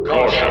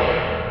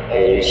Caution!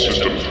 All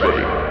systems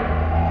ready.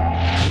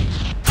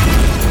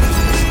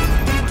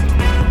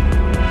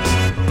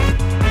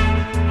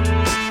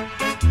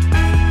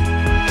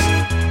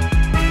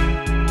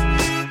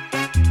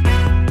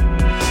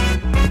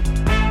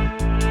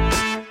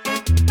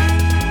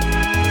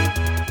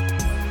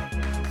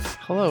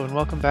 Hello and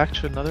welcome back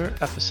to another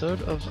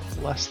episode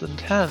of Less Than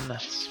 10,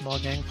 Small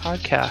Gang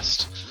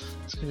Podcast.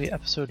 It's going to be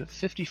episode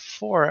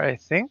 54, I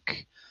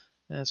think.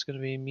 And it's going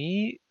to be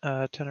me,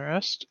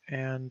 Tenorest,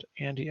 and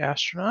Andy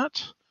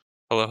Astronaut.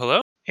 Hello, hello.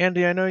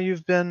 Andy, I know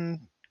you've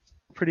been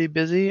pretty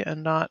busy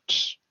and not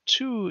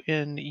too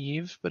in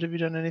Eve, but have you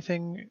done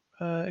anything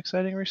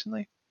exciting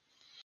recently?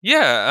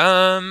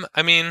 Yeah,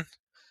 I mean,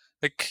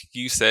 like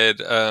you said,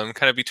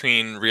 kind of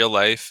between real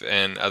life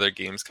and other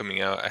games coming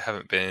out, I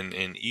haven't been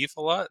in Eve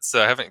a lot,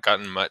 so I haven't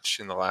gotten much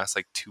in the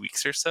last 2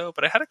 weeks or so,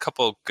 but I had a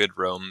couple good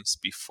roams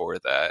before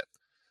that.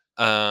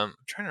 I'm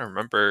trying to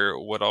remember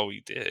what all we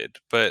did,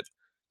 but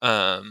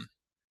um,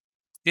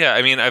 yeah,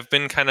 I mean, I've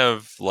been kind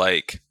of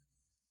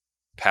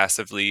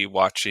passively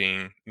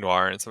watching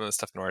Noir and some of the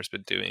stuff Noir's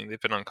been doing. They've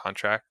been on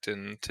contract,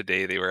 and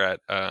today they were at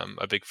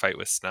a big fight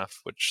with Snuff,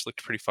 which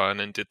looked pretty fun,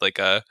 and did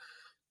a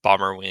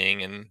bomber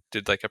wing and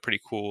did a pretty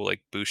cool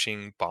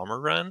Bushing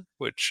bomber run,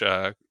 which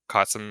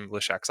caught some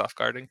Leshaks off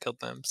guard and killed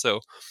them.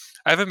 So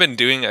I haven't been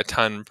doing a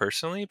ton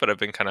personally, but I've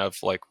been kind of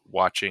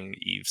watching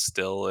Eve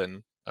still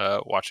and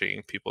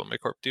watching people in my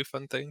corp do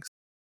fun things.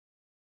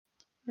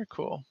 Very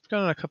cool. I've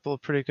gotten a couple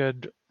of pretty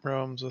good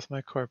roams with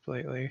my corp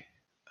lately.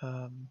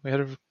 We had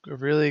a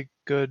really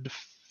good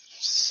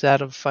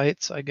set of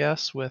fights, I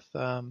guess, with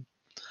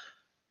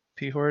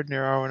P-Horde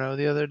near R1O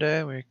the other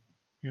day. We,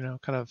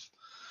 kind of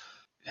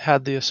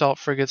had the assault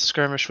frigates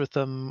skirmish with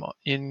them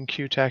in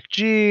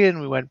QTAC-G, and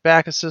we went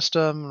back a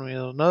system, and we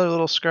had another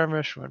little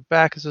skirmish, we went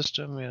back a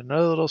system, we had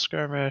another little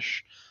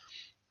skirmish.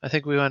 I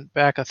think we went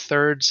back a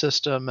third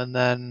system, and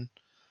then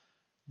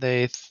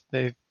they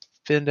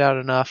thinned out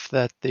enough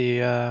that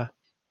they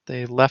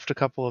left a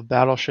couple of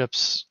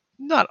battleships,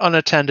 not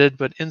unattended,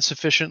 but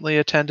insufficiently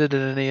attended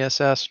in an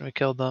ESS, and we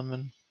killed them,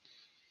 and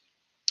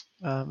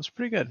it was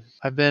pretty good.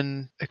 I've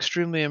been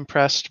extremely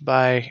impressed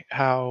by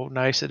how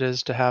nice it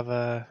is to have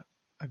a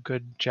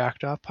good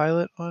Jackdaw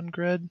pilot on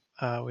grid.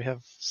 We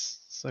have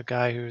a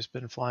guy who's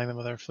been flying them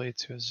with our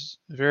fleets who has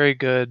very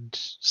good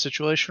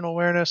situational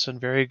awareness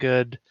and very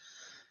good,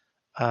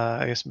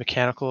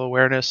 mechanical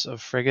awareness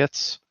of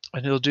frigates.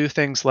 And he'll do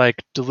things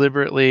like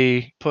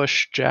deliberately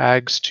push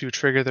Jags to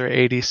trigger their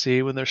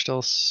ADC when they're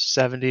still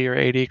 70 or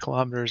 80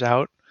 kilometers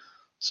out,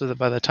 so that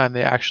by the time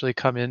they actually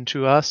come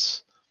into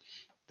us,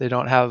 they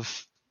don't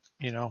have,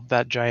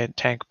 that giant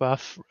tank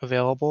buff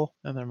available,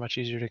 and they're much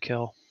easier to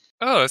kill.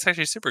 Oh, it's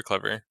actually super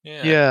clever.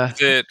 Yeah. Yeah.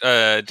 Is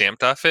it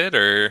damped off it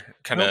or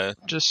kind of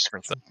just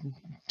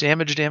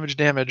damage,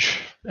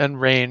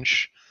 and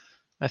range.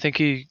 I think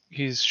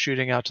he's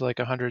shooting out to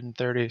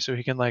 130, so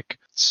he can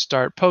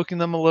start poking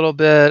them a little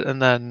bit,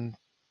 and then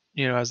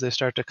as they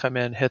start to come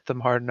in, hit them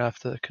hard enough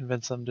to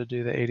convince them to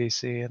do the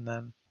ADC, and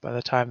then by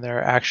the time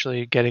they're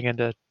actually getting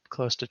into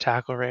close to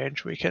tackle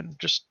range, we can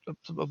just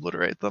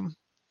obliterate them.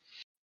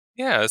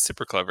 Yeah, it's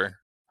super clever.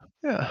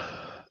 Yeah,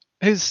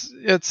 it's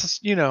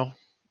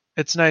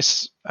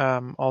nice.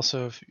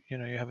 Also, if you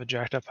have a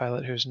jacked up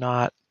pilot who's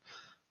not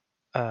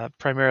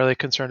primarily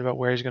concerned about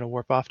where he's going to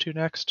warp off to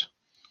next.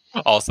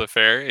 Also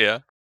fair, yeah.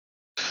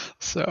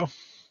 So,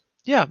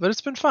 yeah, but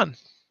it's been fun.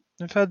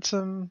 I've had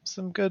some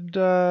good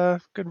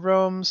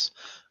roams.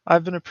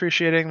 I've been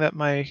appreciating that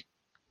my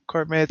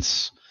corp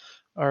mates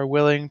are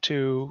willing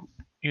to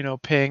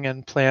ping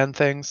and plan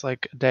things a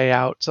day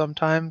out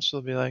sometimes.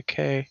 They'll be like,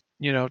 hey,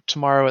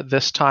 tomorrow at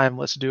this time,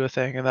 let's do a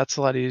thing. And that's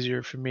a lot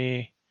easier for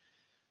me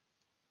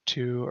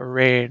to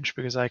arrange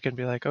because I can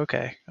be like,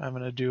 okay, I'm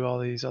going to do all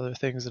these other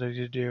things that I need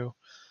to do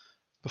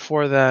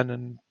before then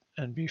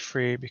and be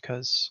free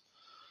because,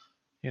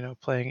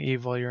 playing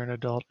Eve while you're an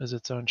adult is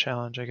its own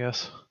challenge, I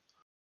guess.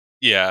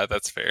 Yeah,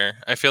 that's fair.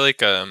 I feel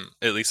like at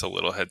least a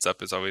little heads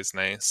up is always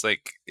nice.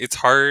 It's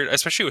hard,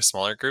 especially with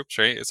smaller groups,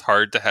 right? It's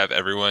hard to have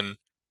everyone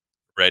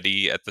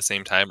ready at the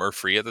same time or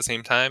free at the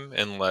same time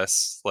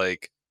unless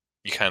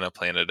you kind of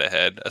plan it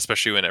ahead,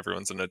 especially when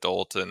everyone's an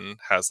adult and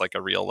has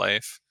a real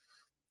life.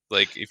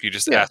 If you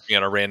just ask me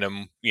on a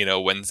random,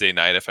 Wednesday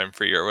night if I'm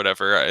free or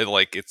whatever,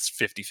 it's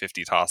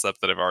 50-50 toss up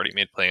that I've already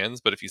made plans.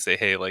 But if you say,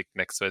 hey,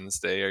 next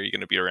Wednesday, are you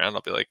going to be around?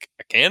 I'll be like,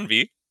 I can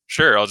be.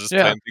 Sure, I'll just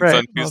plan things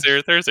on Tuesday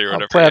or Thursday or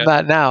whatever. I'll plan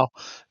that now,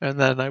 and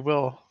then I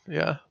will.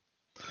 Yeah.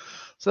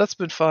 So that's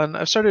been fun.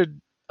 I've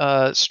started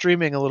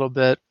streaming a little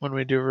bit when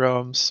we do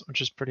roams,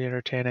 which is pretty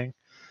entertaining,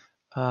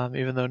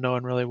 even though no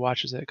one really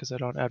watches it because I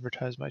don't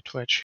advertise my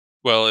Twitch.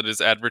 Well, it is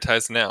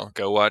advertised now.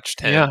 Go watch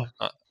 10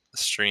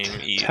 stream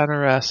Eve.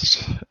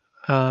 Tenorest,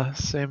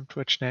 same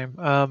Twitch name.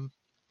 But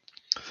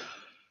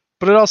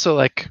it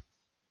also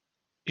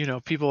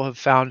people have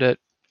found it,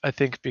 I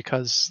think,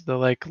 because the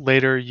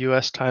later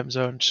U.S. time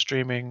zone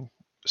streaming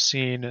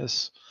scene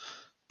is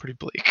pretty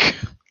bleak.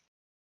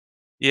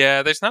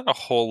 Yeah, there's not a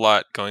whole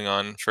lot going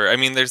on for. I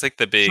mean, there's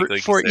the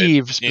big for you said,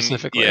 Eve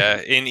specifically.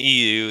 In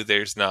EU,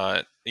 there's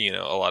not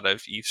a lot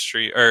of Eve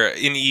stream, or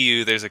in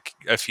EU there's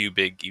a few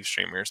big Eve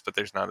streamers, but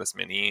there's not as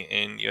many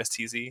in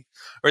USTZ,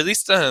 or at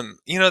least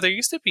there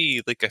used to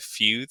be like a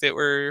few that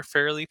were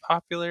fairly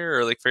popular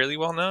or like fairly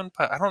well known,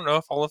 but I don't know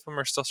if all of them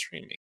are still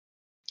streaming.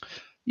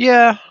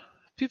 Yeah,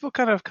 people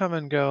kind of come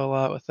and go a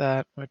lot with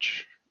that,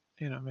 which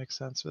makes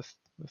sense with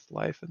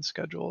life and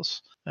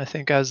schedules. I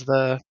think as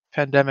the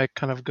pandemic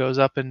kind of goes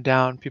up and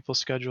down, people's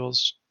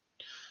schedules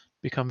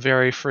become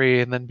very free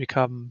and then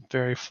become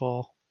very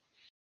full.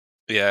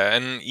 Yeah,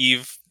 and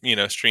Eve,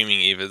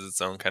 streaming Eve is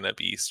its own kind of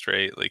beast,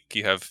 right? Like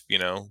you have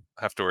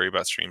to worry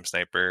about stream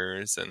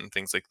snipers and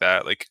things like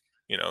that. Like,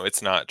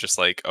 it's not just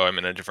like, oh, I'm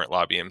in a different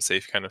lobby, I'm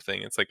safe kind of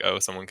thing. It's like, oh,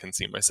 someone can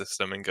see my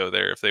system and go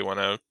there if they want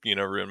to,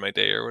 ruin my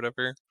day or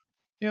whatever.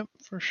 Yep,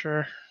 for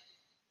sure.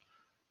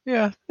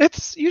 Yeah,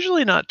 it's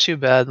usually not too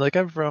bad. Like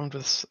I've roamed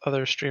with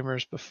other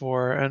streamers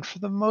before, and for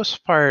the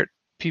most part,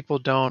 people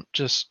don't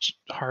just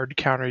hard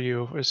counter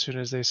you as soon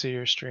as they see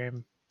your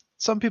stream.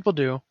 Some people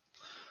do,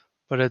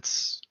 but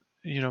it's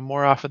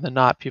more often than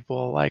not,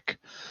 people like,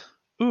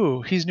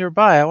 ooh, he's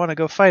nearby, I want to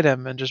go fight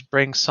him, and just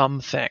bring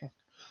something,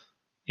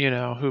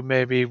 who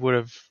maybe would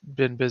have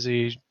been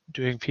busy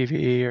doing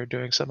PvE or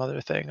doing some other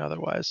thing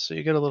otherwise. So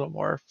you get a little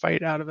more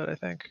fight out of it, I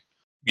think.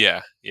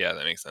 Yeah,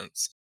 that makes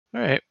sense.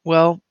 All right.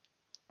 Well,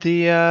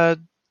 the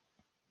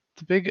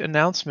big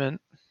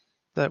announcement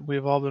that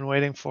we've all been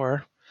waiting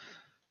for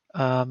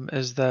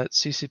is that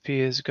CCP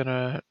is going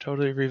to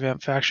totally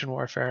revamp faction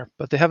warfare,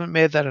 but they haven't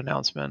made that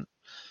announcement.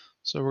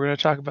 So we're going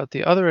to talk about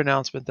the other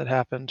announcement that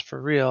happened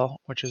for real,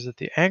 which is that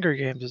the Anger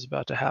Games is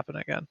about to happen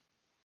again.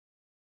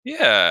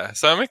 Yeah,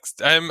 so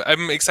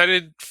I'm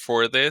excited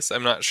for this.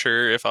 I'm not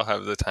sure if I'll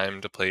have the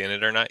time to play in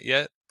it or not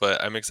yet,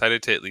 but I'm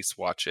excited to at least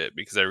watch it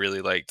because I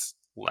really liked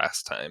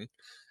last time.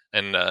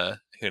 And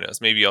who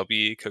knows, maybe I'll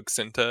be coaxed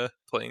into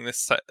playing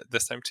this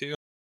time too.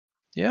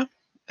 Yeah,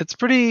 it's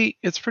pretty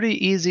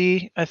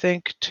easy, I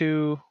think,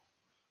 to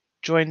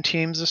join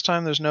teams this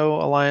time. There's no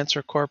alliance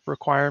or corp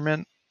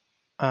requirement.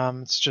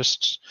 It's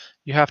just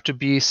you have to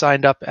be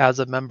signed up as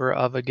a member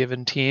of a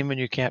given team, and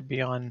you can't be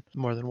on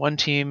more than one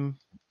team.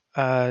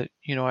 I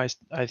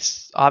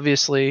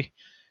obviously,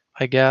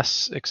 I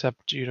guess,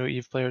 except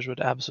Eve players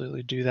would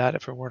absolutely do that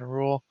if it weren't a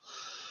rule.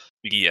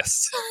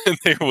 Yes,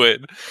 they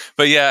would.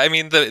 But yeah, I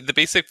mean the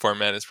basic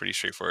format is pretty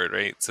straightforward,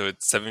 right? So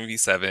it's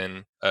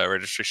 7v7.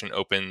 Registration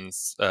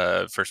opens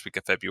first week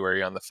of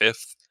February on the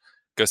 5th.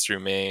 Goes through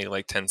May.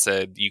 Like Ten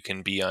said, you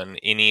can be on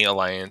any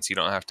alliance. You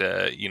don't have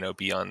to,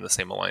 be on the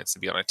same alliance to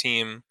be on a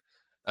team.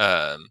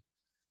 Um,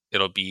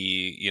 it'll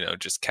be,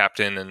 just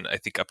captain and I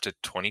think up to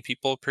 20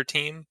 people per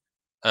team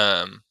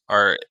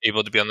are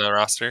able to be on the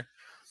roster.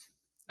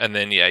 And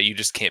then yeah, you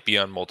just can't be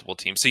on multiple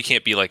teams. So you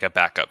can't be like a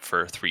backup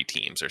for 3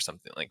 teams or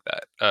something like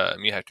that.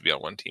 You have to be on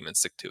one team and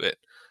stick to it.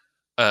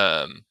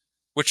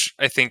 Which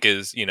I think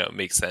is,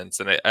 makes sense.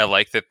 And I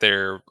like that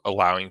they're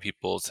allowing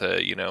people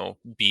to,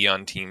 be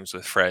on teams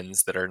with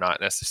friends that are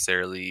not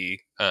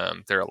necessarily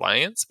their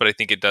alliance. But I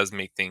think it does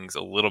make things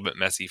a little bit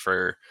messy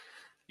for,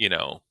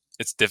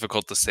 it's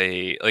difficult to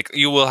say, like,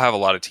 you will have a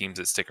lot of teams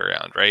that stick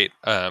around, right?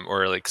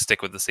 Or like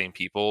stick with the same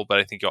people, but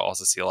I think you'll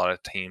also see a lot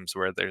of teams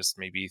where there's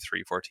maybe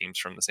 3-4 teams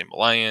from the same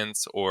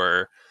alliance,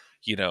 or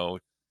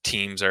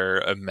teams are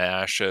a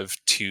mash of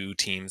 2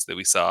 teams that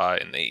we saw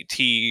in the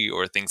AT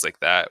or things like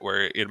that,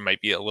 where it might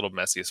be a little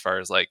messy as far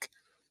as like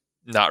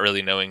not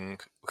really knowing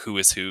who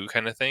is who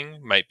kind of thing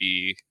might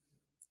be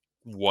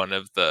one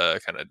of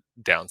the kind of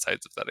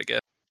downsides of that, I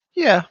guess.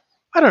 Yeah,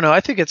 I don't know.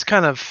 I think it's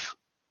kind of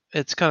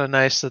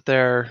nice that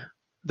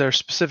they're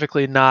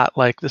specifically not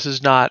like, this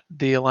is not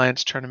the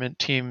alliance tournament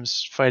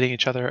teams fighting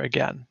each other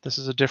again. This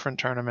is a different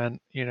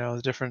tournament,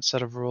 a different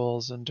set of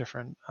rules and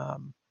different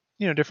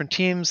different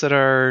teams that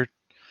are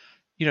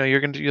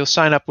you'll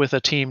sign up with a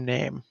team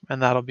name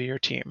and that'll be your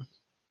team.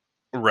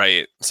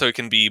 Right. So it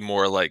can be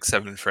more like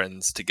 7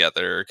 friends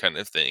together kind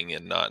of thing,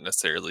 and not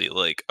necessarily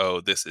like, oh,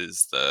 this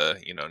is the,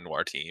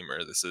 Noir team,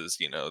 or this is,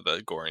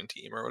 the Gorin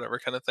team or whatever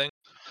kind of thing.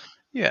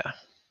 Yeah,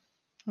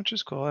 which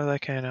is cool. I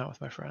like hanging out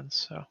with my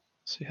friends, so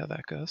see how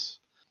that goes.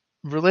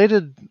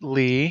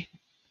 Relatedly,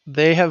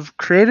 they have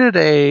created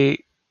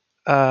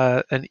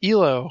an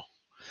ELO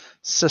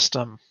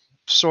system,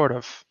 sort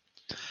of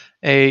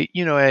a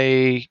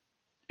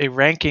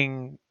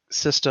ranking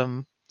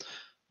system,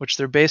 which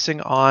they're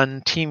basing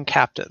on team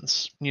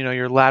captains.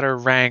 Your ladder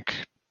rank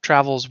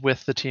travels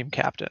with the team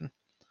captain,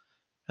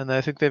 and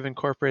I think they've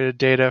incorporated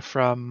data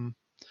from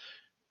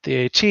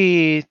the AT,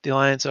 the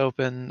Alliance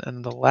Open,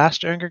 and the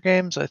last Hunger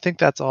Games. I think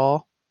that's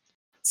all.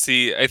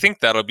 See, I think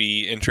that'll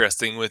be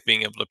interesting with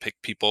being able to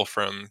pick people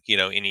from,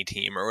 any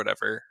team or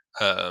whatever.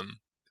 I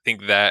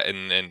think that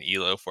and an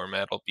ELO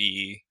format will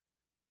be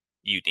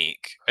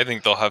unique. I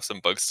think they'll have some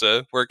bugs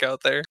to work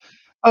out there.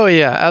 Oh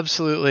yeah,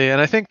 absolutely. And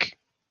I think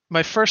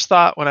my first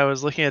thought when I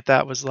was looking at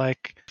that was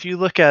like, if you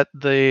look at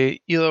the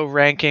ELO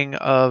ranking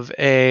of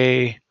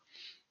a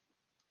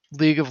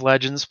League of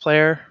Legends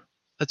player,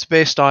 it's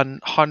based on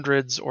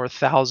hundreds or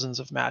thousands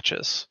of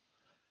matches.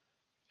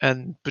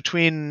 And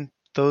between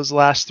those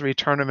last 3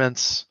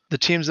 tournaments, the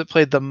teams that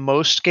played the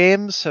most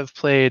games have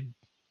played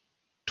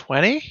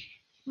 20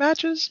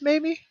 matches,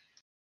 maybe.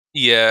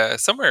 Yeah,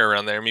 somewhere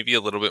around there, maybe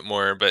a little bit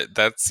more, but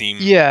that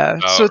seems Yeah,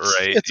 so about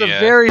right. it's a Yeah.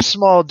 very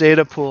small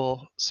data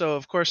pool. So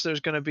of course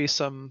there's going to be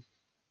some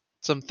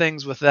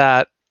things with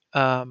that.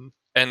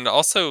 And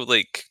also,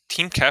 like,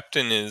 team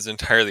captain is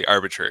entirely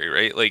arbitrary,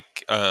 right?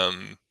 Like,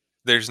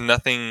 there's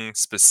nothing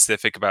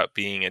specific about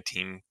being a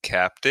team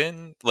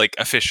captain, like,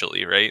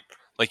 officially, right?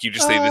 Like, you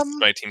just say, "This is um,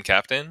 my team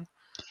captain."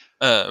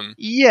 Um,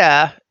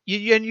 yeah,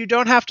 and you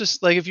don't have to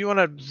like if you want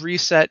to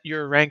reset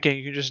your ranking,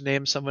 you can just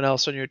name someone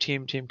else on your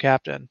team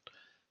captain.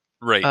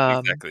 right, Um,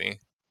 exactly.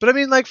 but I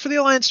mean, like for the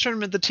Alliance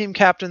tournament, the team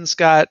captain's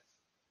got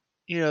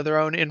their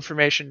own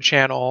information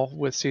channel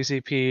with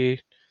CCP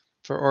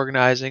for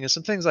organizing and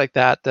some things like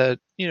that that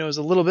is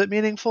a little bit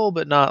meaningful,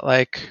 but not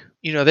like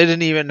they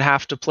didn't even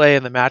have to play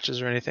in the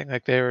matches or anything.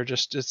 Like they were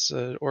just it's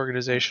an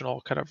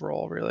organizational kind of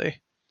role,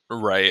 really.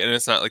 Right, and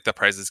it's not like the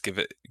prizes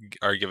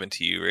are given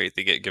to you, right?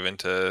 They get given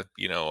to,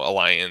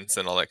 Alliance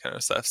and all that kind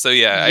of stuff. So,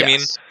 yeah, I mean,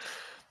 Yes.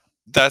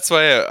 that's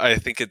why I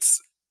think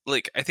it's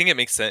like I think it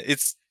makes sense.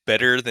 It's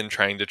better than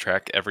trying to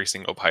track every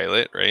single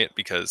pilot, right?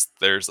 Because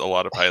there's a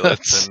lot of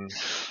pilots That's and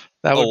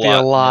that a would be a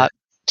lot more. lot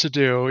to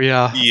do.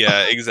 Yeah.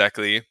 Yeah,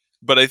 exactly.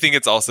 But I think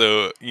it's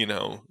also,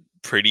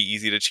 pretty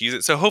easy to cheese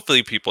it. So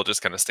hopefully people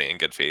just kind of stay in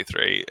good faith,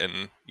 right?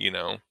 And,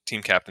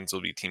 team captains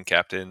will be team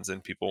captains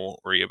and people won't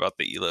worry about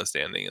the ELO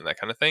standing and that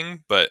kind of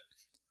thing. But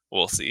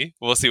we'll see.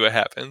 We'll see what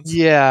happens.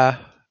 Yeah.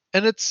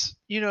 And it's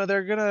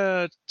they're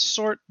gonna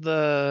sort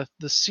the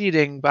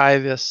seating by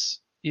this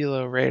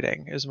ELO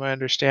rating, is my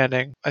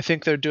understanding. I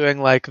think they're doing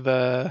like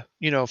the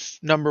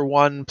number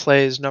 1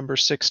 plays number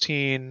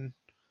 16,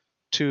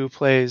 2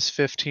 plays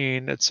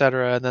 15,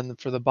 etc. And then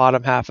for the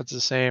bottom half, it's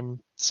the same.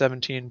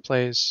 17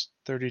 plays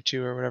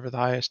 32 or whatever the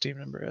highest team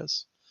number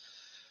is.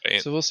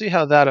 Right. So we'll see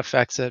how that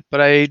affects it. But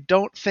I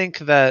don't think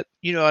that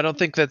I don't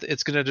think that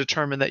it's going to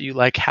determine that you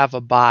like have a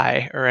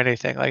buy or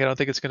anything. Like I don't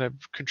think it's going to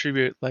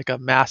contribute like a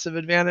massive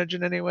advantage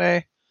in any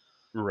way.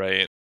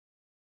 Right.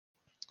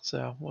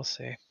 So we'll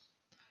see.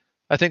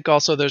 I think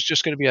also there's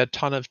just going to be a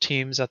ton of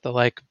teams at the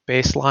like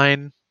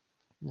baseline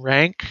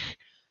rank,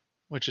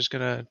 which is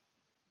going to,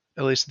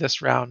 at least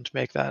this round,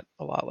 make that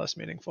a lot less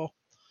meaningful.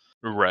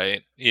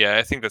 Right. Yeah,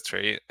 I think that's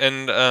right.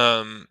 And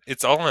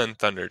it's all in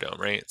Thunderdome,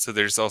 right? So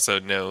there's also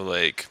no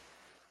like,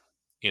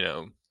 you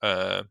know,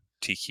 uh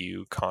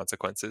TQ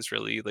consequences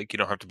really. Like you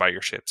don't have to buy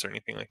your ships or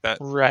anything like that.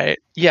 Right.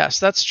 Yes,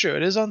 that's true.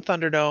 It is on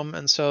Thunderdome,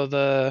 and so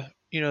the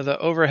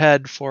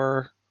overhead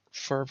for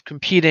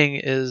competing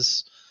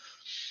is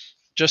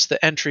just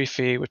the entry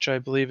fee, which I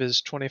believe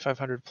is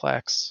 2,500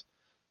 plex,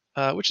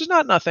 which is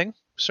not nothing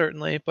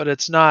certainly, but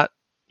it's not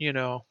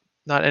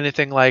not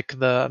anything like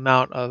the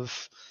amount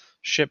of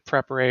ship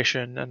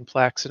preparation and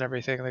plex and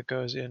everything that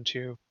goes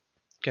into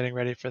getting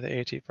ready for the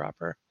AT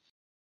proper.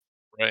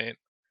 Right.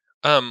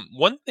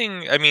 One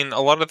thing, I mean, a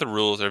lot of the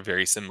rules are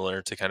very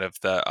similar to kind of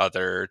the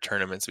other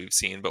tournaments we've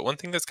seen, but one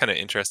thing that's kind of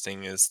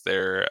interesting is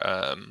their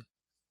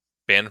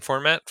ban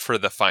format for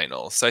the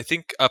finals. So I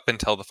think up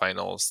until the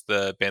finals,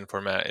 the ban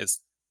format is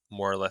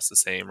more or less the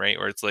same, right?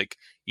 Where it's like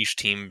each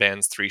team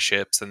bans 3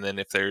 ships, and then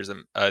if there's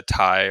a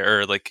tie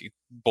or like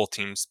both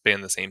teams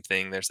ban the same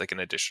thing, there's like an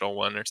additional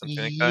one or something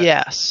like that.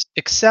 Yes,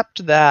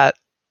 except that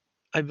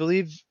I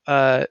believe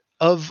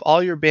of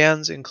all your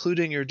bans,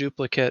 including your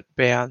duplicate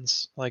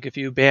bans, like if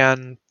you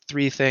ban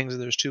 3 things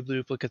and there's 2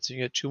 duplicates, and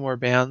you get 2 more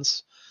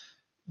bans.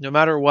 No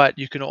matter what,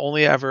 you can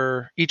only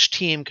ever each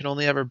team can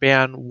only ever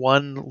ban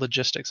 1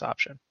 logistics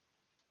option.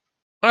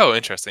 Oh,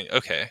 interesting.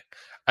 Okay,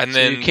 and So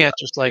you then can't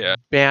just like yeah,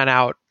 ban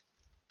out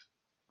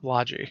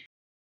Logi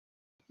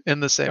in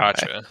the same way.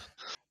 gotcha.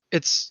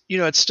 It's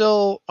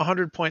still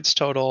 100 points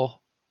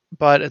total,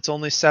 but it's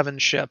only 7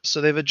 ships. So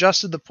they've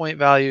adjusted the point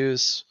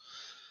values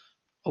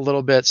a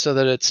little bit so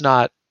that it's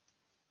not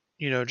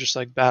just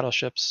like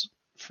battleships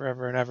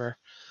forever and ever.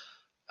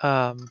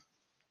 Um,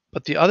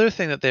 but the other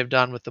thing that they've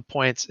done with the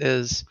points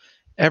is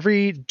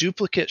every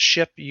duplicate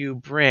ship you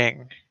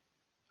bring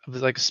of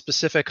like a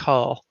specific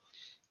hull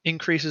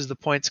increases the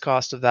points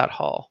cost of that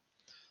hull.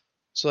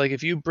 So like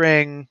if you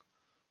bring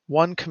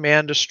 1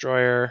 command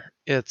destroyer,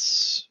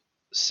 it's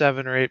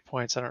 7 or 8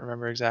 points. I don't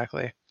remember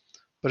exactly.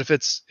 But if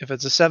it's a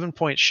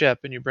 7-point ship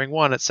and you bring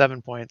 1 at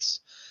 7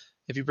 points,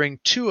 if you bring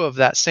 2 of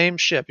that same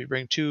ship, you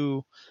bring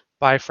 2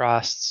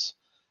 Bifrosts,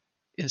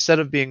 instead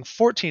of being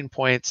 14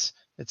 points,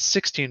 it's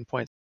 16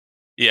 points.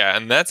 Yeah,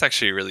 and that's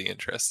actually really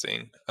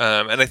interesting.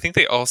 And I think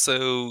they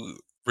also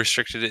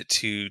restricted it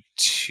to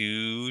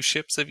 2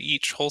 ships of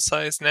each hull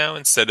size now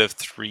instead of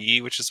 3,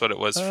 which is what it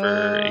was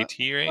for AT,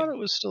 I right? thought it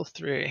was still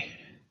 3.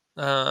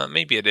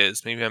 Maybe it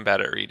is. Maybe I'm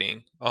bad at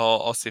reading.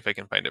 I'll see if I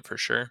can find it for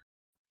sure.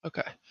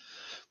 Okay.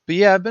 But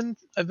yeah,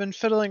 I've been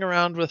fiddling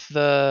around with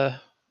the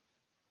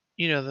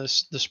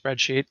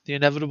spreadsheet, the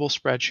inevitable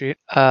spreadsheet,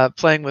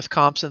 playing with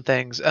comps and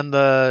things, and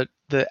the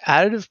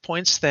additive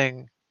points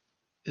thing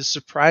is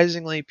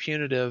surprisingly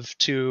punitive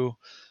to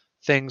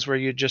things where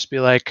you'd just be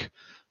like,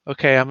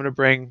 okay, I'm going to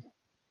bring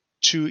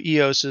 2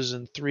 Eoses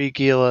and 3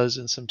 Gilas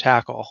and some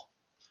tackle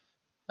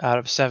out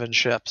of 7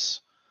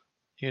 ships.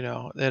 It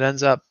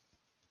ends up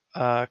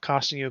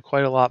costing you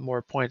quite a lot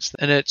more points,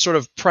 and it sort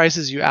of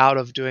prices you out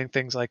of doing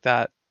things like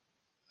that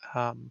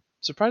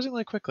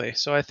surprisingly quickly.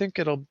 So I think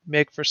it'll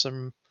make for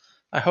some,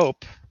 I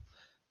hope,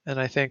 and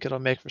I think it'll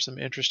make for some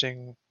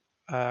interesting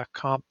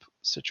comp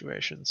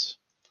situations.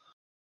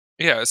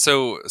 Yeah,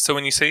 so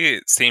when you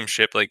say same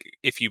ship, like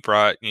if you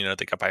brought,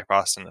 like a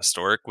Bifrost and a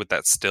Stork, would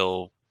that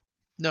still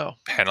No.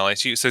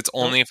 penalize you? So it's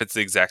Nope. only if it's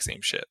the exact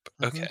same ship.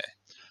 Okay.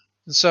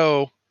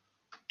 So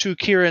 2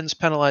 Kirans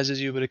penalizes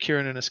you, but a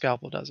Kiran and a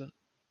Scalpel doesn't.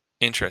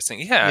 Interesting.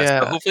 Yeah, so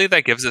Yeah. hopefully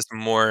that gives us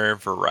more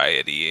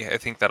variety. I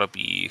think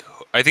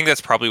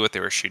that's probably what they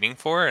were shooting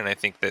for, and I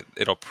think that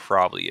it'll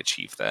probably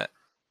achieve that.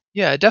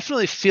 Yeah, it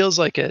definitely feels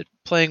like it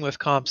playing with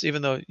comps,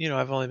 even though,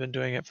 I've only been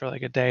doing it for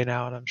like a day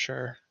now, and I'm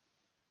sure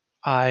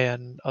I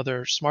and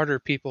other smarter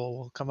people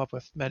will come up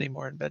with many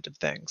more inventive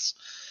things.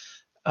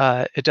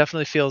 It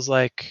definitely feels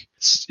like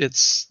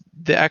it's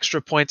the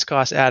extra points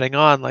cost adding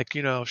on. Like,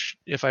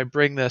 if I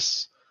bring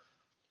this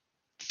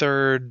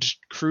third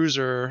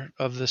cruiser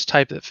of this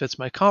type that fits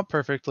my comp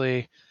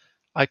perfectly,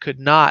 I could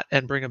not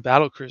and bring a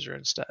battle cruiser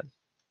instead,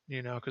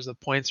 because the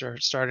points are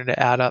starting to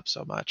add up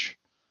so much.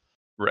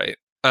 Right.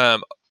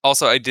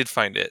 Also, I did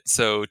find it.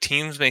 So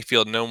teams may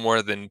field no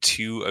more than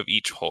 2 of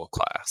each hull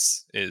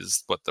class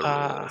is what the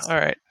rule is. All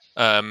right.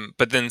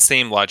 But then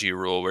same Logi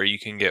rule where you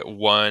can get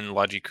 1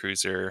 Logi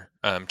cruiser,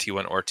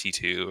 T1 or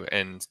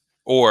T2,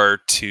 or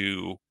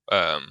 2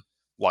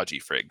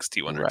 Logi frigs,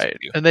 T1 or Right.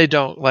 T2. And they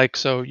don't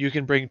so you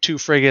can bring 2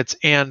 frigates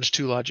and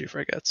 2 Logi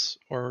frigates,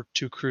 or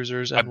 2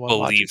 cruisers I and 1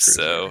 Logi believe cruiser.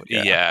 so.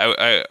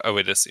 Yeah, I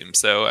would assume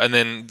so. And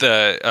then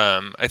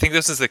I think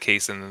this is the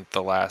case in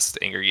the last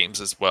Anger Games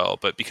as well,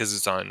 but because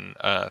it's on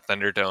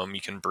Thunderdome,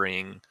 you can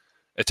bring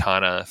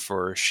Etana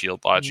for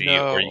Shield Logi,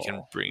 or you can No,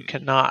 you bring.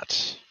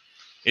 cannot.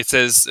 It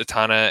says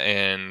Etana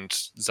and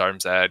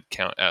Zarmzad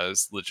count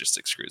as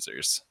logistics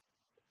cruisers.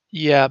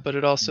 Yeah, but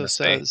it also Must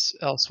be. says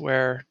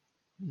elsewhere,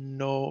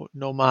 no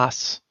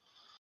mas.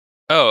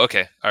 Oh,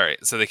 okay. All right.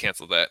 So they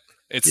canceled that.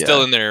 It's still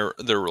Yeah. in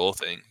their rule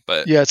thing,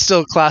 but Yeah, it's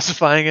still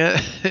classifying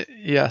it.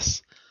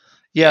 Yes.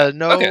 yeah.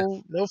 Yeah, Okay.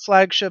 no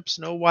flagships,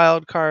 no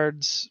wild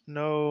cards,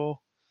 no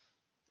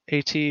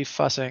AT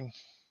fussing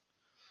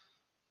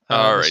this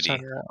Alrighty.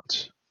 time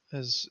around,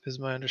 is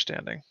my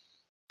understanding.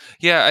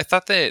 Yeah, I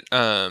thought that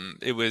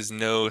it was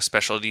no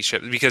specialty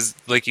ship because,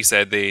 like you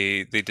said,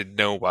 they did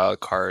no wild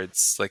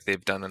cards like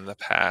they've done in the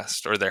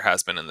past, or there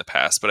has been in the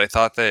past. But I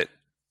thought that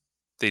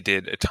they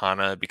did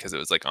Etana because it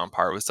was like on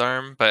par with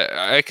Zarm. But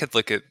I could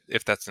look at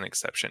if that's an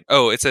exception.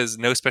 Oh, it says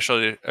no special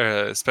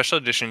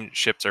edition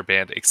ships are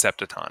banned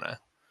except Etana.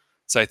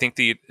 So I think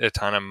the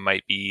Etana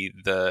might be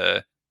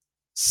the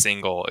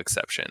single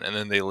exception, and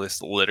then they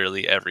list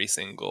literally every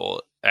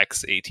single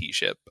XAT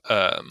ship.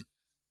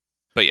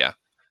 But yeah,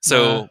 Nah.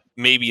 so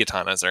maybe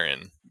Etanas are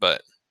in,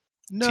 but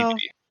No.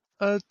 TBD.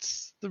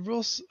 It's the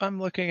rules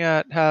I'm looking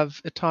at have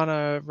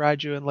Itana,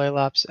 Raiju, and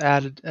Laylaps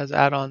added as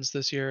add-ons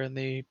this year in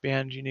the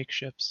banned unique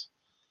ships.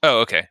 Oh,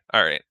 okay,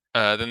 all right.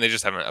 Then they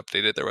just haven't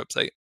updated their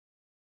website.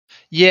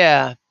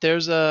 Yeah,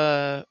 there's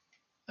a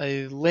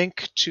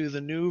link to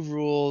the new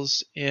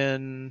rules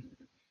in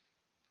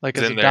like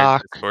Is as it a in their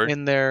doc Discord?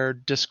 in their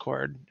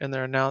Discord, in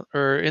their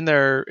or in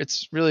their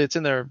it's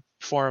in their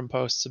forum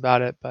posts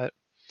about it, but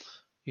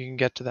you can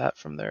get to that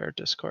from their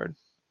Discord.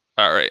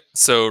 All right.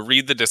 So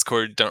read the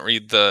Discord. Don't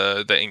read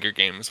the Anger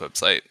Games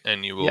website,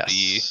 and you will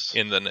be Yes.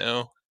 in the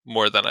know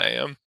more than I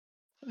am.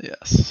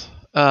 Yes.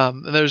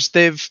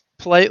 They've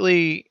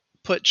politely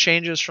put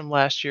changes from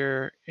last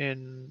year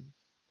in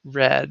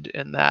red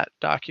in that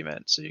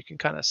document, so you can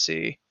kind of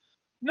see.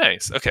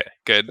 Nice. Okay.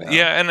 Good. So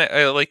Yeah, and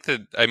I like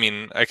the. I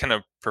mean, I kind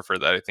of prefer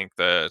that. I think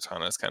the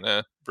Tana is kind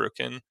of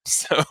broken.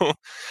 So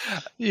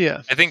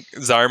yeah, I think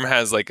Zarm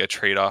has like a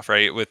trade off,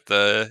 right, with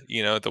the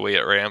way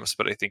it ramps,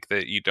 but I think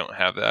that you don't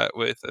have that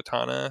with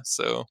Atana,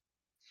 so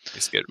you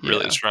just get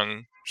really yeah.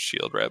 strong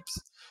shield reps.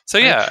 So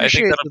I yeah, I think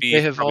appreciate that'll that be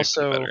they have probably for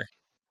the also better.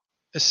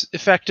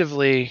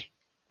 effectively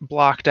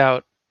blocked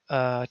out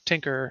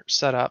Tinker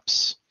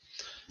setups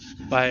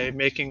by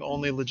making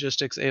only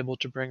logistics able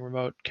to bring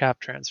remote cap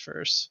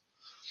transfers.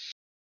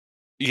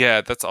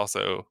 Yeah, that's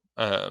also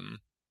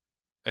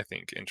I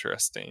think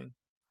interesting.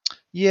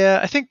 Yeah,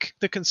 I think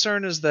the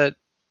concern is that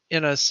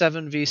in a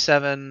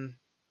 7v7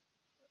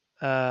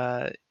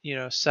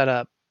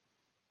 setup,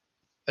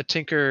 a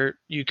tinker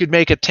you could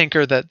make a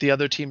tinker that the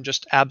other team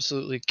just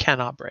absolutely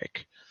cannot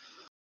break.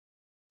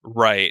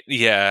 Right.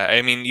 Yeah.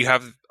 I mean, you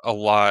have a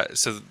lot,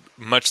 so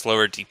much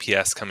lower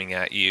DPS coming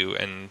at you,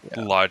 and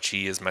Yeah.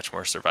 Logi is much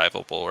more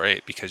survivable,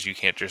 right? Because you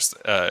can't just,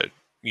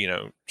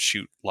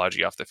 shoot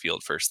Logi off the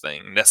field first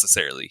thing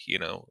necessarily.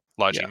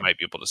 Logi Yeah. might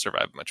be able to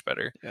survive much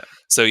better. Yeah.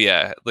 So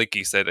yeah, like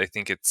you said, I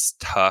think it's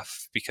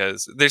tough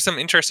because there's some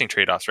interesting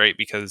trade offs, right?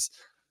 Because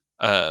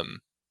um,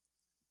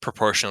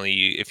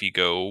 proportionally, if you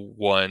go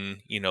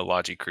 1,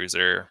 Logi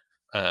cruiser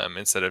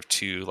instead of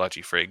 2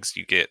 Logi frigs,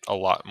 you get a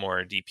lot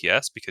more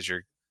DPS because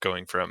you're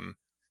going from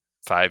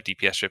 5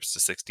 DPS ships to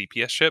 6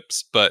 DPS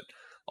ships. But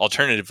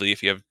alternatively,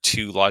 if you have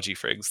 2 Logi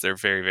Frigs, they're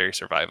very, very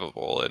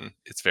survivable, and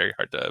it's very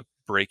hard to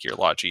break your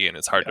Logi, and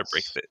it's hard to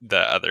break Yes. the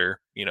other,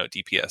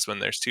 DPS when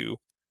there's 2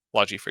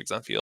 Logi Frigs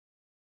on field.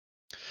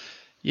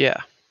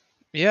 Yeah.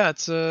 Yeah,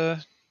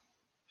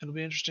 it'll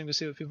be interesting to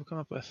see what people come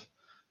up with.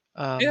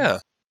 Yeah.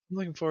 I'm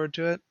looking forward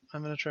to it.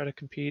 I'm gonna try to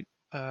compete.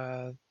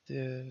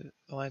 The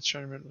Alliance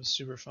tournament was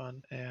super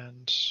fun,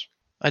 and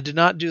I did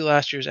not do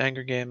last year's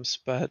Anger Games,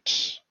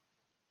 but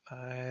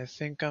I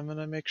think I'm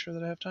gonna make sure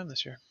that I have time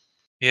this year.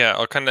 Yeah,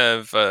 I'll kind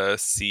of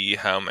see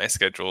how my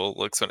schedule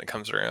looks when it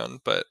comes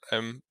around, but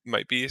I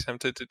might be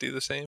tempted to do the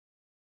same.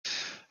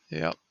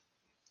 Yeah.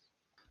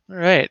 All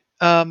right.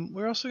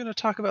 We're also going to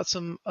talk about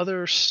some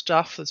other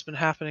stuff that's been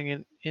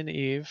happening in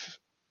Eve.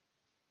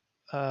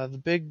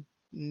 The big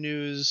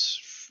news,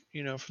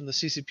 from the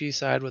CCP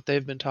side, what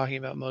they've been talking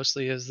about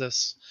mostly is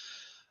this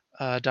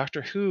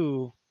Doctor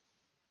Who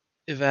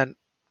event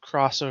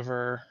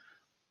crossover,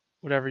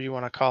 whatever you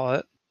want to call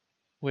it,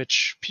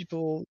 which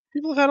people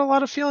have had a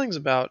lot of feelings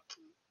about,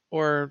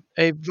 or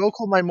a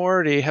vocal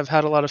minority have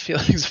had a lot of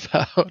feelings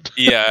about.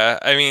 Yeah,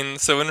 I mean,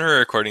 so when we're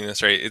recording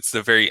this, right, it's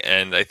the very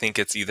end. I think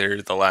it's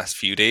either the last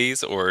few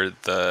days or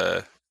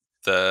the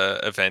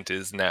event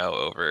is now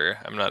over.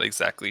 I'm not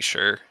exactly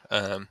sure,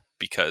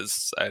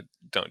 because I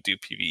don't do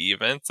PvE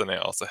events, and I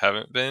also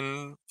haven't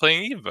been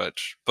playing Eve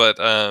much. But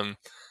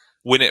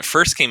when it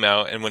first came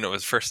out and when it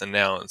was first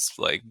announced,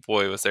 like,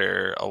 boy, was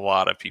there a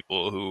lot of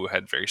people who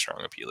had very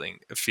strong appealing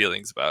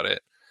feelings about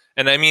it.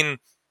 And I mean,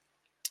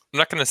 I'm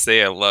not gonna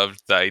say I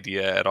loved the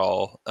idea at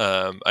all.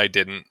 I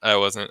didn't. I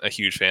wasn't a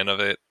huge fan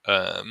of it.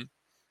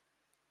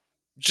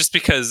 Just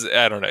because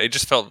I don't know, it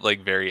just felt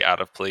like very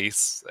out of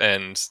place.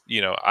 And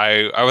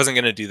I wasn't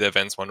gonna do the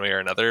events one way or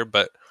another.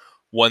 But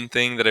one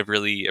thing that I've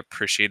really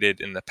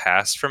appreciated in the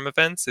past from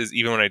events is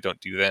even when I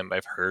don't do them,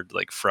 I've heard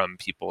like from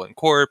people in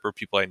Corp or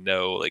people I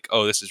know, like,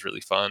 oh, this is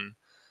really fun.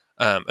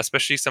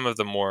 Especially some of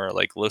the more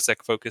like low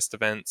sec focused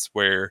events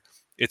where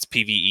it's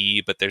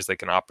PVE, but there's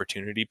like an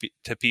opportunity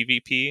to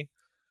PvP.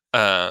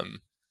 um,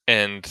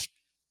 and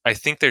I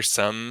think there's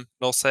some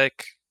nullsec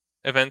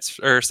events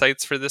or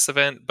sites for this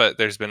event, but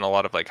there's been a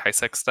lot of like high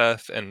sec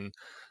stuff, and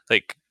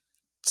like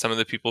some of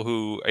the people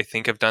who I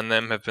think have done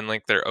them have been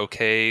like they're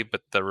okay,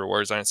 but the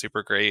rewards aren't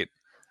super great,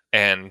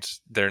 and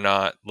they're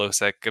not low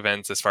sec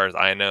events as far as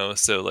I know.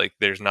 So like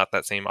there's not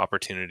that same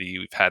opportunity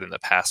we've had in the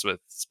past with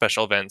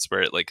special events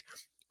where it like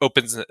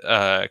opens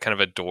kind of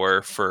a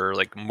door for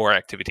like more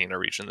activity in a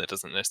region that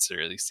doesn't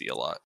necessarily see a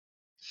lot.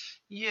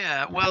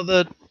 Yeah, well,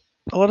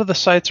 a lot of the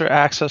sites are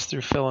accessed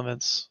through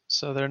filaments,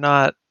 so they're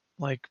not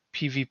like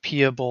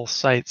PvPable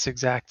sites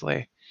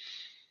exactly.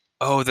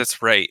 Oh,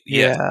 that's right.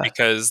 Yes, Yeah.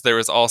 because there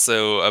was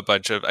also a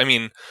bunch of, I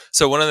mean,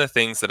 so one of the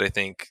things that I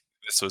think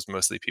this was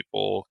mostly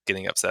people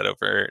getting upset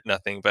over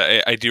nothing,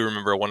 but I do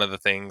remember one of the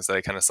things that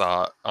I kind of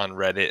saw on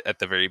Reddit at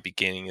the very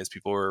beginning is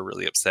people were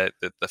really upset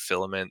that the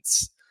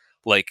filaments,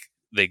 like,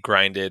 they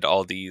grinded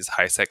all these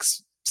high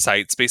sex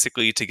sites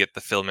basically to get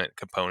the filament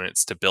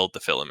components to build the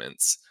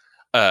filaments,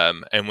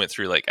 and went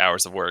through like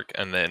hours of work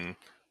and then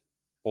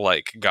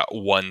like got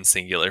one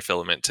singular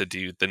filament to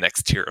do the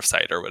next tier of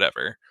site or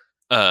whatever.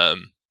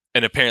 Um,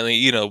 and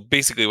apparently,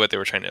 basically what they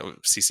were trying to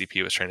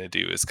CCP was trying to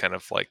do is kind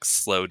of like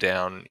slow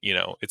down.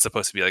 It's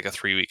supposed to be like a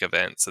 3-week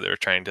event, so they were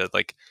trying to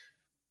like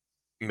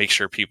make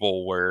sure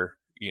people were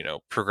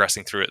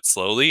progressing through it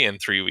slowly in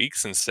 3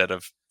 weeks instead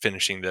of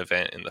finishing the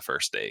event in the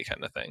first day,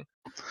 kind of thing.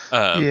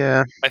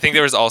 Yeah. I think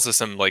there was also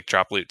some like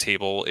drop loot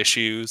table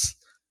issues,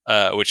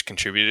 which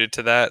contributed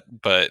to that.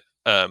 But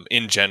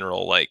in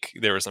general, like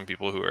there were some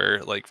people who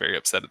were like very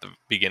upset at the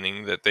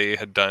beginning that they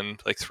had done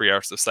like 3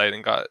 hours of site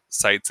and got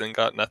sites and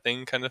got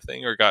nothing, kind of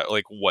thing, or got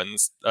like one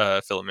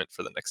filament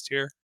for the next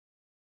tier.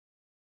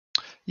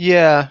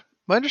 Yeah.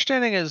 My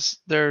understanding is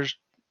there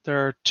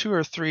are 2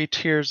 or 3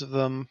 tiers of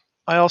them.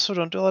 I also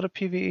don't do a lot of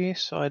PvE,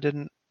 so I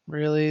didn't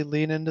really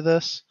lean into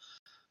this.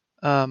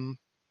 But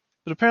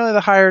apparently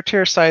the higher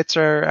tier sites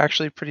are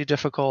actually pretty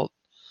difficult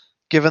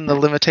given the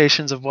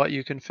limitations of what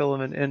you can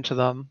filament into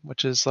them,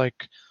 which is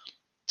like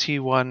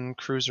T1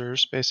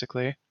 cruisers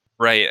basically.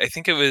 Right. I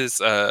think it was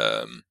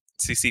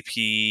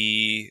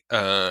CCP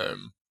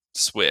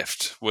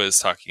Swift was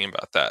talking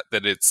about that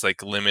it's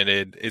like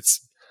limited.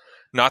 It's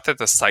not that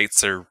the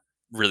sites are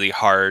really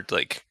hard,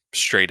 like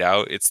straight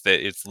out. It's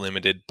that it's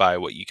limited by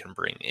what you can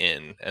bring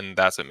in, and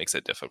that's what makes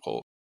it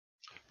difficult.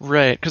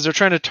 Right, because they're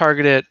trying to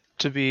target it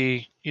to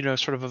be,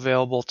 sort of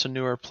available to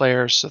newer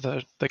players, so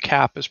the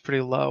cap is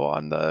pretty low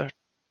on the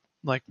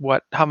like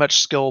how much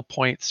skill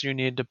points you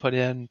need to put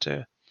in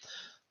to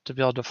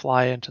be able to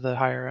fly into the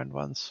higher end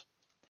ones.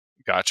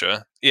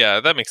 Gotcha. Yeah,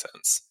 that makes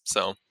sense.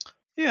 So,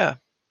 Yeah,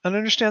 and I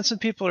understand some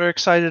people are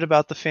excited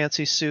about the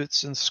fancy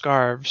suits and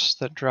scarves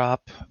that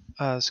drop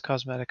as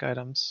cosmetic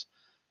items.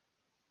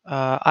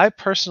 I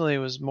personally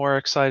was more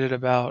excited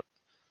about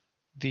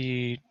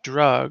the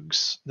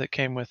drugs that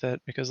came with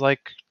it because,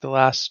 like the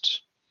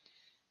last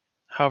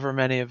however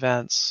many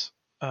events,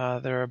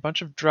 there are a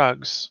bunch of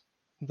drugs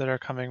that are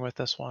coming with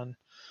this one.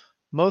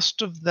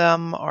 Most of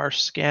them are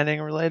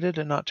scanning related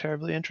and not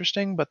terribly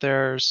interesting, but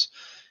there's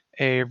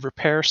a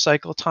repair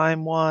cycle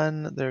time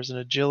one, there's an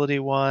agility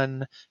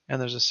one,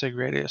 and there's a sig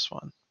radius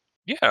one.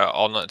 Yeah,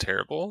 all not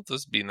terrible.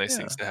 Those would be nice Yeah.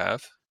 things to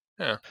have.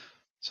 Yeah.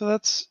 So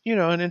that's,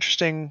 an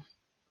interesting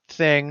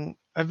thing.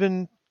 I've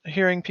been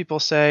hearing people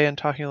say and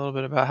talking a little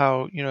bit about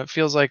how, it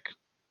feels like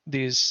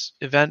these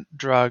event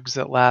drugs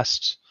that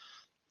last,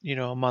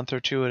 a month or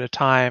two at a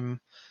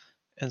time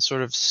and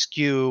sort of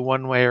skew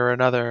one way or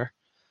another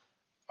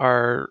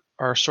are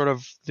sort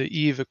of the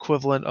Eve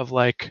equivalent of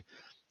like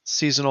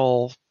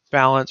seasonal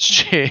balance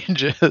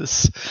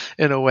changes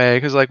in a way,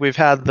 because like we've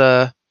had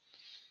the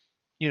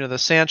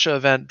Sancha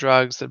event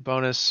drugs that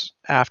bonus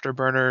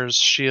afterburners,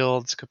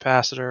 shields,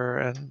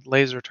 capacitor, and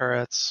laser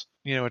turrets,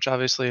 which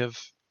obviously have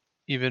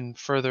even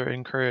further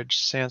encouraged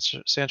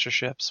Sancha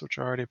ships, which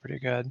are already pretty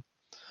good.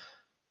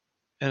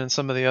 And in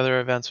some of the other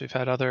events, we've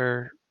had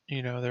other,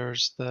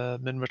 there's the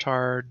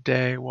Minmatar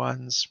Day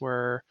ones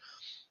where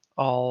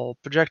all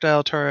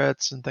projectile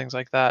turrets and things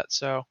like that.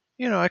 So,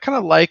 I kind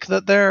of like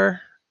that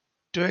they're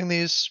doing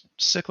these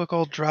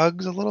cyclical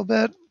drugs a little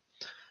bit.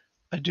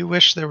 I do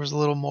wish there was a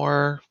little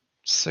more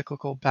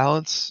cyclical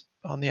balance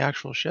on the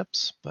actual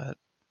ships, but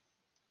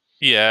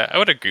Yeah, I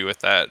would agree with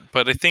that.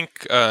 But I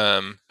think,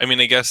 I mean,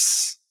 I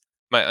guess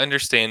my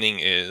understanding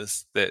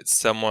is that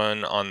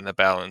someone on the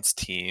balance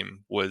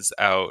team was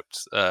out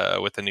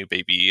with a new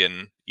baby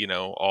and,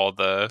 all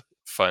the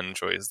fun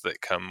joys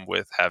that come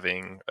with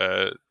having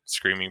a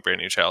screaming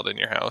brand new child in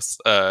your house.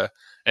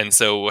 And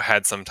so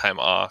had some time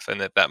off, and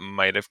that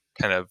might have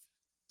kind of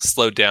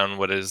slowed down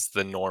what is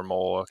the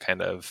normal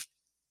kind of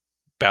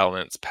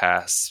balance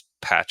pass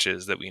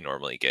patches that we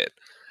normally get.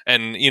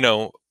 And,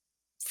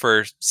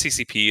 for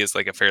CCP is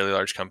like a fairly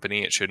large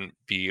company, it shouldn't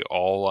be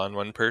all on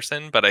one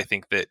person, but I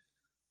think that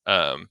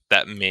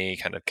that may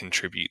kind of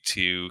contribute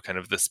to kind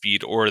of the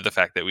speed or the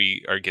fact that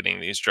we are getting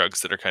these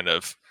drugs that are kind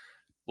of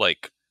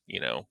like,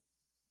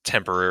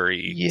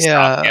 temporary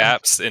yeah.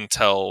 stopgaps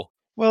until.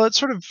 Well,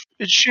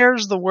 it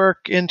shares the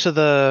work into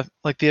the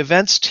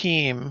events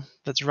team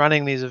that's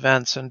running these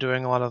events and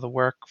doing a lot of the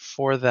work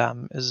for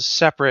them is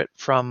separate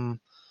from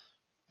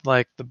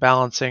like the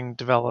balancing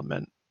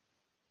development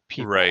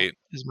people, Right.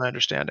 is my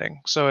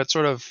understanding. So it's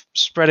sort of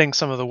spreading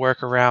some of the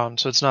work around.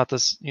 So it's not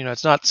this,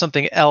 it's not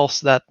something else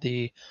that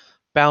the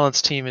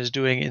balance team is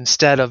doing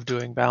instead of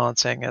doing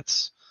balancing.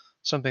 It's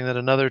something that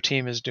another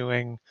team is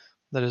doing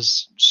that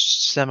is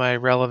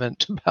semi-relevant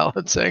to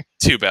balancing.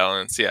 To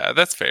balance, yeah,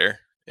 that's fair.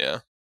 Yeah.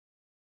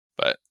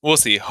 But we'll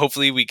see.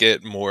 Hopefully, we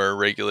get more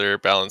regular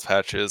balance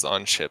patches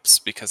on ships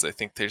because I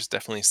think there's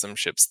definitely some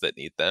ships that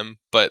need them.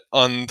 But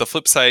on the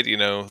flip side,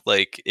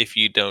 like if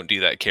you don't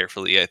do that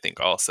carefully, I think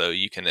also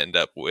you can end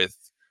up with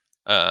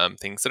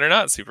things that are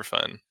not super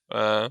fun,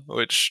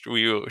 which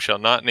we shall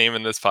not name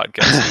in this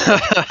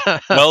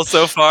podcast. Well,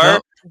 so far, No,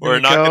 we're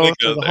we're gonna not going go to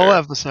through go the whole there.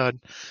 episode.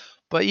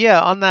 But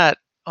yeah, on that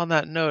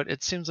note,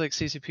 it seems like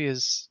CCP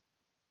is,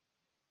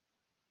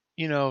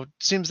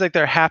 seems like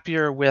they're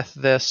happier with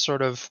this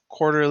sort of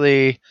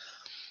quarterly,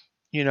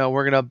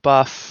 we're gonna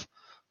buff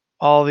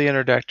all the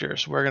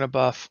interdictors, we're gonna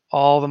buff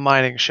all the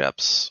mining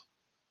ships,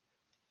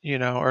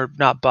 or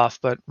not buff,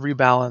 but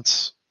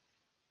rebalance.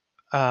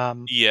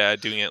 Yeah,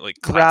 doing it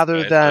like class Rather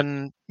wise, but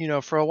than,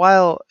 for a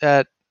while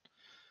I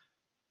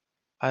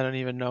don't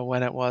even know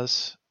when it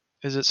was.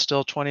 Is it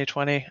still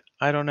 2020?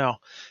 I don't know.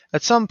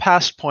 At some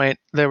past point,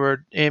 they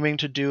were aiming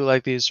to do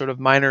like these sort of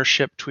minor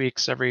ship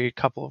tweaks every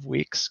couple of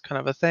weeks, kind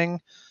of a thing.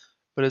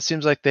 But it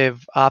seems like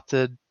they've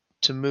opted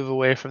to move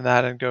away from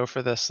that and go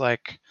for this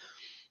like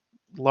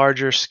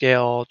larger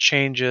scale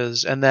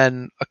changes and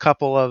then a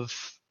couple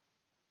of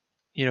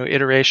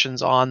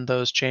iterations on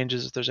those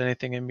changes if there's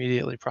anything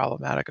immediately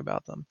problematic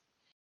about them.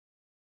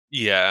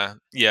 yeah,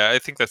 I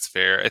think that's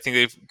fair. I think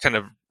they've kind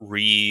of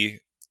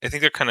I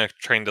think they're kind of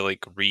trying to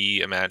like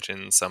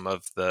reimagine some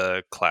of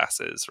the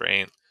classes,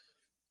 right?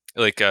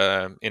 Like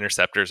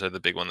interceptors are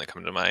the big one that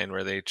come to mind,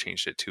 where they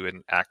changed it to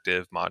an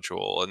active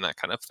module and that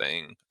kind of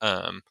thing.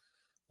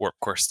 Warp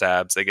core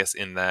stabs, I guess,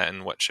 in that,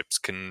 and what ships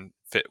can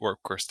fit warp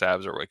core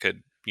stabs, or what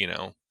could,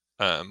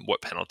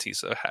 what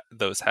penalties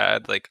those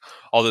had. Like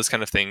all those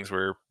kind of things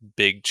were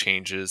big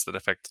changes that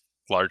affect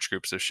large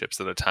groups of ships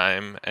at a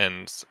time,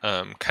 and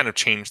kind of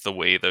change the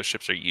way those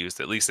ships are used,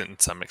 at least in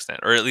some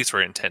extent, or at least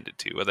were intended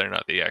to. Whether or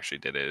not they actually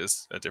did it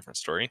is a different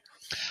story.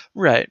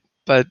 Right.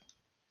 But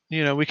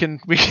we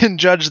can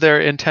judge their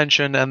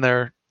intention and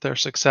their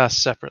success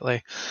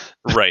separately.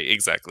 Right,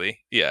 exactly.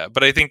 Yeah,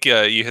 but I think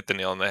you hit the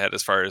nail on the head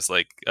as far as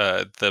like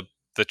the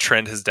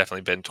trend has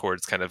definitely been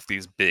towards kind of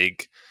these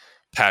big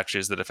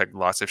patches that affect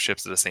lots of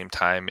ships at the same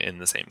time in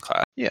the same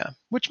class. Yeah,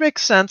 which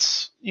makes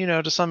sense,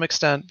 to some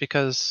extent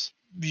because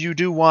you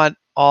do want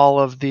all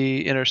of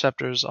the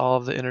interceptors, all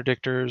of the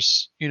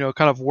interdictors,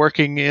 kind of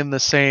working in the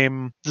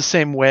same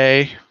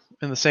way,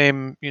 in the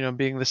same,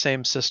 being the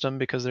same system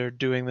because they're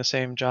doing the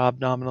same job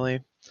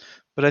nominally.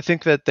 But I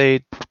think that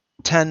they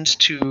tend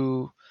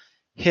to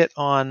hit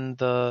on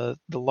the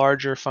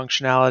larger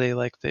functionality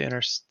like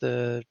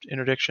the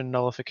interdiction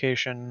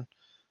nullification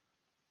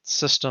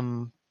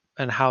system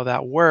and how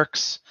that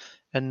works,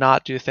 and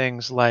not do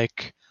things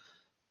like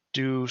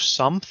do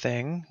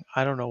something,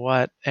 I don't know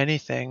what,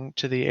 anything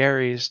to the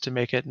Ares to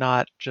make it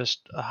not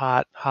just a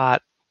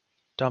hot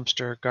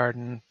dumpster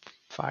garden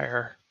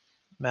fire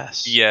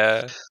mess.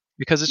 Yeah.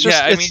 Because it's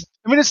Yeah, just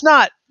I mean, it's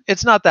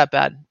not that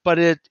bad, but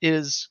it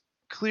is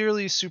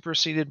clearly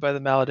superseded by the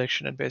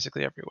malediction in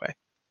basically every way.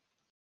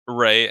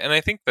 right. And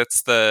I think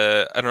that's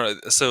the, I don't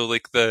know. So,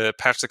 like, the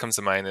patch that comes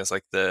to mind is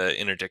like the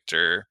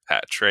interdictor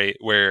patch, right?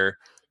 Where,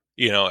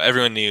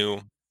 everyone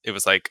knew it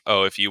was like,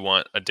 oh, if you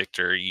want a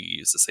dictor, you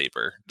use the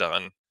saber.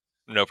 Done.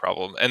 No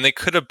problem. And they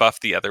could have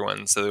buffed the other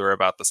ones so they were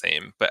about the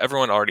same, but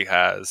everyone already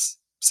has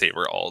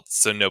saber alts,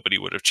 so nobody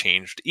would have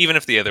changed, even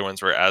if the other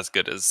ones were as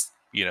good as,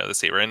 the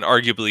saber. And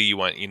arguably, you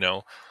want,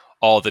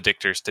 all the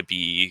dictors to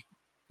be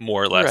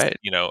more or less, Right.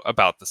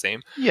 About the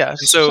same. Yeah, And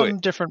so, some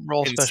different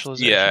role yeah,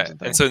 specializations and and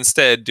things. so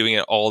instead doing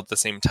it all at the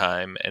same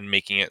time and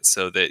making it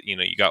so that you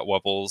got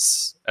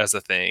wobbles as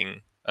a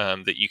thing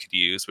that you could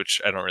use,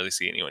 which I don't really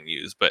see anyone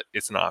use, but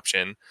it's an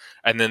option.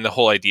 And then the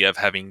whole idea of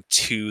having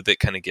two that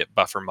kind of get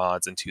buffer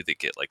mods and two that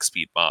get like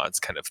speed mods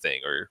kind of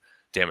thing, or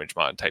damage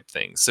mod type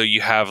thing. So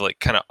you have like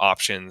kind of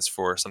options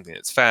for something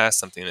that's fast,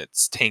 something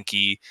that's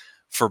tanky,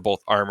 for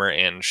both armor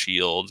and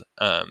shield,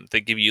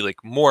 that give you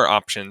like more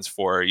options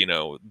for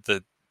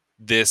the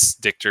this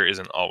dictor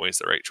isn't always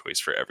the right choice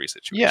for every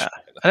Yeah, situation.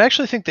 Kind of I thing.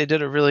 actually think they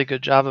did a really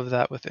good job of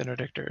that with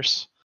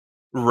interdictors,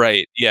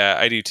 Right. Yeah,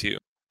 I do too.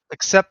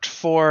 except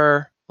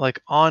for like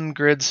on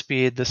grid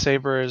speed. The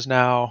saber is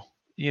now,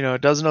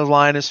 it doesn't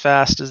align as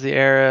fast as the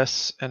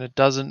Eris, and it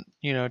doesn't,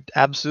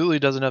 absolutely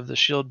doesn't have the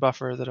shield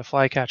buffer that a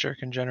flycatcher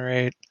can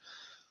generate.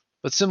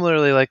 But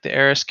similarly, like the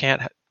Eris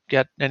can't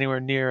get anywhere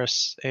near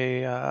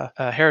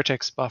a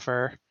heretics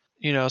buffer.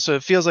 So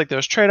it feels like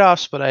there's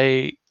trade-offs, but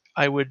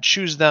I would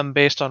choose them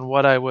based on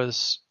what I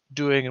was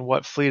doing and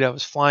what fleet I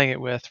was flying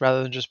it with,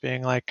 rather than just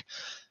being like,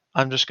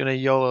 I'm just going to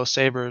YOLO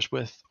sabers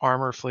with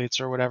armor fleets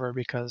or whatever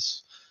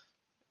because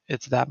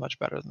it's that much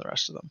better than the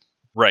rest of them.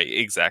 Right,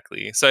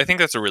 exactly. So I think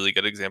that's a really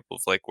good example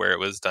of like where it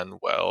was done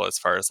well as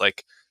far as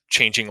like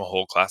changing a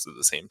whole class at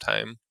the same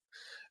time.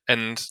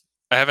 And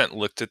I haven't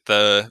looked at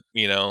the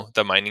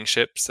mining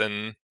ships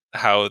and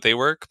how they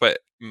work, but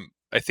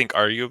I think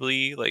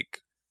arguably, like,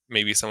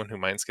 maybe someone who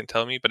mines can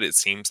tell me, but it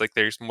seems like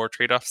there's more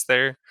trade-offs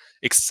there.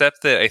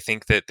 Except that I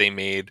think that they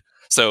made,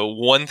 so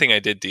one thing I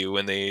did do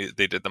when they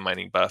did the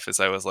mining buff is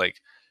I was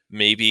like,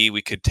 maybe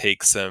we could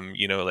take some,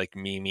 like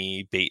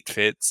Mimi bait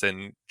fits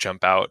and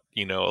jump out,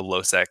 a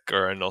low sec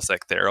or a null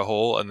sec there a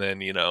hole, and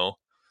then,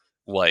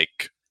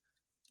 like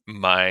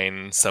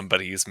mine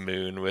somebody's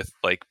moon with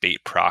like bait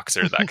procs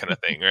or that kind of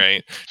thing,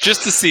 right?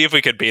 Just to see if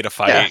we could bait a Yeah,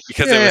 fight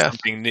because yeah, it was yeah.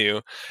 something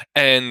new.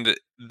 And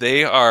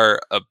they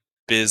are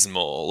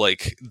abysmal.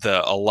 Like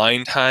the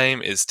align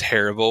time is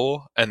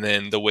terrible. And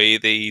then the way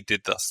they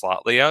did the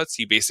slot layouts,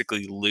 you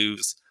basically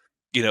lose,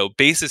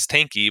 base is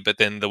tanky, but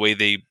then the way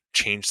they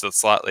change the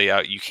slot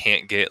layout, you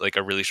can't get like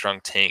a really strong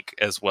tank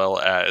as well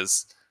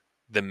as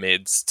the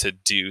mids to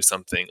do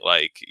something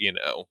like,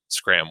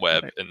 scram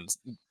web Right. and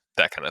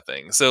that kind of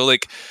thing. So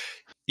like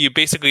you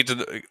basically did,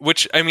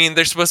 which I mean,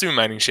 they're supposed to be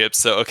mining ships,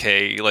 so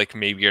okay, like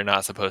maybe you're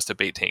not supposed to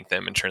bait tank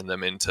them and turn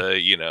them into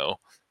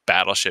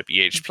battleship But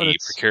EHP it's but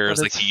procures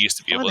like you it's used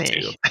to be able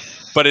funny. to.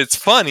 But it's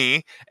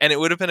funny, and it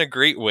would have been a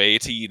great way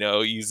to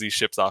use these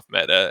ships off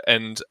meta.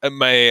 And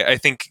I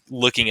think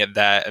looking at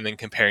that and then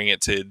comparing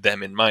it to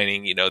them in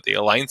mining, they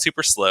align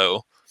super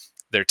slow,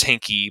 they're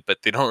tanky, but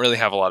they don't really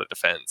have a lot of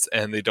defense,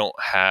 and they don't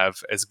have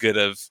as good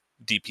of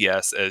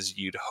DPS as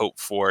you'd hope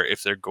for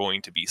if they're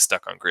going to be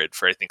stuck on grid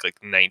for I think like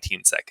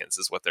 19 seconds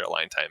is what their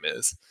line time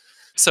is.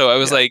 So I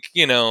was Yeah. like,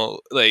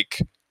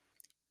 like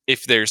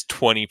if there's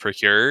 20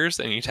 procurers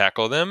and you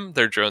tackle them,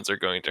 their drones are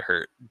going to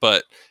hurt.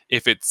 But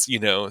if it's,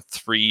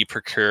 3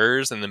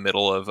 procurers in the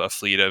middle of a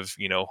fleet of,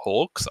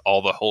 hulks,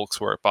 all the hulks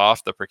warp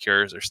off, the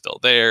procurers are still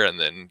there, and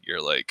then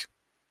you're like,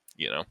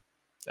 you know,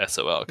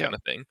 SOL Yeah. kind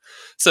of thing.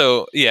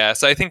 So yeah,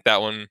 so I think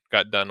that one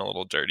got done a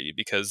little dirty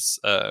because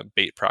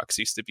bait procs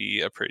used to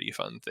be a pretty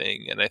fun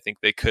thing, and I think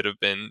they could have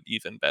been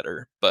even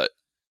better, but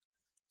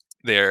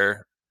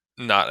they're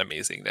not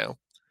amazing now.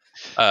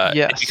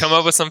 If you come up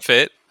Yes. with some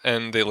fit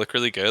and they look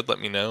really good, let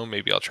me know.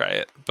 Maybe I'll try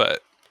it.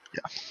 But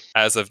Yeah.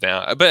 as of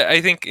now, but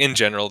I think in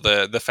general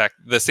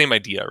the same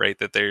idea, right?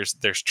 That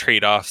there's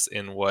trade offs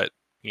in what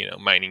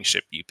mining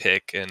ship you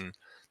pick, and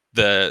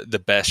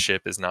the best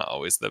ship is not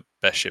always the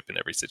best ship in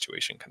every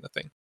situation, kind of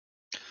thing.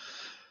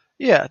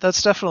 Yeah,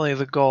 that's definitely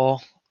the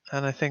goal.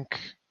 And I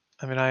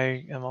mean,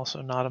 I am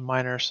also not a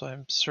miner, so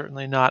I'm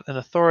certainly not an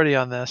authority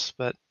on this,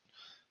 but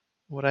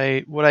what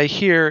I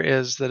hear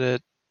is that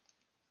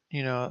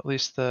at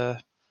least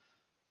the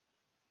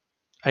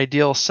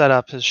ideal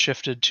setup has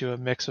shifted to a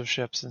mix of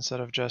ships instead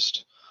of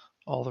just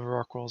all the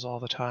Rorquals all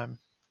the time.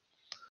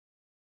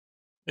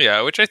 Yeah,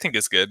 which I think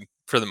is good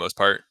for the most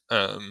part.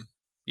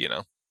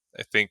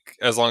 I think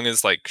as long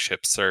as like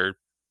ships are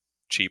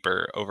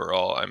cheaper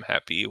overall, I'm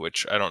happy.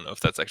 Which I don't know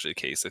if that's actually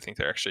the case. I think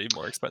they're actually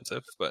more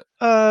expensive, but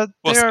we'll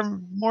They see. are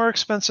more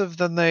expensive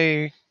than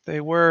they They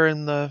were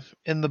in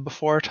the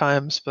before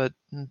times, but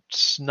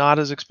it's not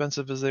as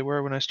expensive as they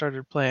were when I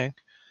started playing.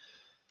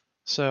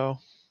 So,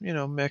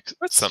 mixed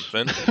That's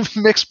something.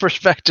 mixed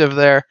perspective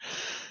there.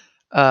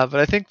 But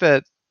I think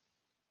that,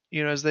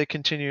 as they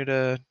continue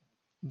the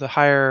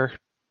higher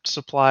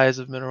supplies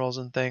of minerals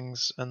and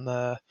things and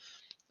the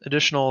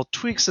additional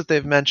tweaks that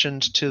they've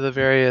mentioned to the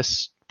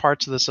various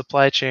parts of the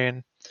supply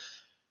chain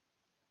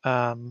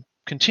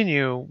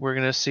continue, we're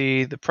going to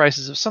see the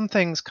prices of some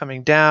things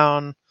coming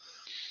down,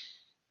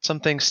 some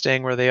things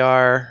staying where they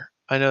are.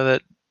 I know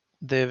that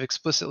they've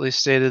explicitly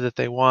stated that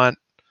they want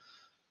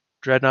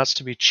dreadnoughts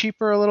to be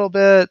cheaper a little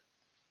bit,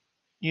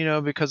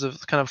 because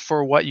of kind of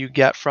for what you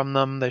get from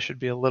them, they should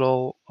be a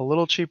little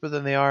cheaper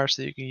than they are,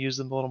 so that you can use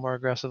them a little more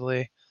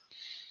aggressively.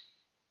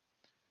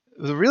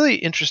 The really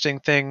interesting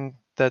thing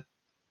that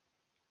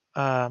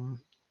on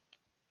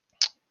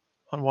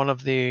one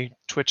of the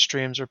Twitch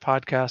streams or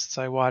podcasts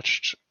I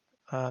watched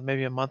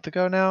maybe a month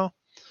ago now,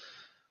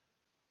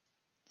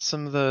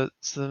 some of the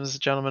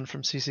gentlemen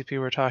from CCP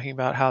were talking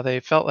about how they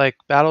felt like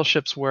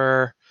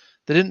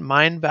they didn't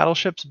mind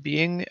battleships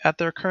being at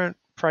their current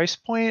price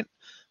point,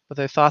 but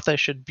they thought they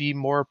should be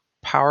more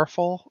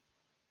powerful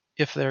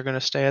if they're going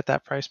to stay at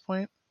that price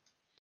point.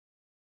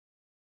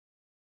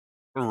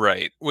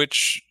 Right,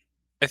 which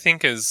I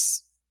think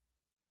is,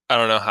 I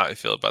don't know how I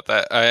feel about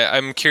that.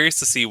 I'm curious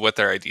to see what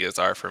their ideas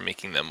are for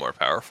making them more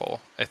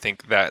powerful. I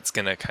think that's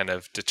going to kind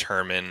of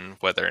determine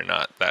whether or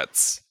not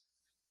that's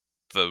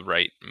the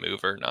right move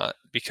or not.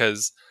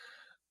 Because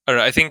I don't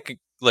know, I think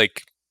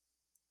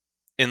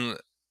in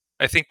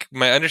I think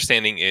my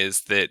understanding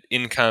is that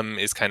income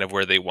is kind of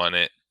where they want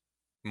it,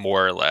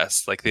 more or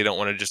less. Like they don't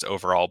want to just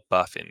overall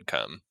buff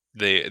income.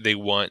 They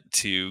want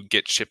to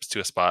get ships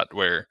to a spot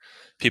where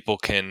people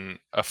can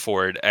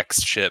afford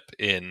X ship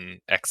in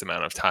X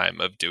amount of time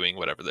of doing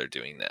whatever they're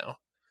doing now.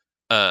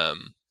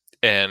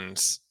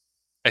 And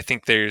I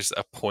think there's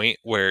a point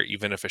where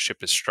even if a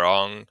ship is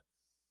strong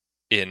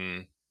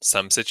in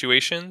some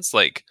situations,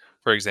 like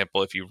for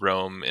example, if you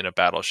roam in a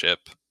battleship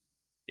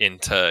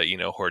into,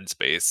 horde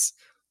space,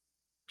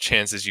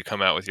 chances you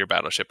come out with your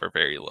battleship are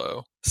very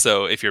low.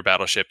 So if your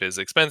battleship is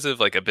expensive,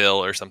 like a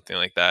bill or something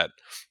like that,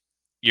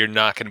 you're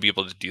not going to be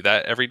able to do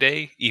that every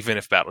day, even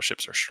if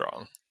battleships are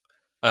strong.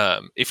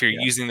 If you're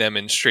using them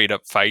in straight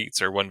up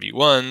fights or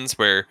 1v1s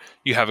where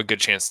you have a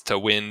good chance to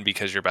win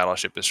because your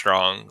battleship is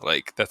strong,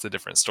 like that's a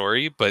different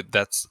story, but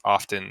that's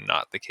often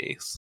not the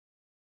case.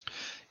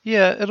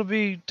 Yeah, it'll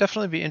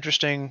definitely be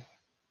interesting.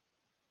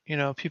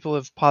 People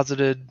have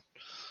posited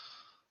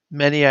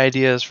many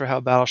ideas for how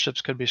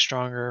battleships could be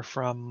stronger,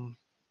 from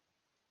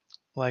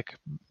like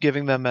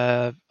giving them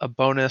a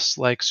bonus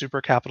like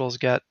super capitals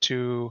get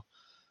to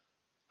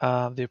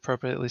the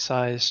appropriately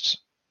sized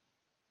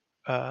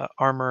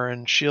armor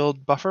and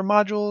shield buffer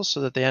modules,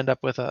 so that they end up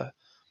with a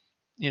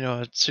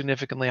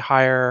significantly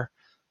higher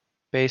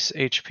base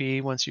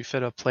HP once you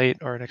fit a plate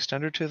or an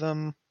extender to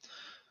them.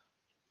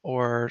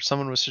 Or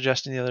someone was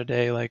suggesting the other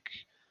day, like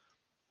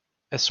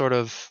a sort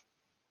of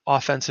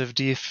offensive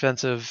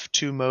defensive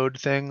two mode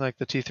thing like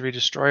the T3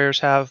 destroyers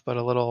have, but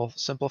a little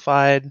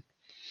simplified.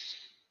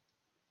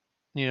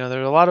 There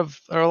are a lot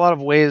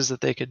of ways that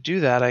they could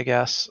do that, I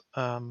guess.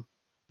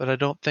 But I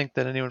don't think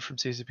that anyone from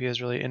CCP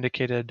has really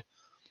indicated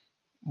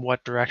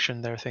what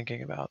direction they're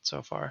thinking about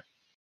so far.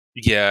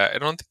 Yeah, I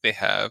don't think they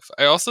have.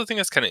 I also think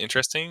that's kind of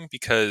interesting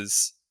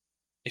because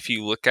if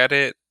you look at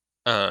it,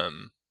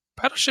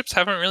 battleships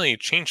haven't really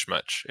changed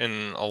much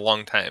in a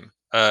long time.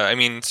 I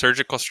mean,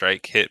 surgical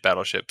strike hit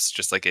battleships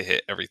just like it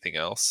hit everything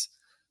else.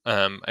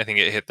 I think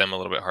it hit them a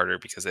little bit harder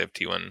because they have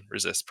T1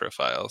 resist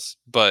profiles.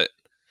 But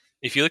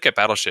if you look at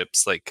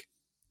battleships, like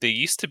they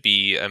used to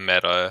be a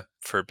meta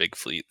for big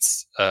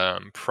fleets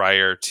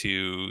prior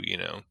to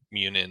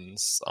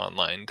Munins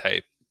online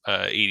type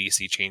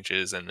ADC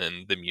changes, and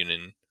then the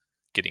Munin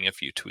getting a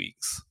few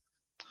tweaks,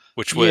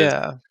 which was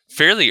Yeah.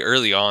 fairly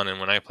early on. And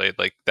when I played,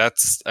 like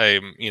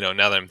I'm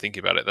now that I'm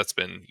thinking about it, that's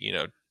been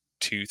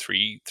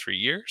 3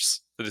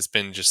 years that it's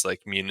been just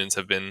like Munions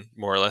have been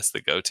more or less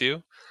the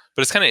go-to.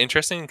 But it's kind of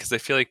interesting because I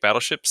feel like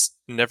battleships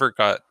never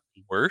got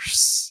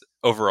worse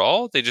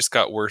overall. They just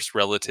got worse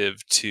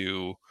relative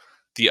to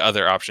the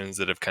other options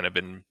that have kind of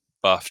been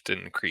buffed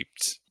and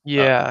creeped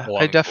Yeah, I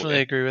along the definitely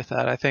way. agree with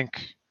that. I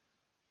think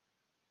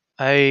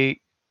I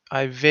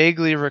I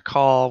vaguely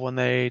recall when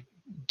they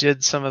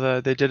did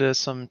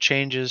some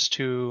changes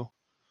to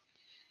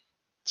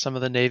some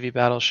of the Navy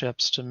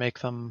battleships to make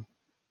them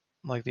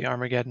like the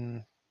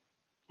Armageddon,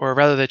 or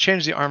rather they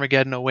changed the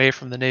Armageddon away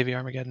from the Navy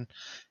Armageddon.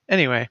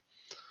 Anyway,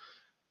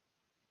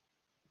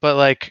 but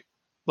like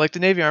the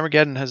Navy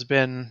Armageddon has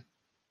been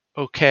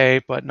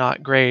okay but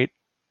not great,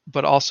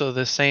 but also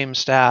the same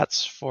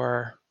stats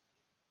for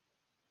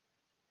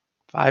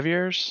 5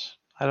 years.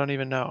 I don't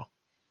even know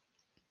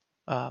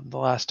the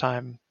last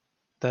time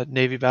that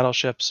Navy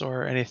battleships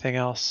or anything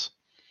else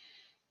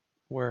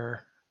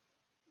were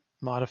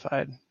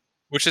modified.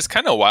 Which is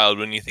kind of wild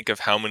when you think of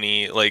how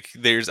many, like,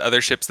 there's other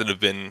ships that have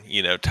been,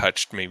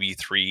 touched maybe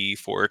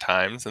 3-4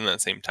 times in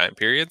that same time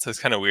period. So it's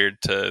kind of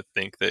weird to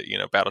think that,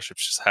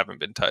 battleships just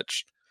haven't been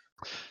touched.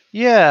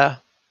 Yeah,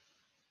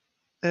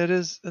 it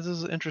is. It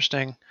is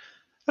interesting.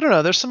 I don't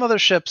know. There's some other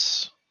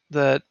ships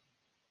that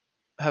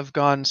have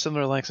gone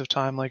similar lengths of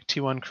time, like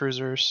T1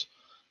 cruisers,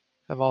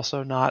 have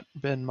also not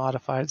been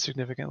modified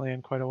significantly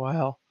in quite a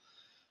while.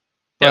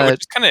 Yeah, which But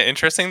is kind of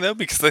interesting though,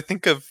 because I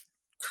think of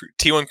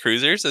T1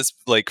 cruisers as,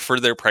 like, for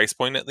their price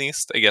point at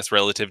least, I guess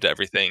relative to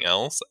everything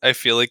else, I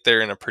feel like they're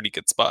in a pretty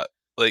good spot.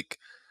 Like,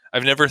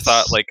 I've never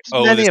thought like,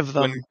 oh, many this of T1,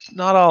 them,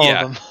 not all of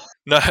yeah, them.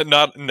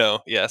 not no,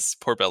 yes,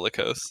 poor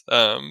Bellicose.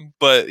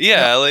 But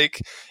Yeah. yeah,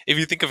 like if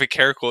you think of a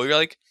Caracal, you're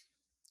like,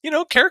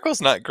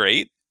 Caracal's not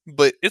great,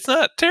 but it's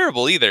not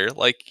terrible either.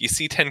 Like, you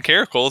see 10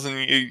 Caracals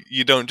and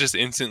you don't just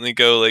instantly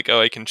go like, oh,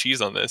 I can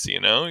cheese on this.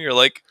 You're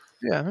like,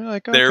 Yeah, they're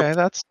like, they're okay,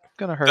 that's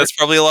gonna hurt. that's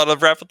probably a lot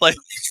of rapid light.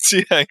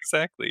 Yeah,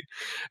 exactly.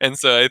 And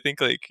so I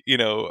think, like,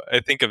 I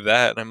think of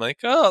that and I'm like,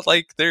 oh,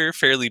 like, they're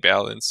fairly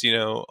balanced.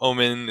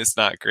 Omen is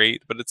not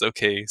great, but it's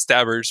okay.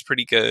 Stabber's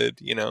pretty good.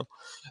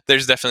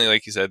 There's definitely,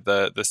 like you said,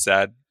 the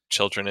sad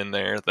children in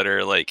there that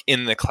are like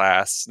in the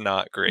class,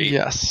 not great.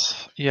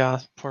 Yes. Yeah,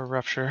 poor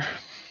Rupture.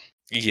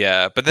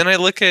 Yeah, but then I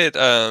look at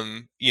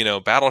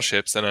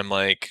battleships and I'm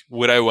like,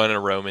 would I want to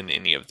roam in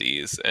any of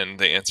these? And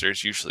the answer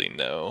is usually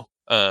no.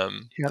 Yeah,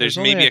 There's there's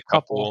only maybe a a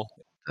couple couple.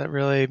 that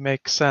really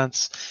make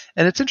sense.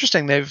 And it's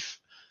interesting,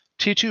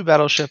 T2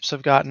 battleships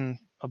have gotten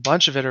a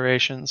bunch of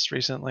iterations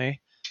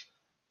recently.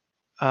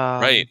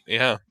 Right,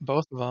 yeah.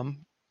 Both of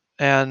them.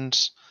 And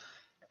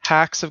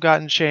hacks have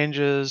gotten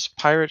changes,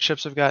 pirate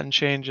ships have gotten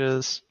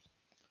changes.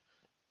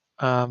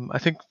 I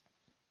think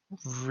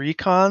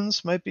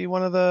recons might be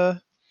one of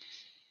the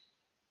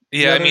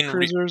Yeah, I other mean,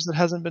 cruisers that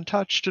hasn't been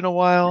touched in a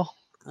while.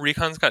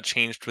 Recon's got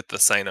changed with the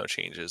Sino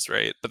changes,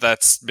 right? But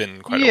that's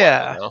been quite a while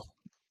Yeah. now.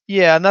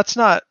 Yeah,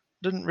 and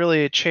didn't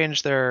really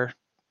change their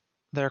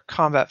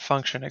combat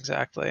function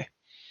exactly.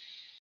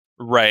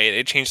 Right,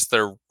 it changed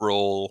their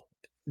role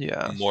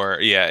Yeah. more.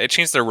 Yeah, it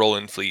changed their role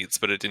in fleets,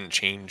 but it didn't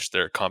change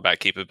their combat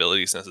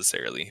capabilities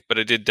necessarily. But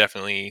it did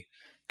definitely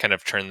kind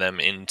of turn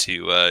them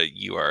into a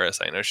UR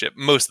Sino ship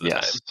most of the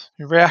Yes. time.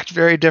 You react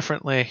very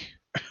differently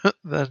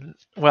than,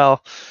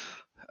 well,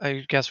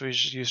 I guess we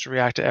just used to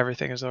react to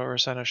everything as though it were a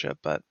Sino ship,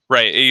 but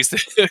Right, it used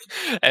to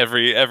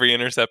every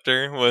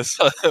interceptor was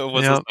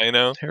was a yeah,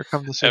 Sino. here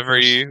come the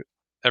supers.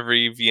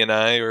 Every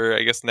VNI, or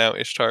I guess now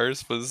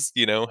Ishtars, was,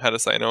 had a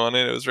Sino on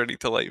it. It was ready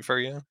to light for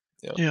you.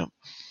 Yeah. Yeah.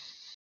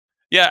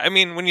 Yeah, I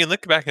mean, when you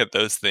look back at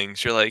those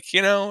things, you're like,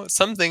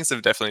 some things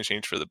have definitely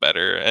changed for the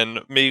better,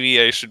 and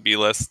maybe I should be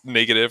less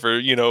negative, or,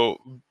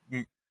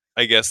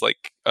 I guess,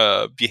 like,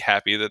 be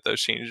happy that those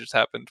changes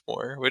happened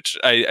more, which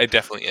I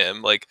definitely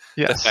am. Like,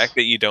 the Yes. fact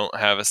that you don't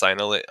have a sign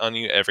lit on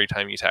you every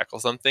time you tackle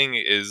something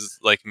is,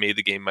 like, made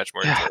the game much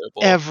more Yeah.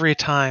 enjoyable. Every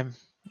time.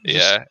 Just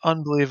Yeah,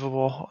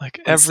 unbelievable. Like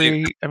and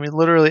same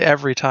literally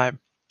every time.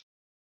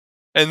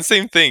 And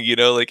same thing,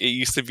 like, it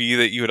used to be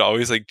that you would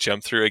always, like,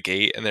 jump through a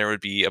gate and there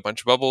would be a bunch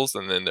of bubbles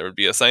and then there would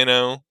be a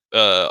Sino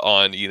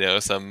on,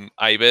 some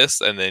Ibis,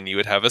 and then you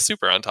would have a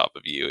super on top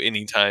of you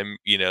anytime,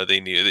 they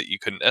knew that you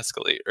couldn't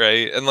escalate,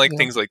 right? And, like, Yeah.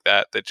 things like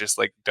that just,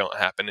 like, don't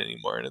happen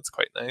anymore, and it's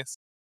quite nice.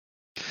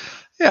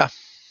 Yeah.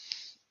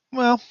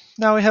 Well,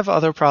 now we have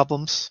other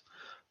problems.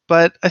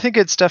 But I think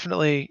it's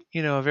definitely,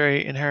 a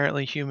very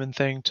inherently human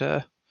thing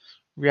to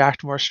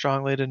react more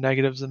strongly to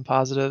negatives than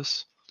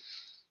positives.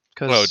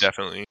 Oh, Because,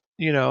 definitely.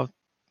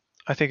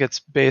 I think it's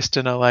based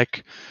in a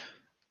like,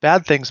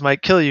 bad things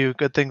might kill you,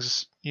 good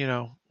things,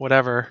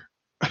 whatever.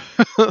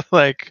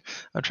 Like,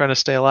 I'm trying to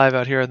stay alive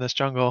out here in this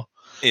jungle.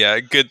 Yeah,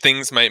 good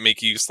things might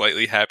make you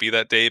slightly happy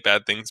that day,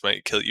 bad things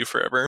might kill you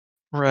forever.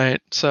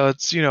 Right. So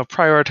it's,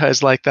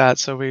 prioritized like that.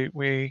 So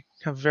we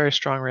have very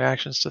strong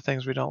reactions to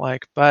things we don't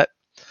like. But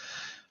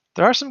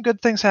there are some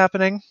good things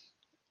happening.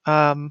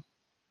 Um,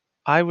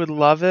 I would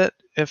love it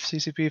if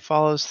CCP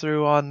follows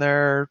through on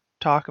their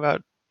talk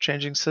about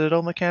changing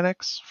Citadel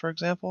mechanics, for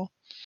example.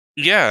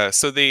 Yeah,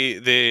 so they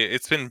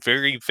it's been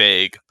very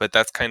vague, but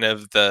that's kind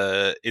of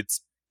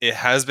it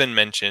has been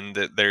mentioned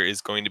that there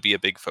is going to be a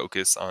big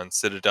focus on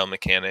Citadel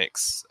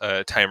mechanics,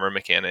 timer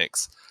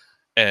mechanics,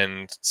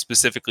 and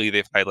specifically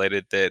they've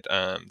highlighted that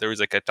there was,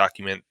 like, a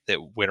document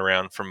that went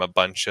around from a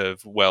bunch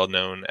of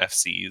well-known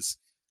FCs,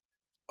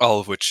 all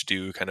of which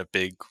do kind of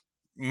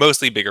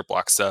mostly bigger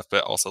block stuff,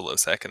 but also low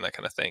sec and that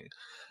kind of thing,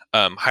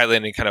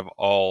 highlighting kind of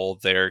all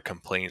their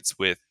complaints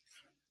with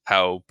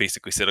how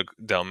basically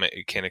Citadel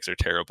mechanics are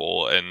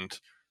terrible and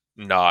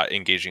not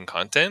engaging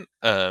content.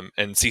 And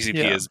CCP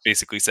Yeah. has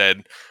basically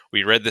said,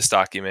 we read this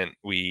document,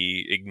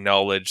 we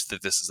acknowledge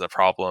that this is a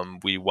problem,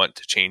 we want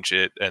to change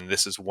it, and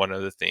this is one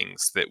of the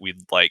things that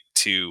we'd like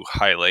to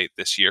highlight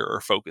this year or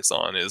focus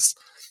on. Is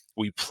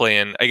we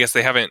plan, I guess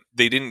they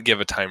didn't give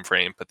a time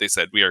frame, but they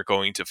said we are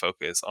going to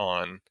focus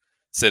on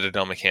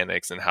Citadel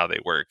mechanics and how they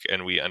work,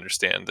 and we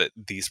understand that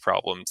these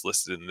problems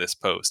listed in this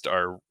post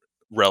are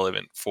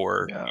relevant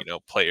for Yeah.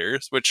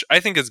 players, which I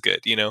think is good.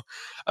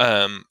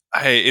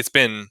 It's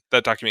been,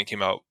 that document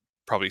came out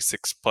probably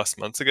 6+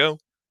 months ago.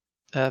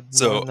 More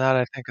So than that,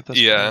 I think at this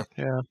yeah. point.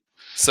 Yeah.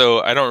 So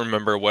I don't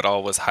remember what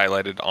all was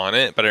highlighted on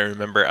it, but I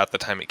remember at the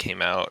time it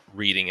came out,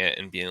 reading it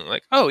and being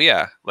like, "Oh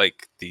yeah,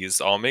 like these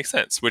all make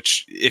sense."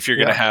 Which, if you're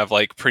gonna Yeah. have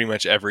like pretty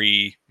much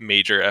every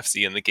major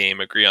FC in the game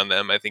agree on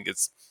them, I think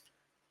it's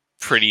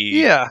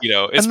pretty, Yeah.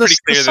 it's And pretty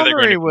the clear that they're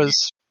going summary to be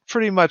was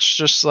pretty much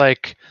just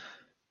like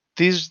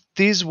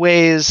these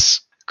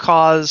ways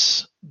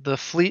cause the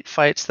fleet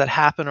fights that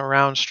happen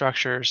around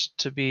structures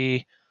to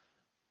be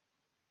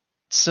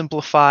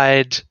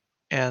simplified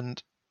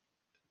and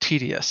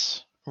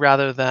tedious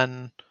rather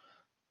than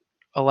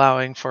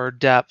allowing for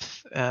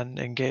depth and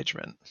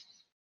engagement.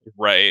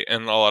 right.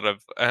 And a lot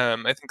of, I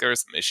think there were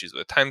some issues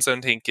with time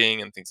zone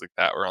tanking and things like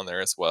that were on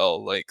there as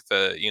well. Like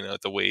the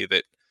way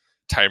that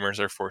timers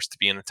are forced to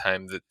be in a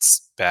time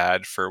that's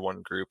bad for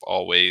one group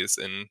always,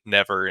 and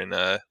never in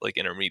a like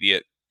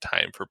intermediate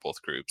time for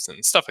both groups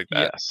and stuff like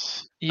that.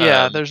 Yes.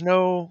 Yeah, Um, there's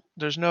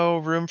no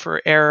room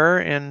for error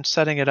in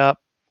setting it up.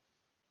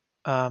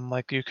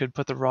 Like you could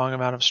put the wrong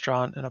amount of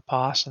stront in a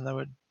POS and that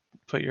would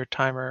put your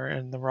timer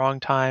in the wrong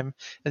time.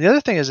 And the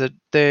other thing is that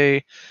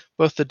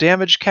both the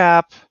damage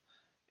cap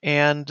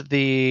and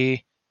the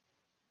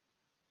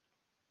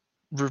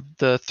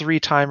three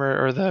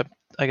timer, or the,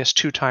 I guess,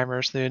 two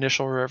timers, the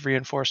initial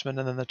reinforcement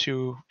and then the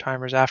two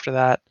timers after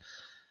that,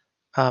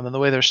 and the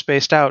way they're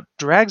spaced out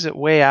drags it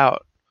way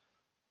out.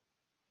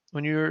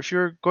 If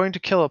you're going to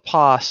kill a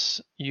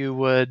POS, you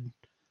would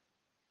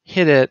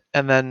hit it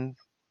and then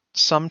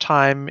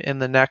sometime in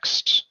the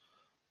next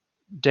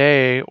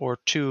day or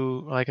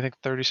two, like I think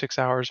 36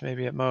 hours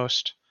maybe at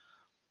most,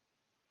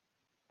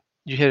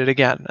 you hit it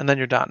again and then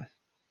you're done.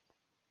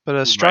 But a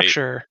right.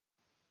 structure,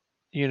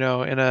 in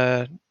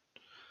a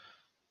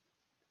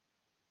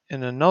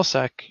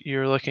nullsec,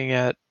 you're looking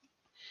at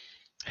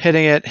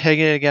hitting it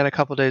again a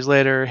couple days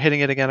later,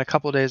 hitting it again a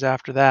couple days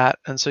after that,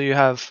 and so you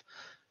have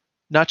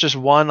not just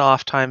one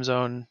off time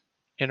zone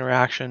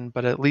interaction,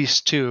 but at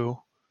least two,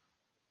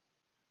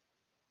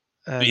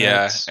 and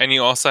Yeah, that's and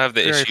you also have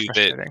the very issue that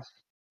frustrating.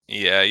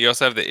 you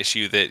also have the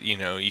issue that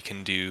you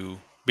can do,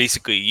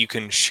 basically you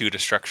can shoot a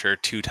structure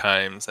 2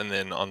 times, and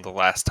then on the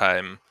last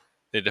time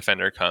the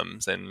defender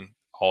comes and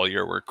all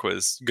your work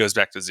goes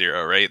back to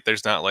zero, right?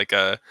 There's not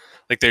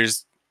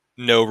there's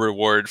no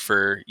reward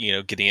for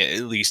getting it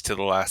at least to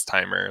the last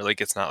timer.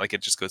 Like, it's not like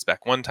it just goes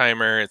back one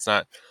timer. It's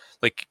not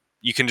like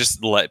you can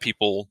just let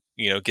people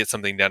get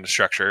something down to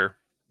structure,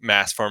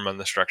 mass form on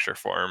the structure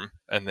form,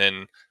 and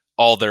then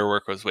all their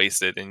work was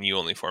wasted and you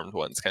only formed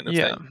once, kind of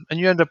Yeah, thing. and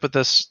you end up with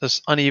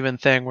this uneven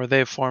thing where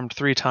they've formed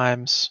three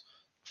times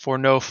for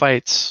no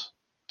fights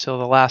till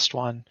the last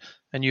one,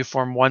 and you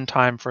form one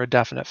time for a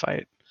definite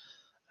fight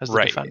as the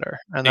Right. defender,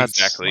 and that's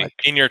Exactly. like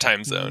In your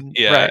time zone.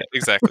 Yeah, right.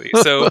 exactly.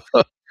 So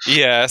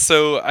yeah,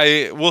 so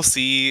I will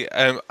see.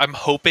 I'm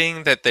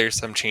hoping that there's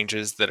some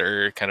changes that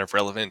are kind of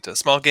relevant to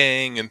small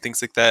gang and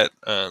things like that.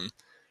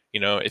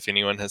 If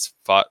anyone has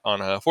fought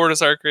on a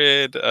Fortis Arc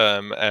grid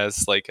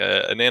as like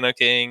a nano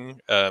gang,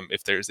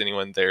 if there's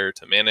anyone there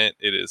to man it,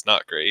 it is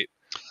not great.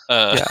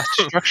 Uh,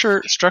 Yeah,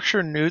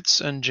 structure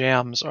newts and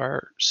jams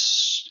are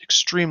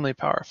extremely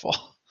powerful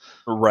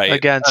right.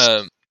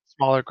 against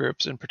smaller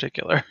groups in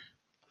particular.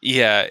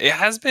 Yeah, it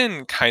has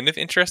been kind of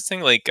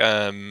interesting. Like,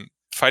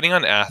 fighting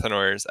on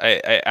Athenors,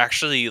 I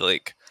actually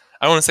like.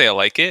 I don't want to say I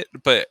like it,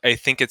 but I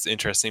think it's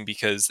interesting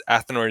because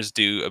Athenors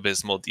do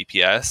abysmal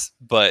DPS,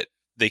 but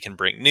they can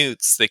bring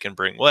newts, they can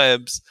bring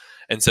webs,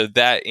 and so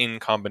that in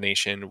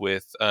combination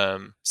with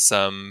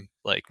some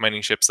like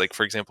mining ships, like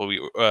for example, we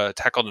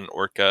tackled an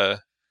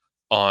Orca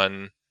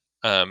on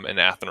an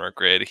Athenor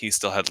grid. He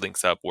still had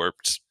links up,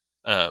 warped,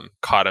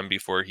 caught him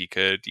before he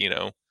could,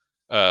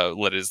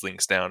 let his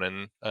links down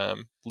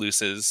and lose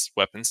his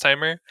weapons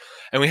timer.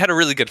 And we had a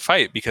really good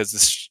fight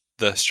because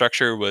the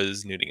structure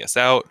was nuding us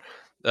out.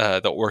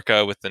 The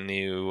Orca with the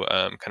new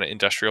kind of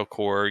industrial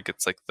core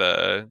gets like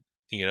the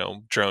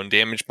drone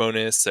damage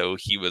bonus, so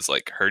he was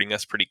like hurting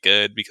us pretty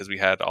good because we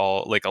had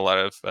all like a lot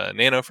of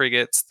nano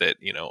frigates that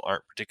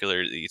aren't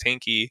particularly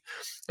tanky,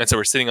 and so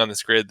we're sitting on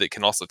this grid that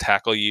can also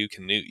tackle you,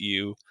 can newt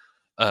you,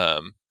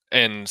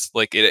 and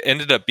like it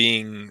ended up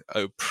being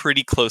a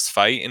pretty close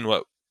fight in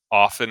what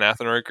off an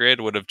Athenor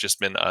grid would have just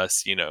been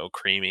us,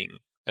 creaming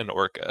an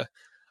Orca.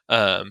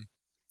 Um,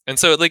 and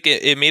so like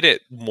it made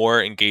it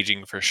more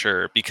engaging for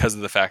sure because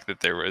of the fact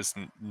that there was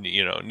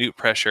newt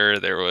pressure,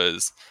 there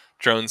was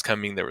drones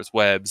coming, there was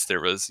webs,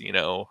 there was a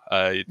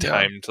Yeah,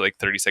 timed like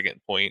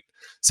 30-second point,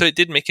 so it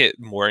did make it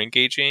more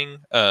engaging.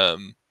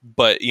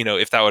 But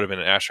if that would have been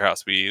an Asher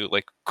House, we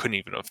like couldn't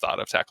even have thought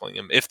of tackling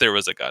him. If there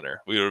was a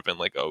gunner, we would have been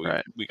like, oh, we,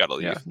 right. we gotta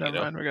Yeah, leave, never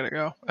mind, we're gonna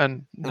go.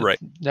 And right.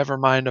 never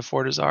mind a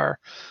Fortizar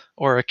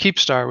or a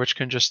Keepstar, which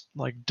can just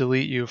like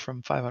delete you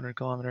from 500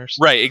 kilometers.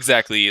 Right,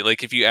 exactly.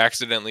 Like if you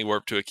accidentally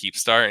warp to a keep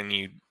star and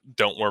you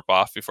don't warp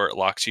off before it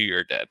locks you,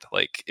 you're dead.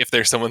 Like if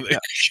there's someone Yeah,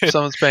 that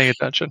someone's paying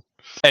attention.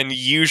 and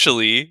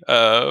usually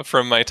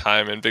from my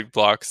time in big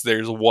blocks,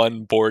 there's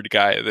one board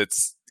guy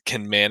that's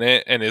can man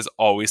it and is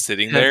always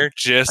sitting And- there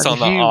just And on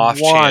the he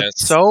off wants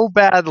chance. so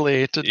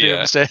badly to Yeah.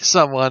 doomsday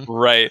someone.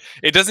 Right.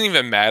 It doesn't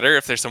even matter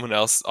if there's someone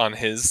else on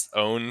his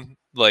own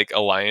like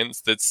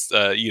alliance that's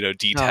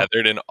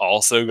detethered and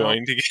also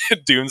going to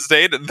get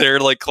doomsdayed. They're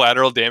like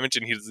collateral damage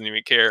and he doesn't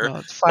even care. No,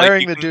 it's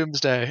firing you the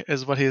doomsday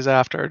is what he's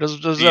after.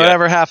 Does Yeah.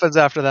 whatever happens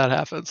after that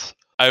happens.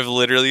 I've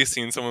literally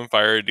seen someone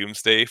fire a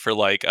doomsday for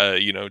like a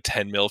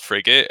 10 mil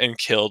frigate and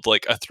killed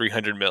like a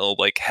 300 mil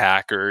like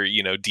hack or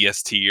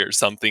DST or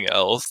something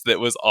else that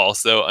was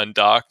also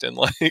undocked and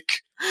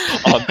like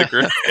on the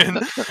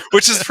grid,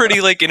 which is pretty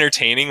like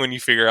entertaining when you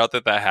figure out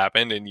that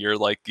happened and you're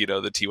like the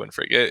T1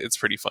 frigate. It's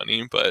pretty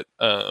funny, but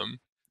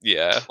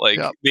yeah, like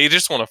Yep. they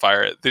just want to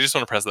fire it. They just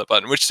want to press that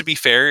button. Which, to be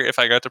fair, if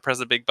I got to press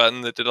a big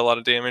button that did a lot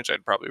of damage,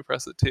 I'd probably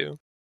press it too.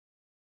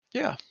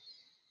 Yeah,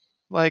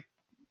 like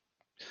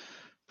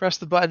press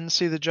the button,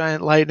 see the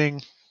giant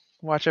lightning,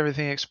 watch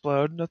everything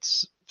explode.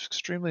 That's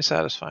extremely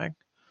satisfying.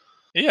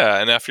 Yeah,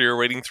 and after you're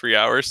waiting 3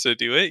 hours to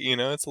do it,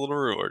 it's a little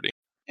rewarding.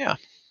 Yeah.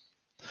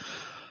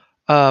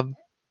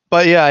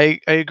 But yeah, I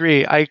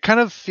agree. I kind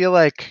of feel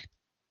like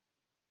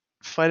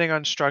fighting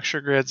on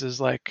structure grids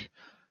is like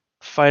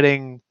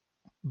fighting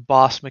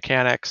boss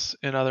mechanics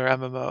in other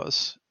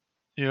MMOs.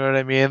 You know what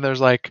I mean?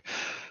 There's like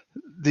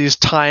these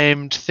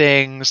timed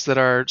things that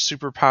are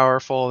super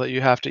powerful that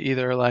you have to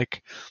either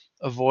like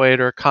avoid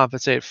or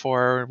compensate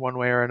for in one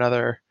way or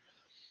another.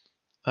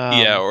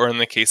 Yeah, or in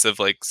the case of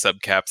like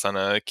subcaps on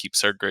a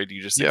Keepstar grid,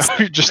 you just Yeah, accept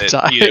you just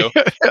that,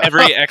 die.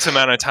 every X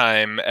amount of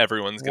time,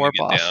 everyone's going Warp to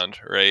get off. downed,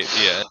 right?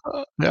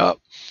 Yeah. Yeah.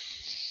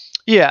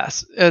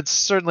 Yes,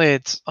 it's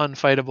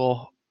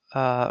unfightable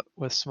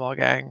with small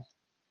gang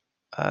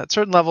at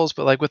certain levels,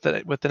 but like with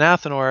an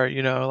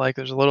Athanor, like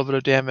there's a little bit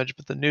of damage,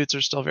 but the newts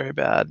are still very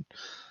bad.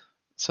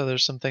 So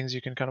there's some things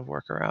you can kind of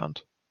work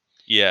around.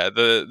 Yeah,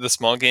 the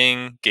small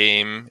gang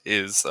game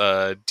is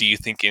do you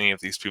think any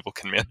of these people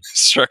can manage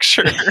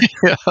structure?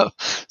 Yeah. Like,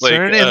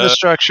 Certain in the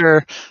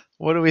structure,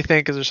 what do we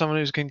think? Is there someone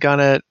who can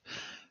gun it?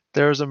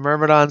 There's a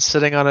Myrmidon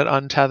sitting on it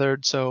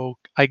untethered, so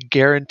I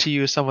guarantee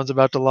you someone's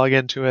about to log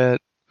into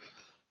it.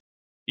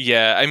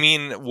 Yeah, I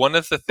mean, one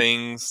of the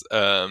things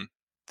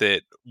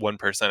that one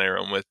person I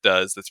roam with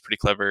does that's pretty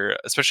clever,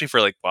 especially for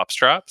like bops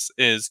drops,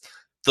 is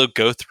they'll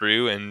go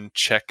through and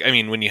check. I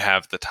mean, when you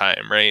have the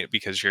time, right?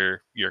 Because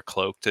you're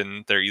cloaked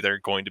and they're either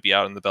going to be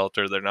out in the belt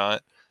or they're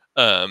not.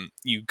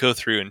 You go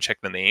through and check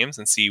the names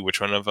and see which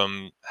one of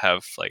them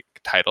have like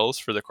titles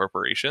for the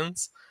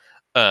corporations.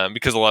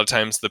 Because a lot of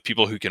times the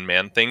people who can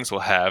man things will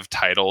have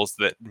titles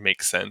that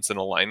make sense and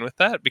align with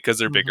that because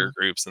they're bigger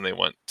groups and they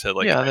want to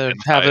like They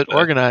identify have it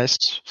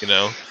organized.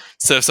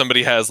 So if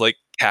somebody has like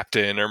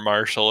captain or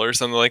marshal or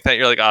something like that,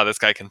 you're like, this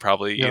guy can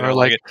probably or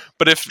like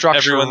but if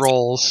structure everyone's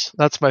roles,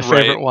 that's my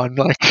favorite one.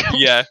 Like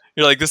yeah,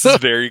 you're like, this is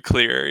very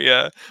clear.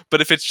 Yeah, but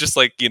if it's just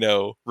like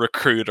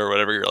recruit or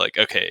whatever, you're like,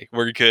 okay,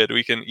 we're good.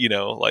 We can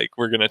like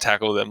we're gonna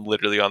tackle them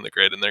literally on the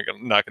grid and they're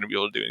not gonna be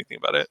able to do anything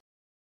about it.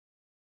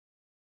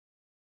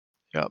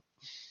 Yep.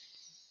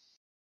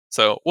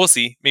 So we'll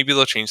see. Maybe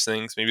they'll change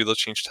things. Maybe they'll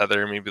change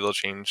tether. Maybe they'll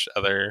change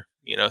other,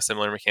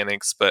 similar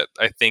mechanics. But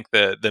I think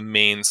the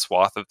main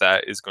swath of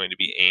that is going to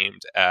be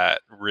aimed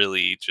at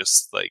really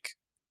just like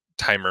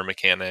timer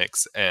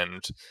mechanics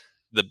and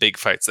the big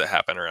fights that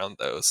happen around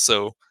those.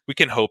 So we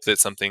can hope that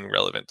something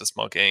relevant to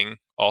small gang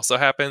also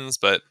happens,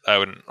 but I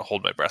wouldn't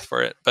hold my breath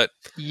for it. But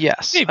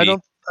yes, maybe. I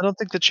don't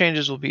think the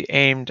changes will be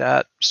aimed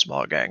at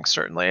small gangs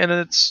certainly, and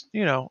it's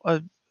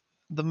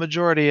the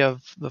majority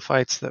of the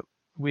fights that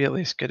we at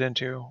least get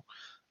into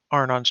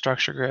aren't on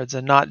structure grids,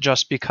 and not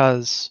just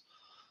because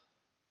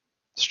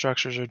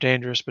structures are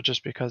dangerous, but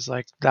just because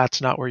like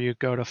that's not where you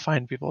go to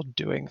find people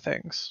doing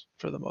things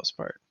for the most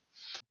part.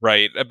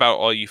 Right. About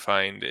all you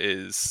find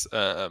is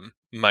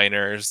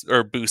miners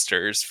or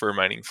boosters for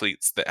mining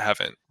fleets that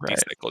haven't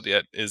decycled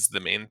yet is the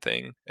main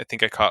thing. I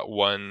think I caught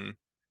one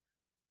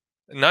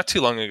not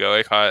too long ago.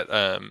 I caught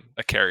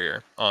a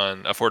carrier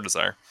on a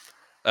Fortizar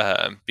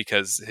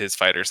because his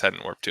fighters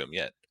hadn't warped to him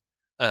yet.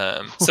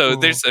 So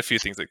there's a few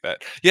things like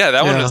that. Yeah,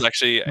 that one was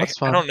actually, I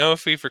don't know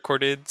if we've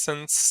recorded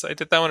since I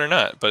did that one or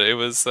not, but it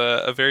was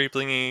a very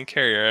blingy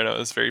carrier and I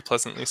was very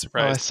pleasantly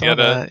surprised. I saw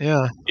that,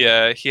 yeah.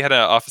 Yeah, he had an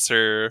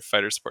officer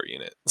fighter support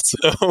unit.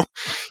 So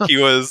he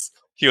was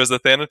a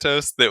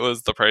Thanatos that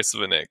was the price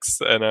of a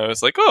Nyx. And I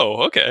was like,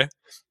 oh, okay.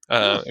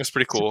 It was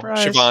pretty cool.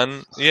 Surprise.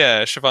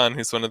 Siobhan,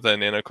 who's one of the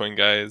Nanocoin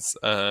guys,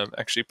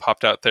 actually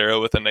popped out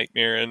Thero with a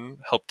nightmare and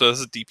helped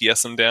us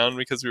DPS him down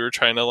because we were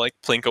trying to like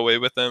plink away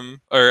with him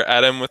or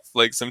at him with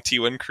like some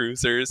T1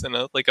 cruisers and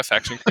a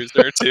faction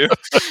cruiser or two.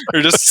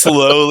 We're just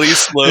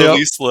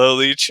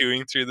slowly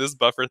chewing through this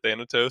buffer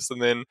Thanatos, and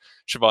then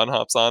Siobhan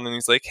hops on and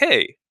he's like,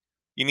 "Hey,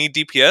 you need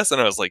DPS?" And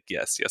I was like,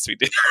 yes, we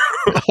do.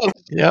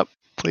 Yep,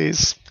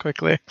 please,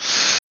 quickly.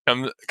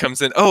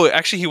 Comes in. Oh,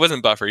 actually, he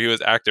wasn't buffer. He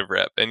was active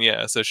rep. And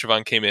yeah, so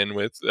Siobhan came in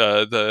with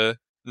the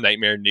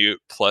Nightmare Newt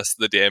plus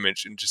the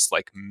damage and just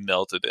like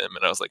melted him.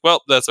 And I was like,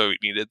 well, that's what we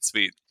needed.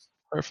 Sweet.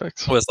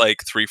 Perfect. Was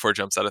like 3-4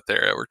 jumps out of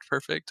there. It worked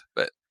perfect.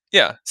 But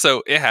yeah,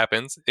 so it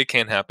happens. It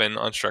can happen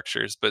on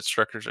structures, but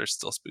structures are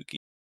still spooky.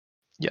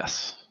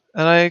 Yes.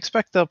 And I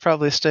expect they'll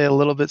probably stay a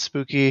little bit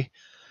spooky.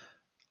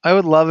 I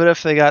would love it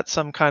if they got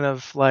some kind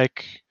of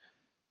like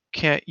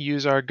can't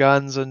use our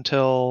guns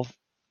until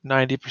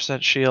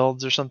 90%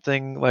 shields or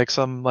something, like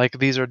some like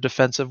these are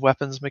defensive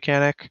weapons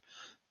mechanic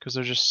because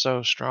they're just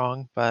so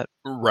strong, but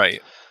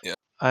Right. Yeah.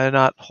 I'm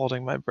not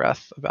holding my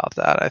breath about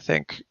that. I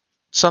think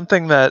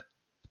something that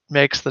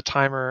makes the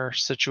timer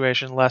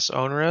situation less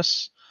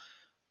onerous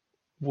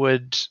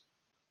would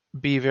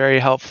be very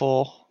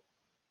helpful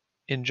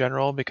in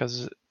general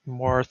because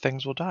more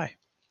things will die.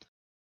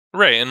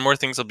 Right, and more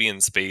things will be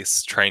in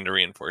space trying to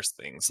reinforce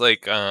things.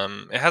 Like,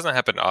 it hasn't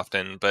happened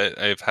often, but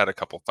I've had a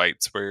couple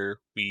fights where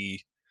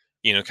we,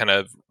 kind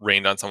of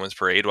rained on someone's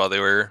parade while they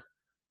were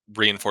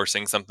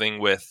reinforcing something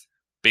with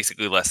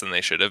basically less than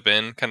they should have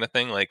been, kind of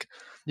thing. Like,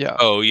 Yeah.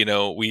 oh,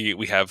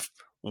 we have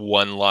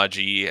one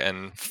Logi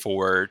and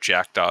four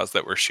Jackdaws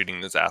that we're shooting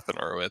the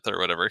Zathanor with, or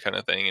whatever kind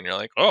of thing, and you're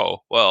like, oh,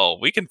 well,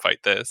 we can fight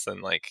this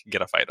and like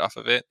get a fight off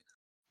of it.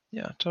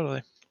 Yeah,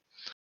 totally.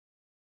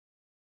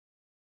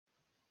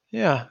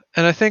 Yeah,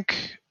 and I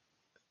think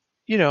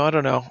I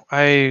don't know.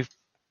 I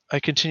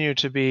continue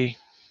to be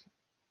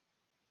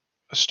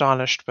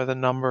astonished by the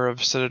number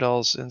of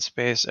citadels in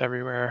space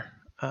everywhere.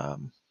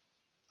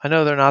 I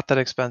know they're not that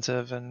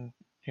expensive, and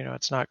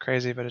it's not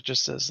crazy, but it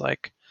just is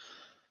like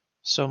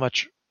so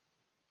much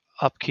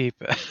upkeep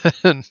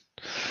and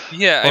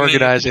Yeah, I mean,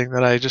 organizing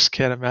that I just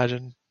can't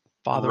imagine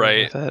bothering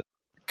right. with it.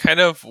 Kind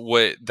of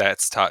what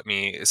that's taught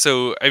me.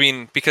 So, I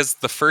mean, because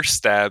the first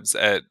stabs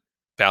at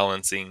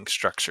balancing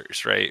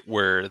structures, right,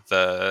 were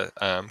the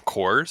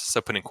cores,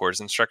 so putting cores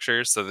in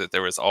structures so that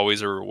there was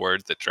always a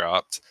reward that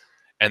dropped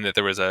and that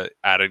there was a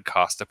added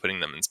cost to putting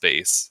them in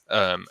space.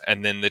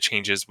 And then the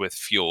changes with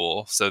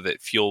fuel so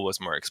that fuel was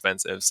more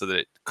expensive so that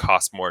it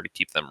cost more to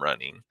keep them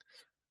running.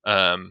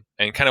 And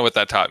kind of what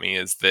that taught me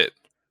is that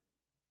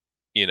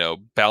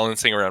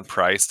balancing around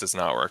price does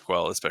not work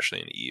well,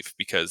 especially in Eve,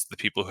 because the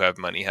people who have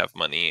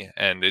money,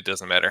 and it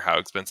doesn't matter how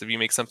expensive you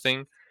make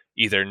something,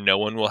 either no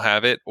one will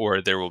have it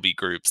or there will be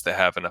groups that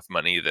have enough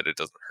money that it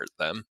doesn't hurt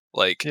them.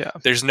 Like, Yeah,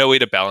 there's no way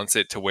to balance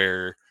it to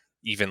where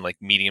even like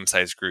medium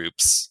sized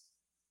groups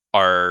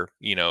are,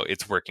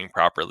 it's working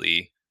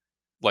properly.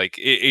 Like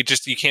it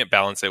just you can't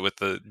balance it with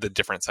the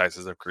different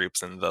sizes of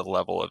groups and the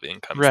level of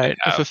incomes they right. If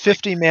have. a Like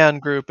 50-man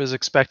group is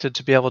expected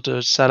to be able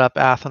to set up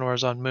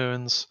Athenors on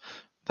moons,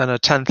 then a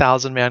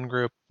 10,000-man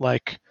group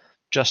like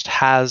just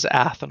has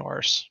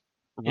Athenors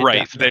right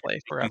there, indefinitely they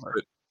can forever.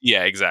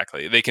 yeah,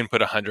 exactly. They can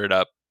put 100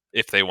 up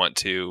if they want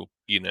to,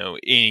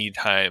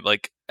 anytime,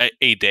 like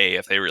a day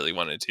if they really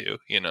wanted to.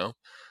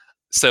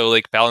 So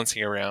like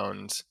balancing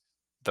around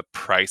the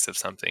price of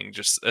something,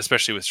 just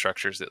especially with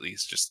structures at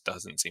least, just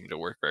doesn't seem to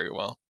work very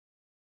well.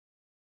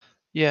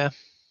 Yeah.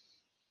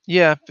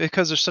 Yeah,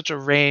 because there's such a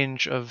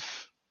range of,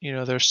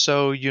 they're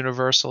so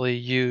universally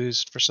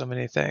used for so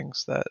many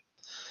things that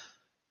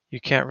you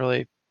can't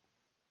really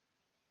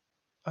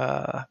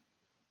uh,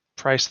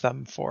 price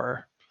them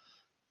for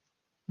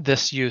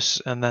this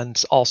use and then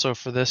also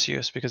for this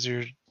use because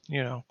you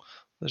know,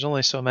 there's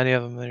only so many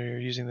of them that you're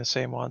using the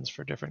same ones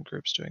for different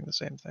groups doing the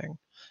same thing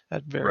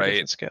at very Right.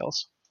 different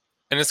scales.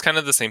 And it's kind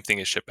of the same thing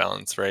as ship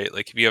balance, right?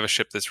 Like if you have a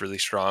ship that's really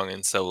strong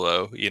and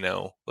solo,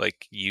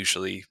 like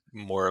usually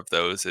more of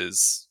those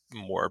is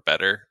more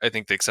better. I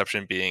think the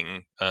exception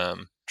being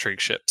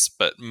trig ships,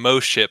 but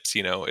most ships,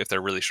 if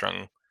they're really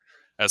strong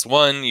as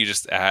one, you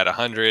just add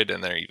 100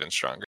 and they're even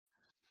stronger.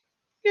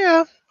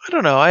 Yeah, I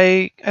don't know.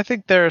 I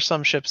think there are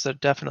some ships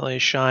that definitely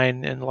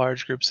shine in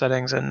large group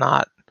settings and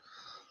not,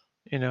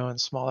 in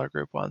smaller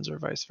group ones or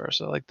vice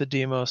versa. Like the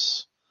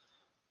Demos,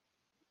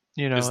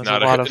 Is is a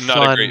not lot a of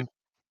not a great. fun,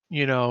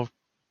 you know,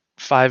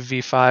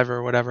 5v5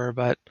 or whatever,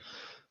 but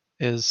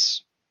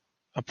is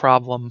a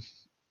problem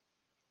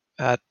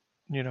at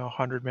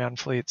 100-man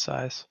fleet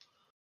size.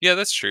 Yeah,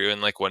 that's true.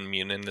 And like one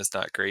munin is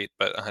not great,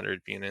 but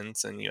 100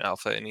 munins and you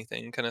alpha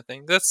anything kind of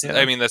thing. I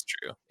Yeah, mean, that's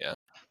true. Yeah.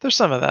 there's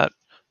some of that.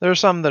 There are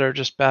some that are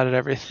just bad at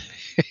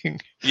everything.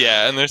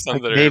 Yeah, and there's some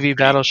Like that are Navy pretty good.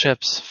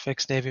 battleships,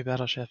 fixed Navy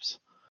battleships.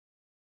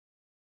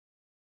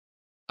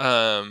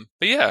 But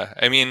yeah,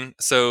 I mean,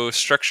 so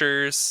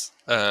structures.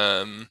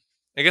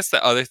 I guess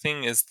the other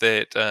thing is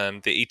that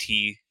the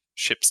AT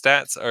ship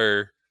stats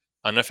are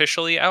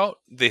unofficially out.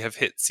 They have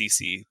hit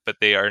CC, but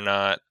they are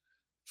not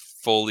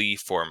fully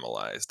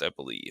formalized, I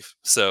believe.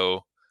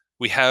 So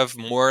we have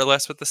more or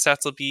less what the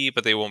stats will be,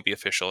 but they won't be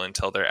official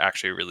until they're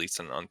actually released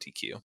on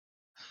TQ.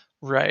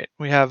 Right.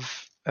 We have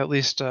at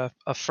least a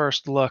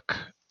first look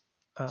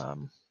at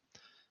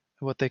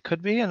what they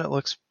could be, and it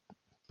looks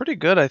pretty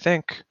good, I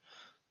think.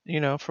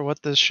 For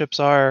what the ships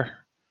are,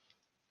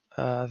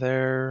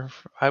 they're.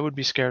 I would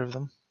be scared of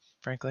them,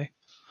 frankly.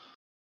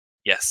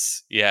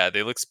 Yes, yeah,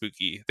 they look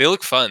spooky. They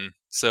look fun.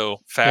 So Yeah.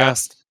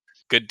 fast,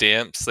 good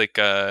damps. Like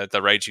the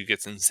Raiju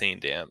gets insane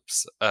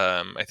damps.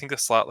 I think the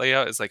slot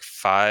layout is like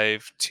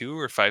 5-2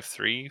 or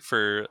 5-3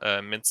 for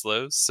mid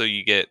slows. So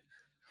you get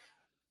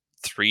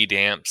three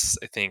damps.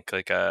 I think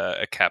like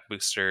a cap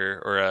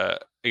booster or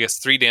I guess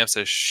three damps,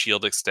 a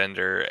shield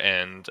extender,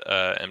 and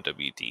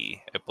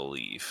MWD, I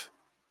believe.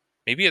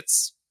 maybe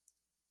it's,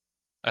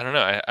 I don't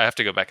know. I have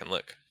to go back and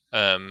look.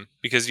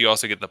 Because you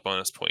also get the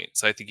bonus point.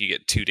 So I think you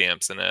get 2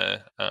 damps and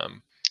a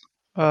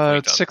point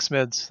It's on. 6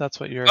 mids. That's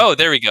what you're. Oh,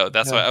 there we go.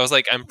 That's why Yeah, I was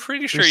like, I'm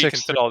pretty sure you can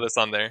 363. fit all this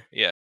on there.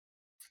 Yeah.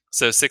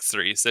 So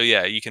 6-3. So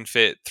yeah, you can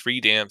fit 3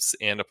 damps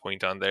and a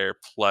point on there,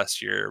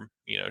 plus your,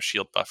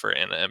 shield buffer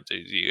and an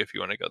MWD if you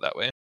want to go that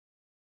way.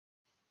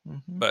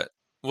 Mm-hmm. But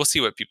we'll see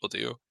what people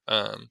do.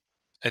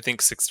 I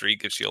think 6-3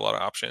 gives you a lot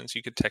of options.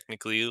 You could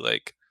technically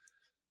like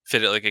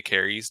fit it like a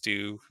carries,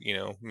 do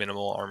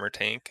minimal armor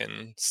tank,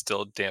 and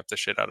still damp the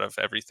shit out of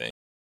everything.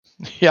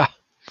 Yeah.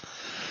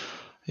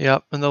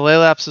 Yep. And the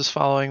Laylaps is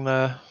following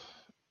the,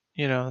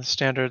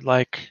 standard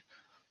like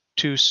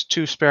two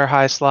spare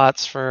high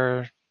slots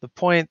for the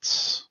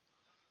points.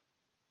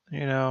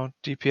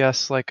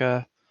 DPS like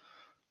a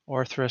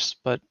Orthrus,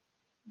 but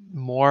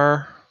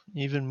more,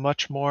 even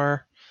much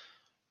more.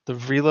 The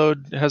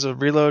reload has a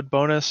reload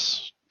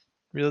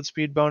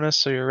speed bonus,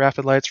 so your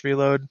rapid lights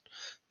reload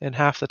in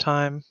half the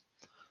time.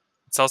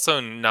 It's also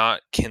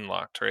not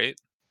kinlocked, right?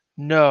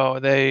 No,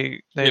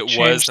 they It was,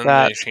 changed and then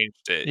that. they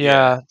changed it. Yeah.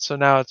 Yeah, so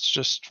now it's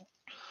just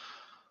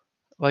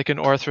like an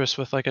Orthrus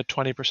with like a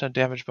 20%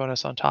 damage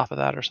bonus on top of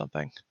that or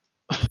something.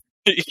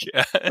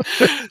 Yeah.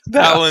 That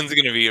Yeah. one's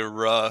gonna be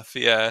rough.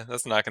 Yeah,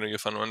 that's not gonna be a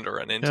fun one to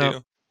run Yeah.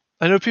 into.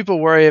 I know people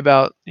worry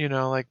about,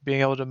 like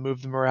being able to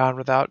move them around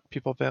without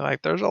people being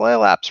like, there's a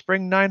Laylap,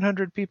 bring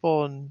 900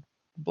 people and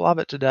blob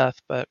it to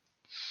death. But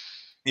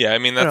Yeah, I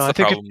mean that's I the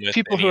think if problem with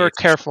people who any are AT.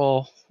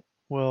 careful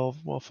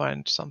will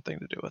find something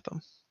to do with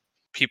them.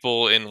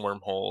 People in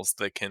wormholes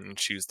that can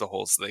choose the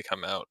holes they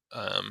come out,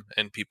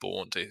 and people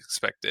won't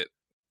expect it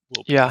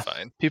will be Yeah,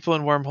 fine. people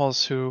in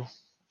wormholes who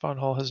Von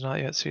Hole has not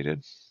yet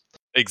seeded.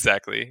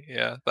 Exactly.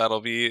 Yeah,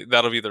 that'll be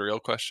the real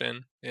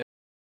question. Yeah.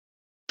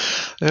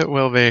 It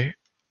will be.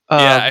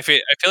 Yeah, I Um, feel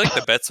like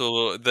the bets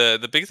will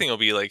the big thing will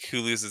be like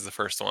who loses the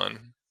first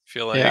one. I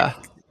feel like yeah.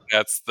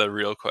 that's the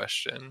real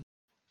question.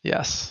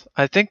 Yes.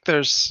 I think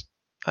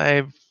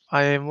I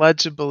am led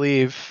to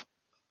believe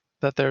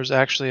that there's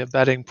actually a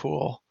betting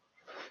pool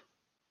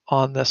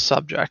on this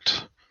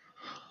subject.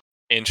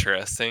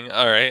 Interesting.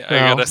 All right, I So,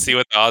 gotta see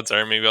what the odds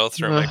are. Maybe I'll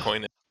throw my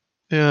coin in.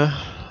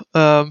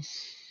 yeah.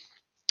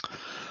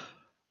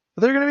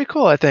 They're gonna be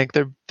cool. I think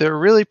they're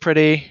really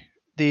pretty.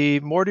 The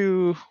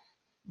Mordu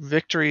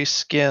Victory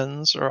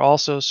skins are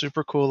also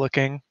super cool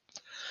looking.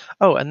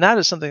 Oh, and that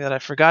is something that I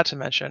forgot to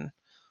mention.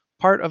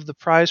 Part of the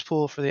prize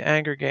pool for the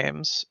Anger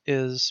Games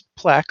is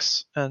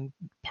Plex, and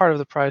part of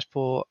the prize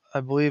pool, I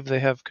believe they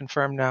have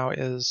confirmed now,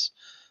 is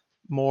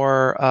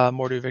more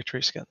Mordu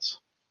Victory skins.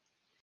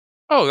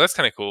 Oh, that's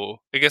kind of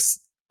cool. I guess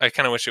I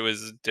kind of wish it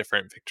was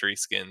different victory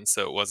skins,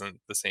 so it wasn't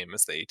the same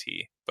as the AT.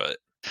 But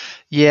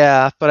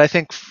Yeah, but I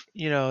think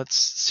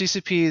it's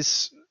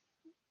CCP's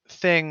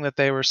thing that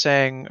they were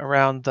saying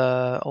around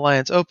the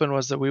Alliance Open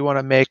was that we want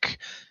to make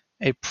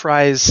a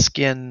prize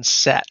skin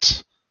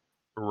set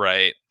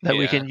right, that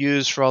we yeah. can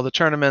use for all the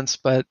tournaments,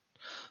 but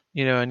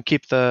and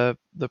keep the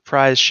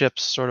prize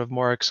ships sort of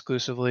more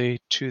exclusively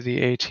to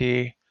the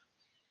AT.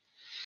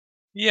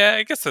 Yeah,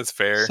 I guess that's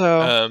fair.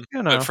 So,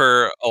 But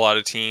for a lot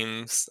of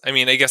teams, I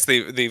mean, I guess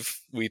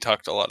we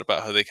talked a lot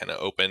about how they kind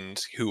of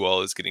opened who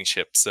all is getting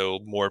ships, so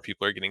more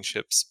people are getting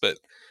ships. But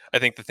I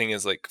think the thing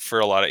is, like, for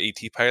a lot of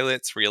AT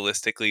pilots,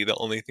 realistically, the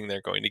only thing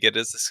they're going to get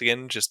is the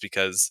skin, just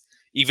because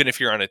even if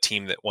you're on a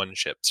team that won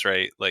ships,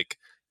 right? Like,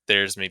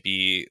 there's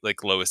maybe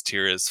like lowest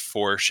tier is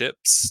 4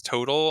 ships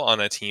total on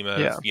a team of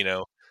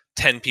yeah,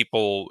 10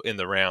 people in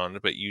the round,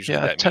 but usually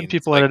yeah, that 10 means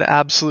people at like an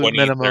absolute 20,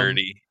 minimum.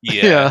 30.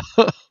 Yeah.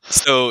 Yeah.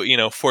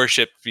 So, 4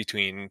 ships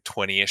between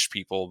 20-ish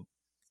people,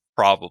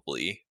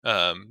 probably,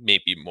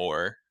 maybe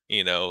more.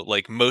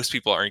 Like most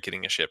people aren't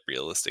getting a ship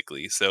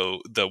realistically.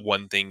 So the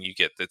one thing you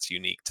get that's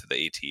unique to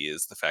the AT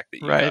is the fact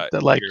that you Right. got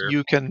That like your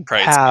you can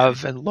prize skin.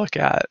 have and look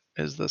at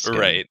is the skin.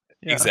 Right.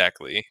 Yeah.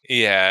 Exactly.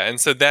 Yeah.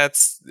 And so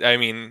I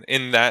mean,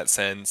 in that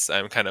sense,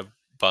 I'm kind of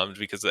bummed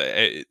because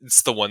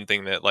it's the one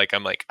thing that, like,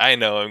 I'm like, I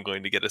know I'm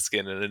going to get a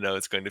skin and I know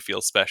it's going to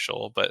feel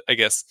special. But I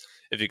guess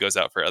if it goes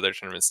out for other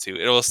tournaments too,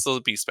 it'll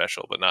still be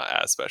special, but not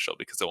as special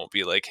because it won't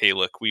be like, hey,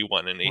 look, we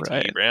won an AT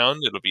Right.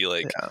 round. It'll be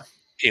like, Yeah.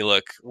 hey,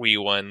 look, we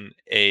won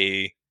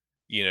a,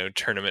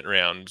 tournament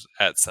round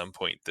at some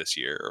point this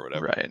year or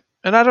whatever. Right.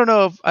 And I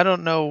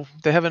don't know,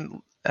 they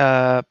haven't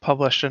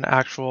published an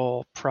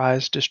actual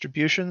prize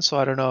distribution, so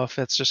I don't know if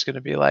it's just going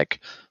to be like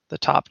the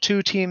top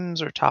 2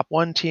 teams or top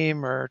 1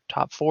 team or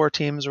top 4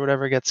 teams or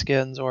whatever get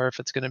skins, or if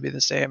it's going to be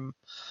the same,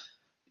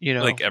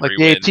 Like like every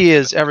the win AT kind of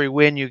is thing. every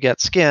win you get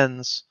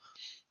skins,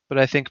 but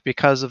I think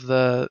because of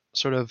the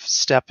sort of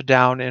step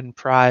down in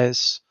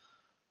prize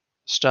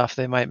stuff,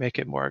 they might make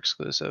it more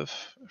exclusive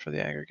for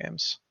the Anger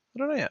Games. I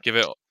don't know yet. Give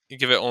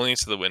it only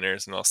to the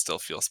winners and I'll still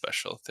feel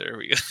special. There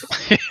we go.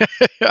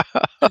 Yeah.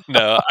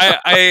 No,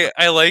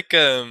 I like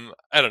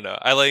I don't know.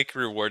 I like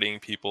rewarding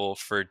people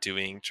for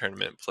doing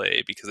tournament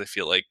play because I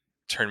feel like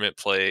tournament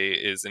play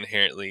is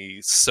inherently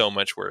so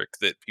much work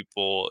that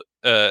people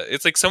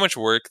it's like so much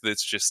work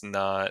that's just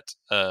not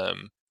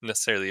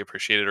necessarily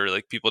appreciate it, or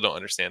like people don't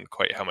understand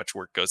quite how much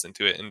work goes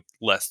into it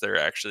unless they're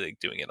actually like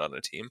doing it on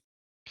a team.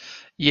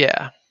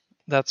 Yeah,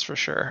 that's for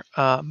sure.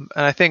 And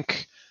I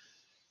think,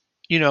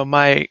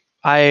 my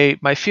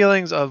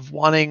feelings of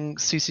wanting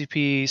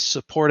CCP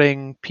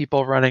supporting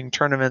people running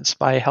tournaments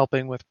by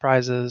helping with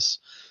prizes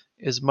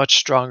is much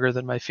stronger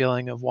than my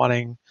feeling of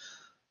wanting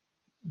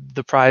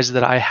the prize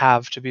that I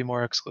have to be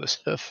more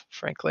exclusive,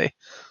 frankly.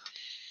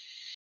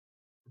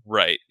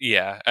 Right.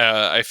 Yeah.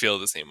 I feel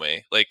the same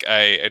way. Like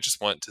I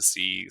just want to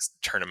see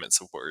tournament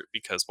support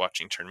because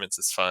watching tournaments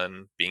is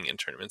fun. Being in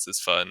tournaments is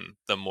fun.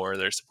 The more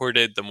they're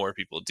supported, the more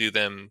people do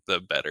them, the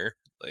better.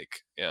 Like,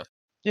 yeah.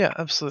 Yeah,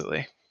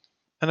 absolutely.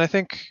 And I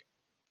think,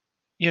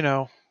 you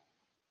know,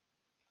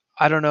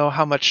 I don't know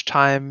how much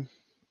time,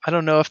 I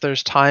don't know if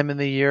there's time in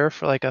the year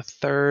for like a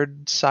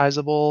third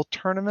sizable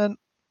tournament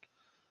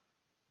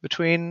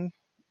between,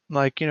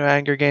 like,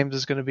 Anger Games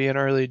is going to be in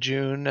early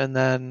June and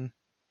then,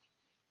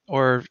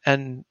 or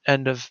end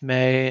of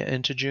May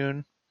into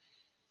June.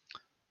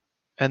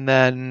 And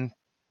then,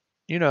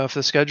 if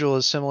the schedule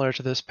is similar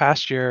to this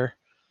past year,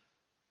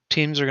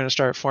 teams are going to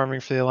start forming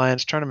for the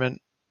Alliance tournament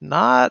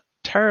not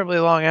terribly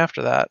long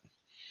after that.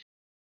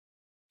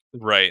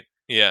 Right.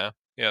 Yeah.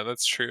 Yeah,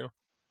 that's true.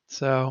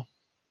 So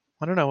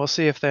I don't know. We'll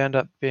see if they end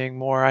up being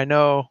more. I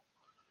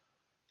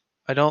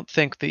don't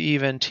think the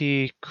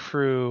EVE-NT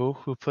crew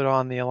who put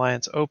on the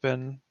Alliance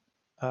Open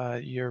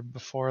year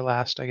before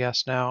last, I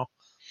guess now,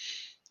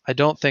 I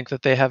don't think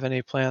that they have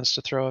any plans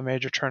to throw a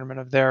major tournament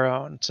of their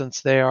own since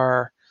they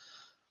are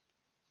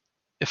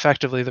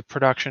effectively the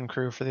production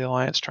crew for the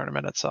Alliance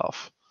tournament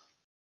itself,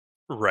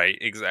 Right,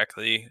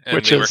 exactly. And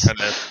which they were is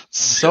kind of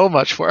so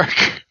much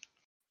work.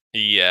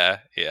 yeah,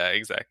 yeah,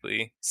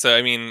 exactly. So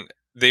I mean,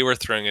 they were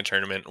throwing a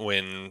tournament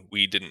when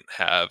we didn't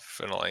have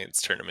an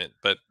alliance tournament,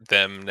 but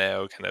them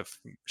now kind of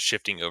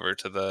shifting over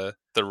to the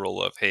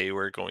role of hey,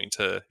 we're going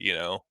to,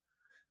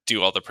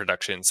 do all the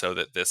production so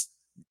that this,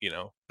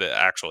 the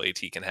actual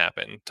AT can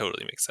happen.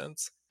 Totally makes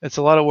sense. It's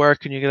a lot of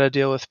work, and you got to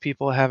deal with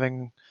people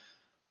having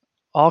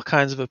all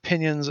kinds of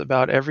opinions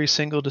about every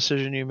single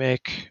decision you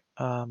make,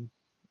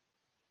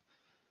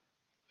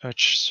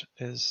 which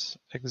is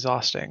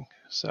exhausting.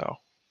 So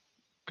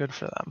good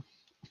for them.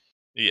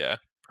 Yeah.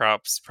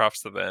 Props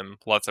to them.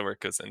 Lots of work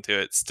goes into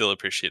it. Still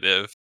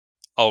appreciative.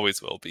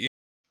 Always will be.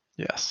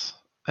 Yes.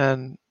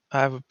 And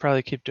I would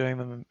probably keep doing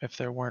them if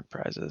there weren't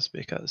prizes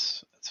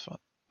because it's fun.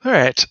 All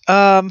right.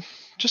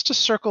 Just to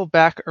circle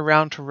back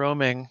around to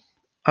roaming,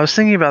 I was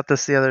thinking about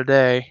this the other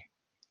day.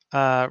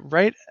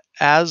 Right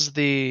as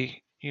the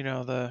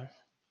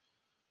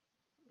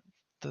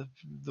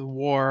the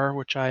war,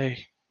 which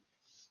I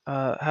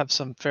have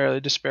some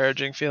fairly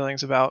disparaging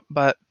feelings about,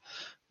 but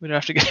we don't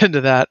have to get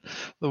into that.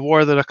 The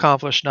war that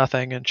accomplished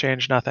nothing and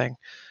changed nothing,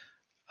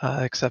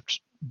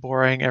 except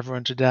boring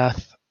everyone to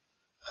death,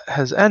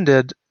 has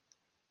ended.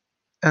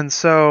 And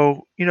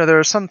so, there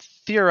was some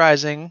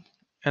theorizing,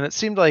 and it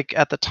seemed like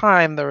at the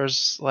time there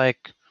was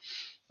like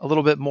a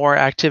little bit more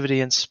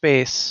activity in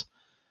space.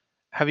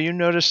 Have you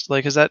noticed,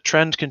 like, has that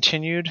trend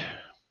continued?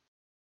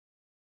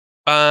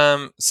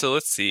 So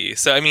let's see.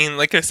 So I mean,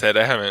 like I said,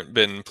 I haven't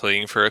been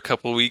playing for a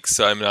couple weeks,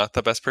 so I'm not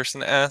the best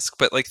person to ask,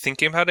 but like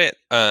thinking about it,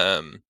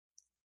 I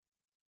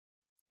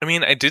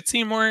mean, I did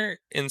see more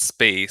in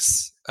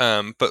space.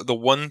 But the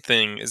one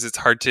thing is it's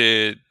hard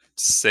to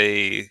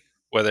say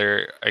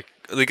whether I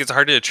like it's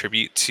hard to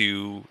attribute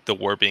to the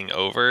war being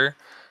over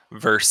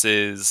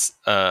versus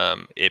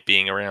it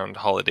being around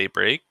holiday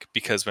break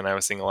because when I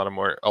was seeing a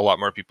lot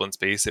more people in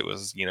space, it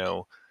was,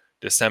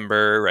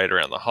 December, right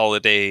around the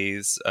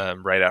holidays,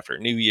 right after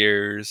New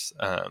Year's,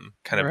 kind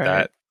of Right.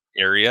 that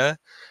area.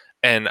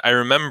 And I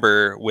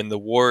remember when the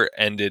war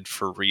ended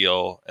for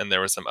real and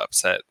there was some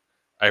upset,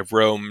 I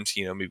roamed,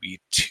 maybe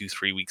 2,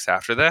 3 weeks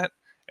after that,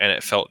 and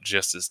it felt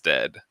just as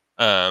dead.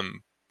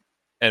 Um,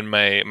 and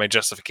my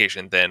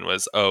justification then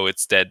was, oh,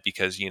 it's dead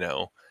because,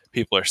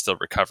 people are still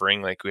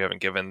recovering. Like we haven't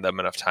given them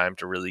enough time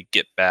to really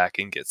get back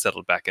and get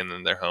settled back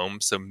in their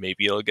homes. So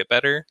maybe it'll get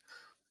better.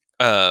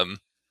 Um,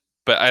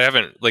 but I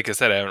haven't, like I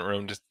said, I haven't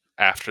roamed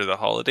after the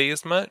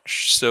holidays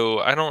much, so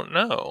I don't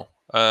know.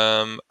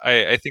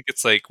 I think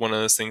it's like one of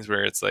those things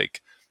where it's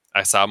like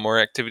I saw more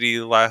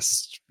activity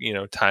last,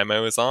 time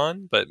I was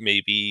on, but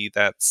maybe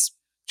that's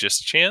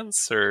just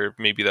chance, or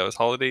maybe that was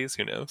holidays.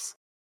 Who knows?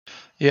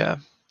 Yeah.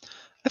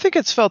 I think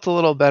it's felt a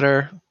little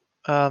better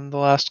the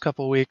last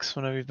couple weeks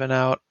when we've been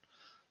out.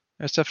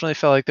 It's definitely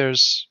felt like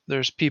there's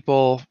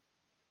people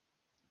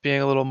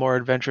being a little more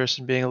adventurous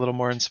and being a little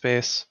more in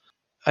space.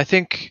 I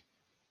think,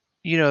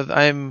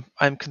 I'm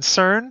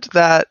concerned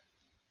that,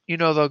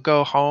 they'll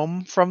go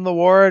home from the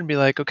war and be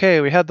like,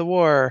 okay, we had the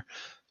war.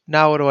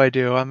 Now what do I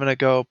do? I'm gonna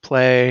go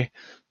play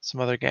some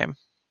other game,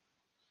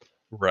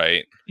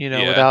 Right.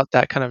 Yeah. without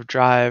that kind of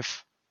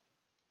drive.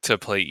 To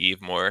play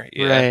Eve more.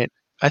 Yeah. Right.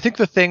 I think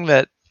the thing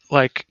that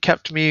like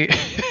kept me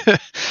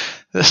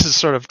this is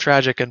sort of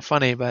tragic and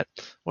funny, but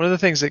one of the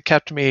things that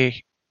kept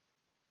me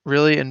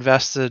really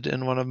invested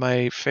in one of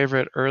my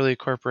favorite early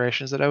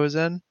corporations that I was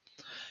in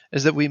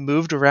is that we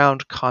moved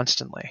around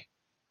constantly.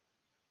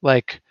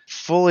 like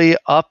fully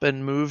up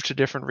and move to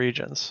different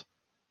regions.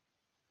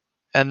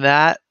 And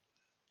that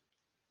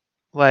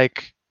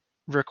like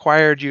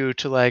required you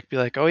to like be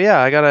like, oh yeah,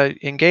 I gotta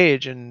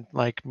engage and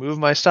like move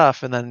my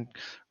stuff and then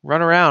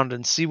run around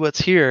and see what's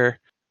here.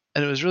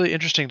 And it was really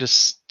interesting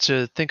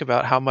to think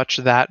about how much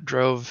that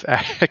drove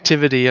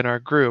activity in our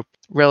group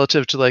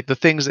relative to like the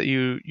things that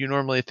you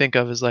normally think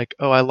of as like,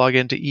 oh, I log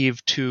into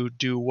Eve to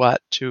do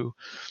what? To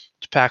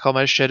pack all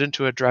my shit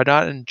into a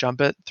dreadnought and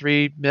jump it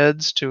 3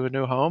 mids to a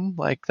new home.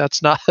 Like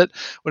that's not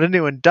what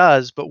anyone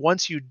does. But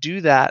once you do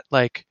that,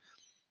 like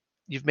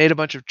you've made a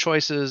bunch of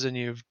choices and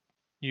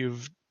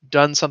you've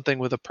done something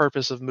with a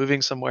purpose of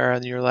moving somewhere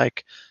and you're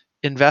like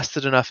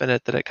invested enough in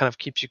it that it kind of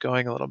keeps you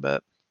going a little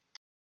bit.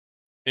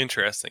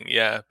 Interesting,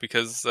 yeah,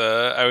 because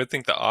I would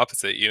think the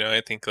opposite.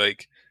 I think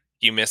like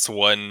you miss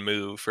one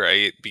move,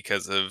 right,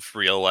 because of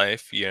real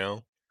life.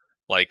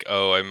 Like,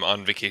 oh, I'm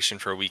on vacation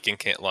for a week and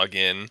can't log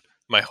in.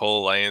 My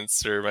whole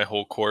alliance or my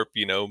whole corp,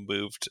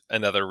 moved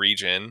another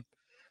region.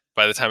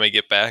 By the time I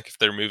get back, if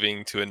they're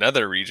moving to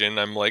another region,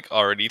 I'm like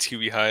already 2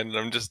 behind and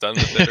I'm just done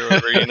with it or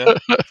whatever.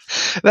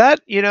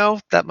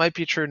 That might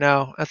be true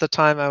now. At the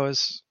time I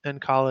was in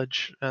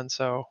college and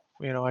so,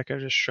 I could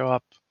just show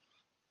up.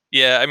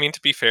 Yeah, I mean,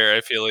 to be fair,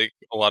 I feel like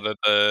a lot of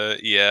the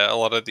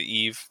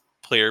Eve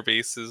player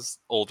base is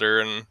older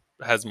and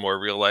has more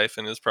real life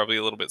and is probably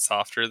a little bit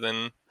softer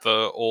than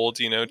the old,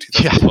 Yeah.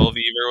 2012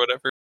 Eve or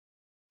whatever.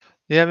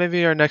 Yeah,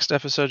 maybe our next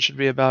episode should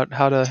be about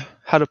how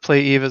to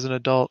play Eve as an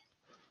adult,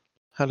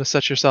 how to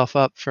set yourself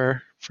up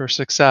for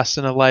success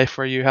in a life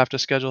where you have to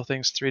schedule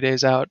things 3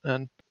 days out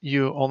and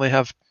you only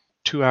have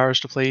 2 hours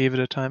to play Eve at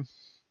a time.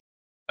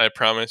 I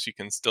promise you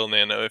can still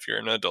nano if you're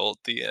an adult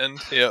at the end.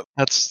 Yep.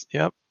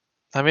 Yep.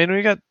 I mean,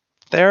 we got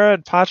Thera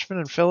and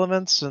Parchment and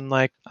Filaments, and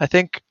like, I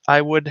think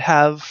I would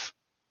have,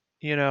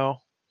 you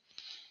know,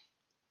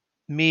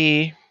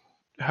 me,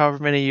 however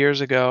many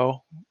years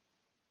ago,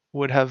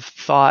 would have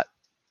thought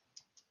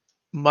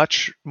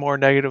much more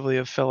negatively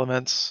of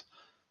Filaments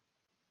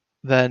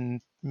than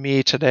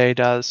me today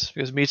does.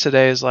 Because me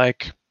today is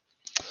like,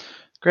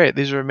 great,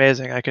 these are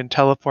amazing. I can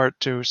teleport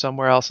to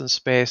somewhere else in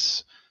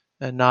space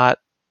and not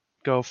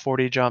go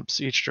 40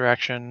 jumps each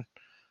direction.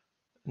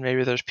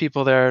 Maybe there's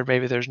people there,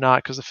 maybe there's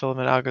not, because the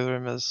filament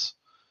algorithm is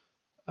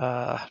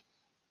uh,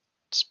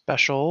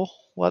 special,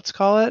 let's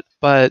call it.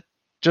 But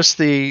just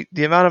the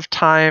amount of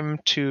time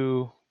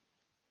to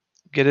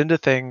get into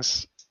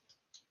things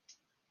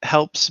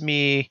helps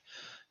me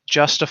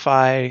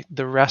justify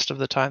the rest of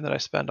the time that I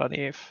spend on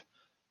Eve.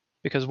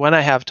 Because when I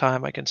have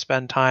time, I can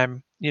spend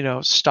time,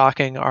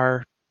 stocking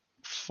our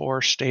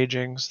 4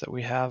 stagings that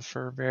we have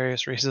for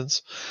various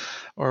reasons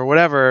or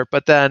whatever.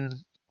 But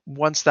then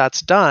once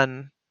that's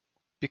done,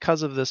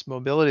 because of this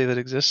mobility that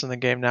exists in the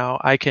game now,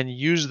 I can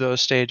use those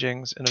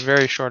stagings in a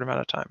very short amount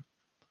of time.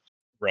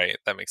 Right,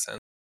 that makes sense.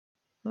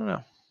 I don't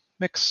know.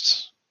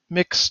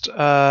 Mixed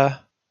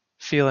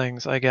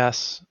feelings, I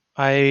guess.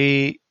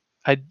 I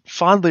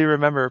fondly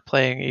remember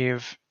playing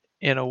Eve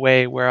in a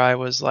way where I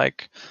was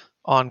like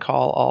on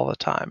call all the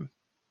time,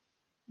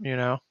 you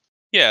know?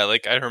 Yeah,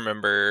 like I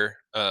remember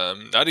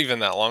not even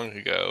that long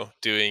ago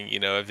doing,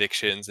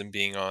 evictions and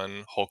being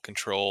on Hulk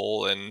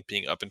control and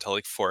being up until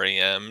like 4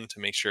 a.m. to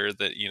make sure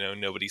that,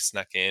 nobody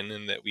snuck in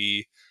and that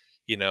we,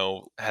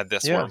 had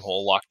this Yeah.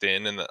 wormhole locked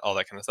in and all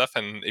that kind of stuff.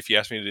 And if you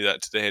asked me to do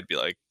that today, I'd be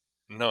like,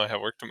 no, I have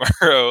work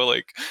tomorrow.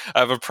 Like I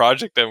have a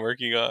project I'm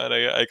working on.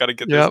 I got to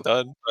get this Yep.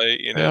 done by,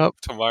 Yep.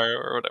 tomorrow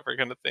or whatever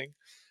kind of thing.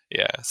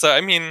 Yeah. So,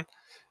 I mean,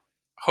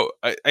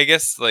 I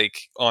guess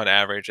like on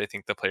average, I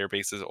think the player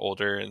base is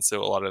older, and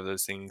so a lot of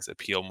those things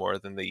appeal more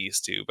than they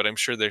used to. But I'm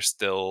sure there's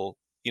still,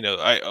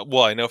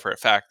 I know for a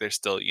fact there's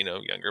still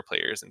younger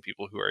players and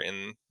people who are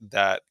in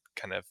that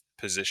kind of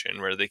position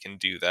where they can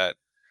do that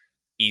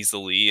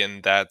easily,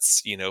 and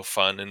that's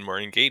fun and more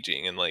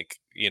engaging, and like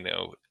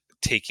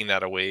taking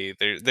that away,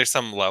 there's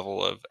some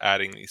level of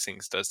adding these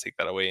things does take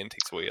that away and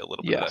takes away a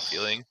little bit of that Yes.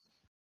 feeling.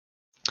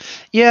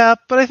 Yeah,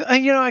 but I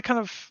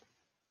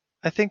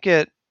think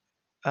it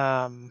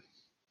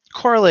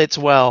correlates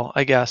well,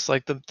 I guess.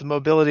 Like the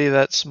mobility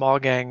that small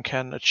gang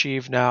can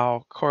achieve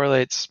now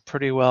correlates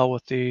pretty well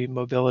with the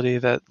mobility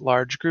that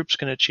large groups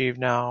can achieve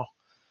now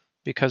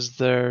because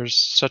there's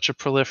such a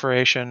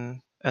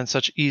proliferation and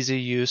such easy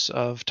use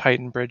of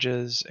Titan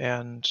bridges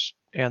and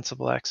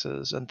Ansible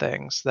X's and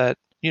things that,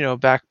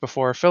 back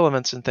before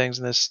filaments and things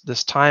in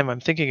this time I'm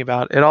thinking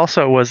about, it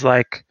also was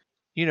like,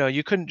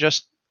 you couldn't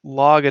just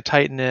log a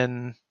Titan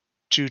in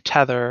to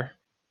tether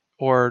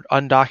or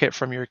undock it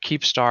from your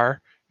Keepstar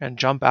and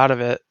jump out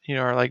of it,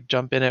 or like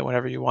jump in it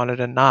whenever you wanted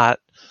and not.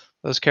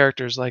 Those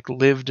characters like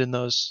lived in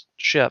those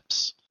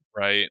ships.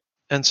 Right.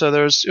 And so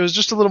it was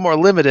just a little more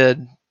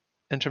limited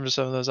in terms of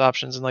some of those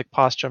options. And like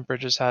pos jump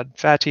bridges had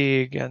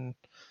fatigue, and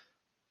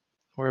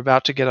we're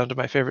about to get onto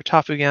my favorite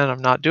topic again.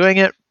 I'm not doing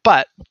it,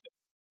 but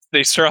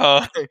Stay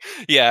strong.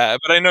 Yeah,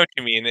 but I know what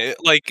you mean.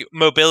 Like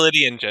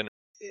mobility in general.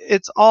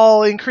 it's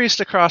all increased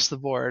across the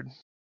board.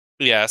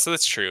 Yeah, so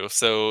that's true.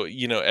 So,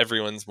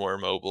 everyone's more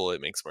mobile,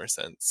 it makes more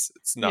sense.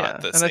 It's not Yeah,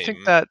 the and I think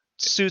same. that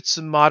suits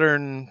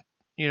modern,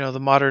 the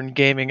modern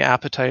gaming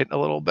appetite a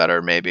little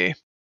better, maybe.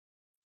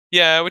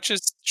 Yeah, which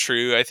is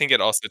true. I think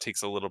it also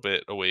takes a little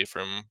bit away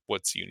from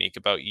what's unique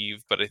about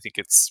Eve, but I think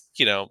it's,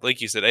 like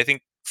you said, I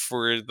think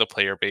for the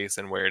player base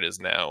and where it is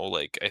now,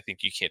 like I think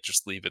you can't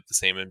just leave it the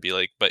same and be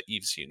like, but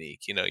Eve's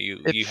unique. You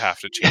have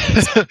If to change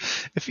it some.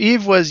 if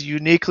Eve was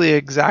uniquely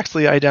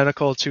exactly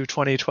identical to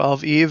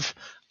 2012 Eve,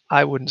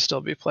 I wouldn't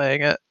still be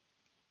playing it.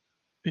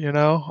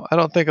 I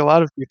don't think a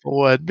lot of people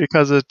would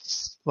because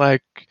it's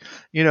like,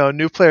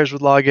 new players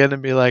would log in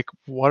and be like,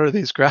 "What are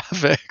these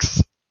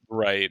graphics?"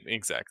 Right,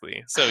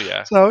 exactly. So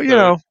yeah. So,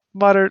 So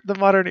the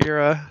modern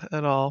era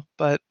and all,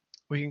 but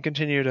we can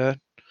continue to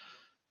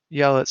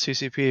yell at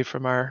CCP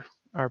from our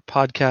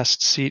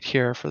podcast seat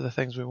here for the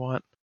things we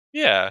want.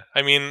 yeah,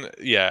 I mean,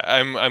 yeah,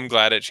 I'm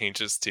glad it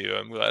changes too.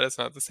 I'm glad it's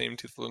not the same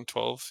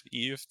 2012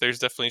 Eve. There's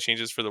definitely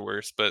changes for the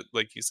worse, but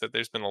like you said,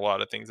 there's been a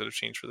lot of things that have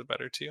changed for the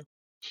better too.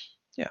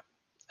 Yeah.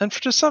 And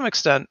to some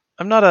extent,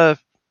 I'm not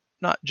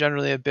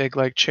generally a big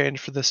like change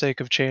for the sake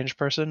of change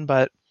person,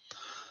 but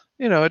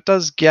it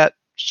does get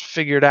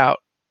figured out.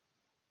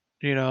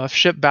 If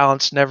ship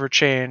balance never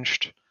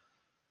changed,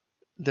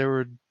 there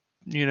would,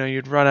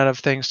 you'd run out of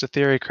things to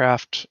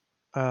theorycraft,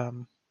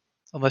 um,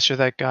 unless you're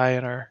that guy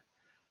in our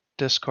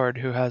Discord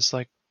who has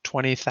like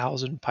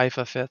 20,000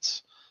 PIFA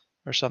fits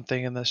or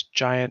something in this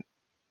giant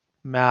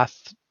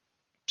math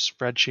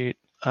spreadsheet.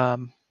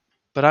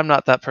 But I'm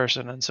not that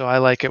person, and so I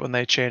like it when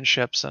they change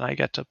ships and I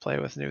get to play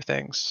with new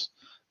things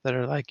that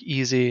are like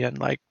easy and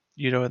like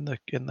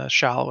in the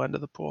shallow end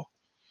of the pool.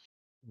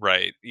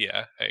 Right.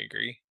 Yeah, I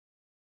agree.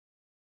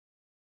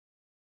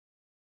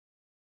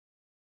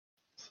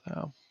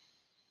 So,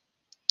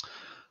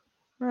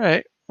 all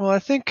right. Well, I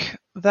think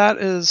that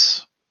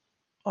is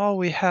all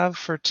we have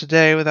for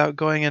today without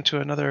going into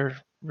another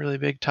really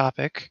big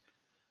topic.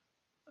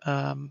 Do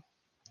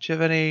you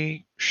have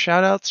any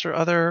shout outs or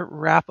other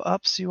wrap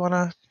ups you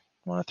wanna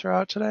throw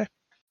out today?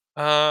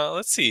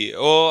 Let's see.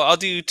 Well, I'll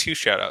do two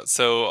shout outs.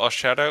 So I'll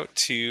shout out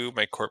to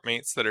my corp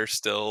mates that are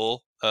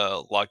still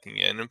logging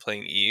in and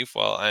playing Eve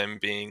while I'm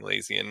being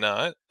lazy and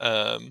not.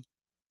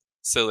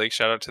 So like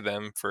shout out to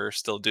them for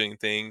still doing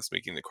things,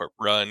 making the corp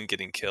run,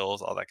 getting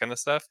kills, all that kind of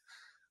stuff.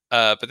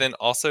 But then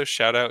also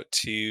shout out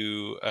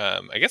to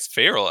I guess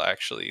Feral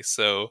actually.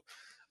 So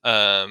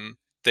um,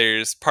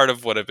 there's part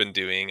of what I've been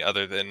doing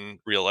other than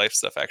real life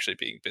stuff actually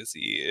being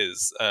busy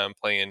is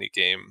playing a new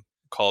game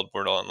called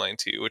Mortal Online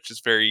 2, which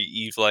is very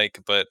Eve like,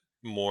 but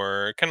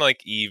more kind of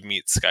like Eve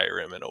meets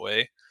Skyrim in a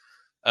way.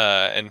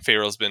 And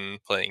Feral's been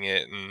playing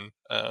it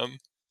and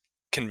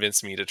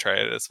convinced me to try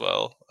it as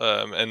well.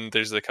 And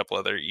there's a couple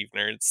other Eve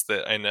nerds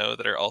that I know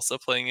that are also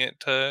playing it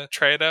to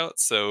try it out.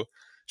 So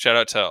shout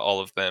out to all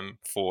of them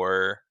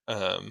for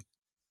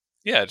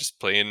yeah, just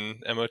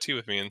playing MO2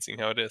 with me and seeing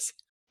how it is.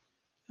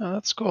 Oh,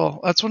 that's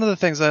cool. That's one of the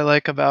things I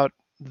like about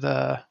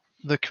the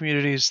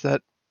communities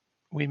that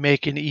we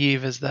make in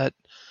Eve is that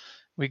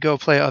we go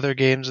play other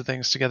games and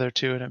things together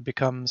too, and it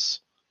becomes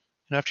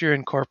after you're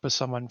in corp with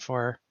someone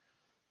for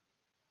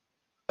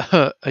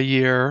a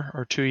year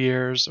or 2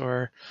 years,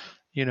 or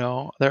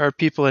there are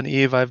people in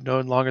Eve I've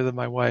known longer than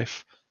my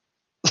wife.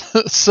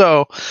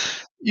 So,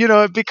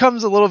 it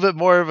becomes a little bit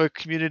more of a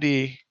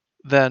community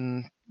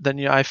than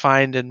I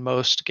find in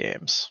most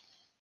games.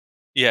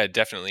 Yeah,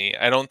 definitely.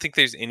 I don't think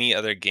there's any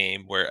other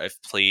game where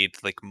I've played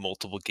like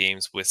multiple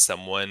games with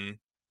someone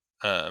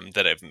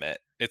that I've met.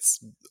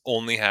 It's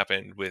only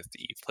happened with the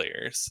Eve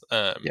players.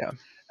 Yeah.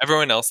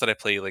 Everyone else that I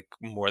play like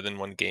more than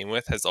one game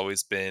with has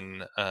always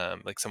been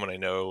like someone I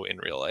know in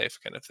real life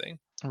kind of thing.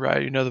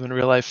 Right. You know them in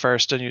real life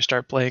first, and you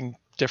start playing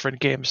different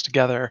games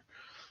together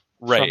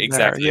Right, from there.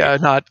 exactly. Yeah,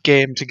 not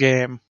game to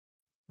game.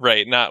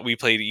 Right, not we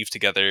played Eve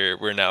together,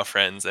 we're now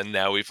friends, and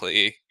now we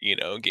play,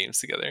 games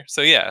together.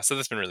 So yeah, so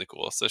that's been really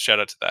cool. So shout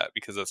out to that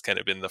because that's kind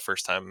of been the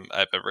first time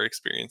I've ever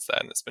experienced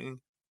that, and it's been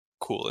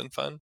cool and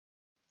fun.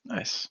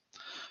 Nice.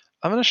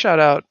 I'm gonna shout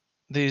out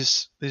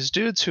these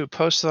dudes who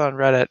posted on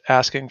Reddit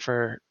asking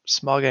for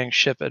small gang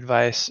ship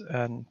advice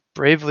and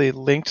bravely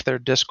linked their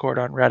Discord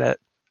on Reddit.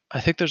 I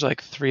think there's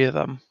like 3 of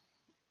them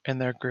in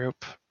their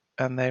group,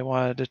 and they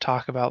wanted to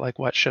talk about like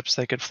what ships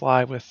they could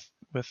fly with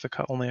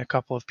only a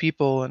couple of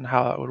people and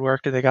how it would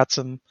work. And they got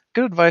some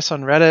good advice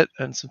on Reddit,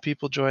 and some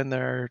people joined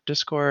their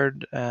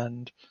Discord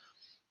and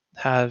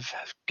have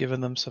given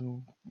them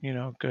some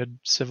good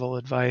civil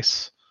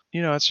advice.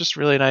 It's just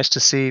really nice to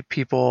see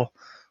people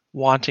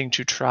wanting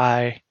to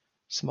try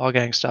small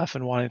gang stuff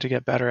and wanting to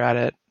get better at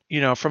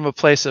it. From a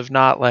place of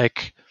not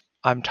like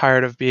I'm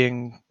tired of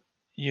being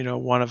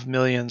one of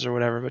millions or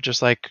whatever, but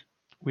just like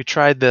we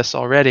tried this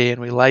already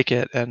and we like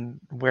it, and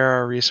where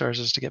are our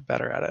resources to get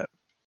better at it.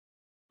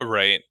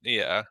 Right.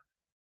 Yeah.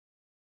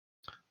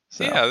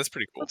 So Yeah, that's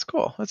pretty cool. that's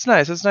cool. That's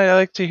nice. It's nice. I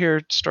like to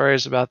hear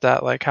stories about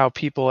that, like how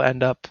people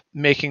end up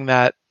making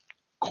that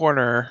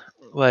corner,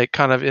 like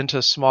kind of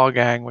into small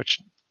gang, which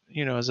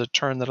is a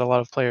turn that a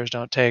lot of players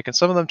don't take. And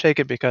some of them take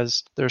it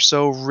because they're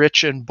so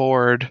rich and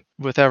bored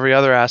with every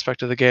other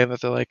aspect of the game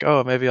that they're like,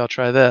 oh, maybe I'll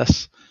try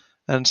this.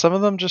 And some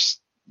of them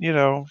just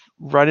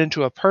run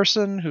into a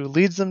person who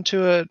leads them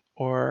to it,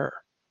 or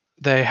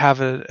they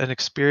have an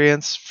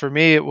experience. For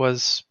me, it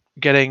was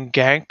getting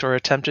ganked or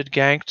attempted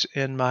ganked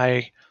in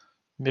my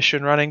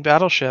mission running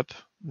battleship.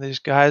 These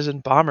guys in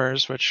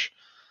bombers, which,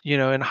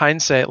 in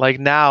hindsight, like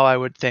now I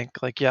would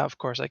think like, yeah, of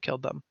course I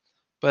killed them.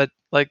 But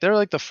like they're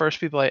like the first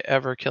people I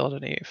ever killed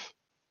in EVE.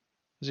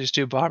 These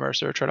two bombers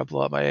that were trying to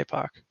blow up my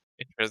APOC.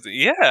 Interesting.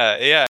 Yeah,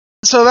 yeah.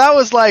 So that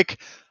was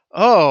like,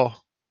 oh,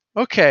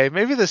 okay,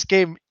 maybe this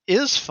game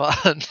is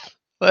fun.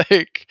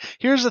 Like,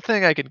 here's the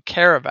thing I can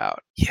care about.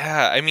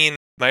 Yeah, I mean,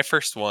 my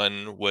first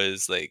one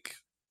was like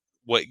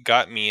what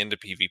got me into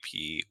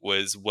PvP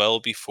was well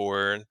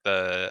before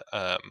the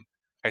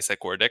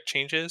high-sec war deck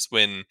changes,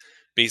 when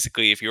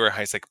basically if you were a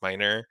high-sec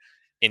miner,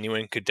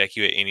 anyone could deck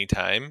you at any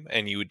time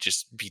and you would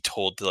just be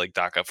told to like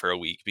dock up for a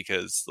week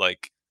because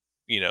like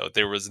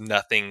there was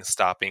nothing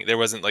stopping. There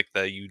wasn't like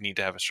the you need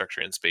to have a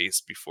structure in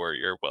space before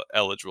you're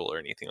eligible or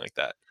anything like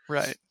that.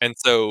 Right. And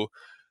so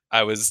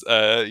I was,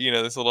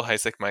 this little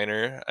high-sec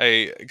miner.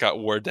 I got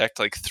war decked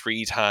like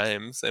 3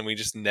 times, and we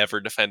just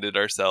never defended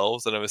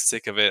ourselves, and I was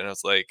sick of it, and I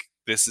was like,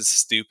 "This is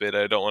stupid.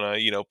 I don't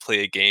wanna,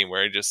 play a game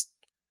where I just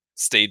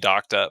stay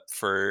docked up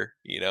for,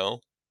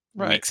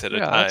 Right. weeks at a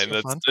Yeah, that's time. no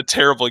That's fun. a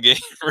terrible game,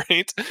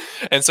 right?"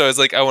 And so I was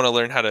like, "I wanna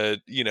learn how to,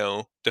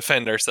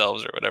 defend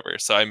ourselves or whatever."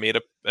 So I made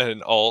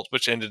an alt,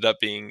 which ended up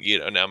being,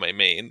 now my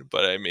main,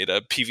 but I made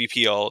a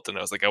PvP alt, and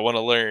I was like, "I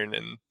wanna learn,"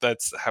 and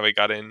that's how I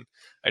got in.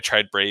 I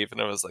tried Brave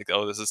and I was like,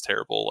 "Oh, this is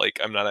terrible. Like,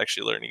 I'm not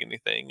actually learning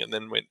anything." And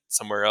then went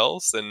somewhere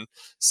else and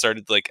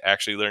started like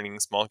actually learning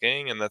Small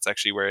Gang, and that's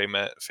actually where I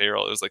met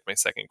Feral. It was like my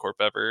second corp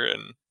ever,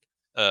 and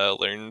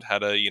learned how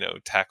to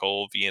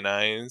tackle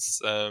VNIs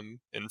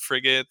and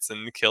frigates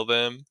and kill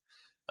them.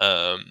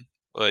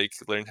 Like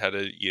learned how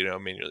to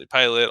manually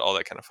pilot, all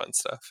that kind of fun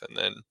stuff, and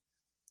then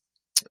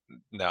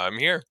now I'm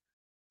here.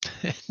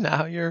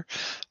 now you're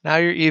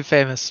Eve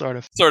famous, sort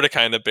of. Sort of,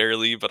 kind of,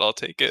 barely, but I'll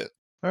take it.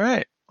 All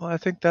right. Well, I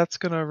think that's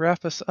gonna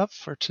wrap us up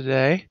for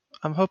today.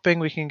 I'm hoping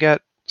we can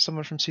get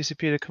someone from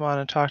CCP to come on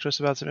and talk to us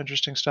about some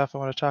interesting stuff I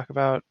want to talk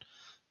about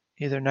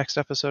either next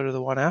episode or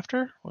the one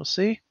after. We'll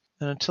see.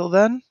 And until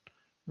then,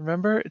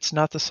 remember, it's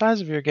not the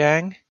size of your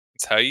gang,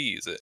 It's how you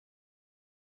use it.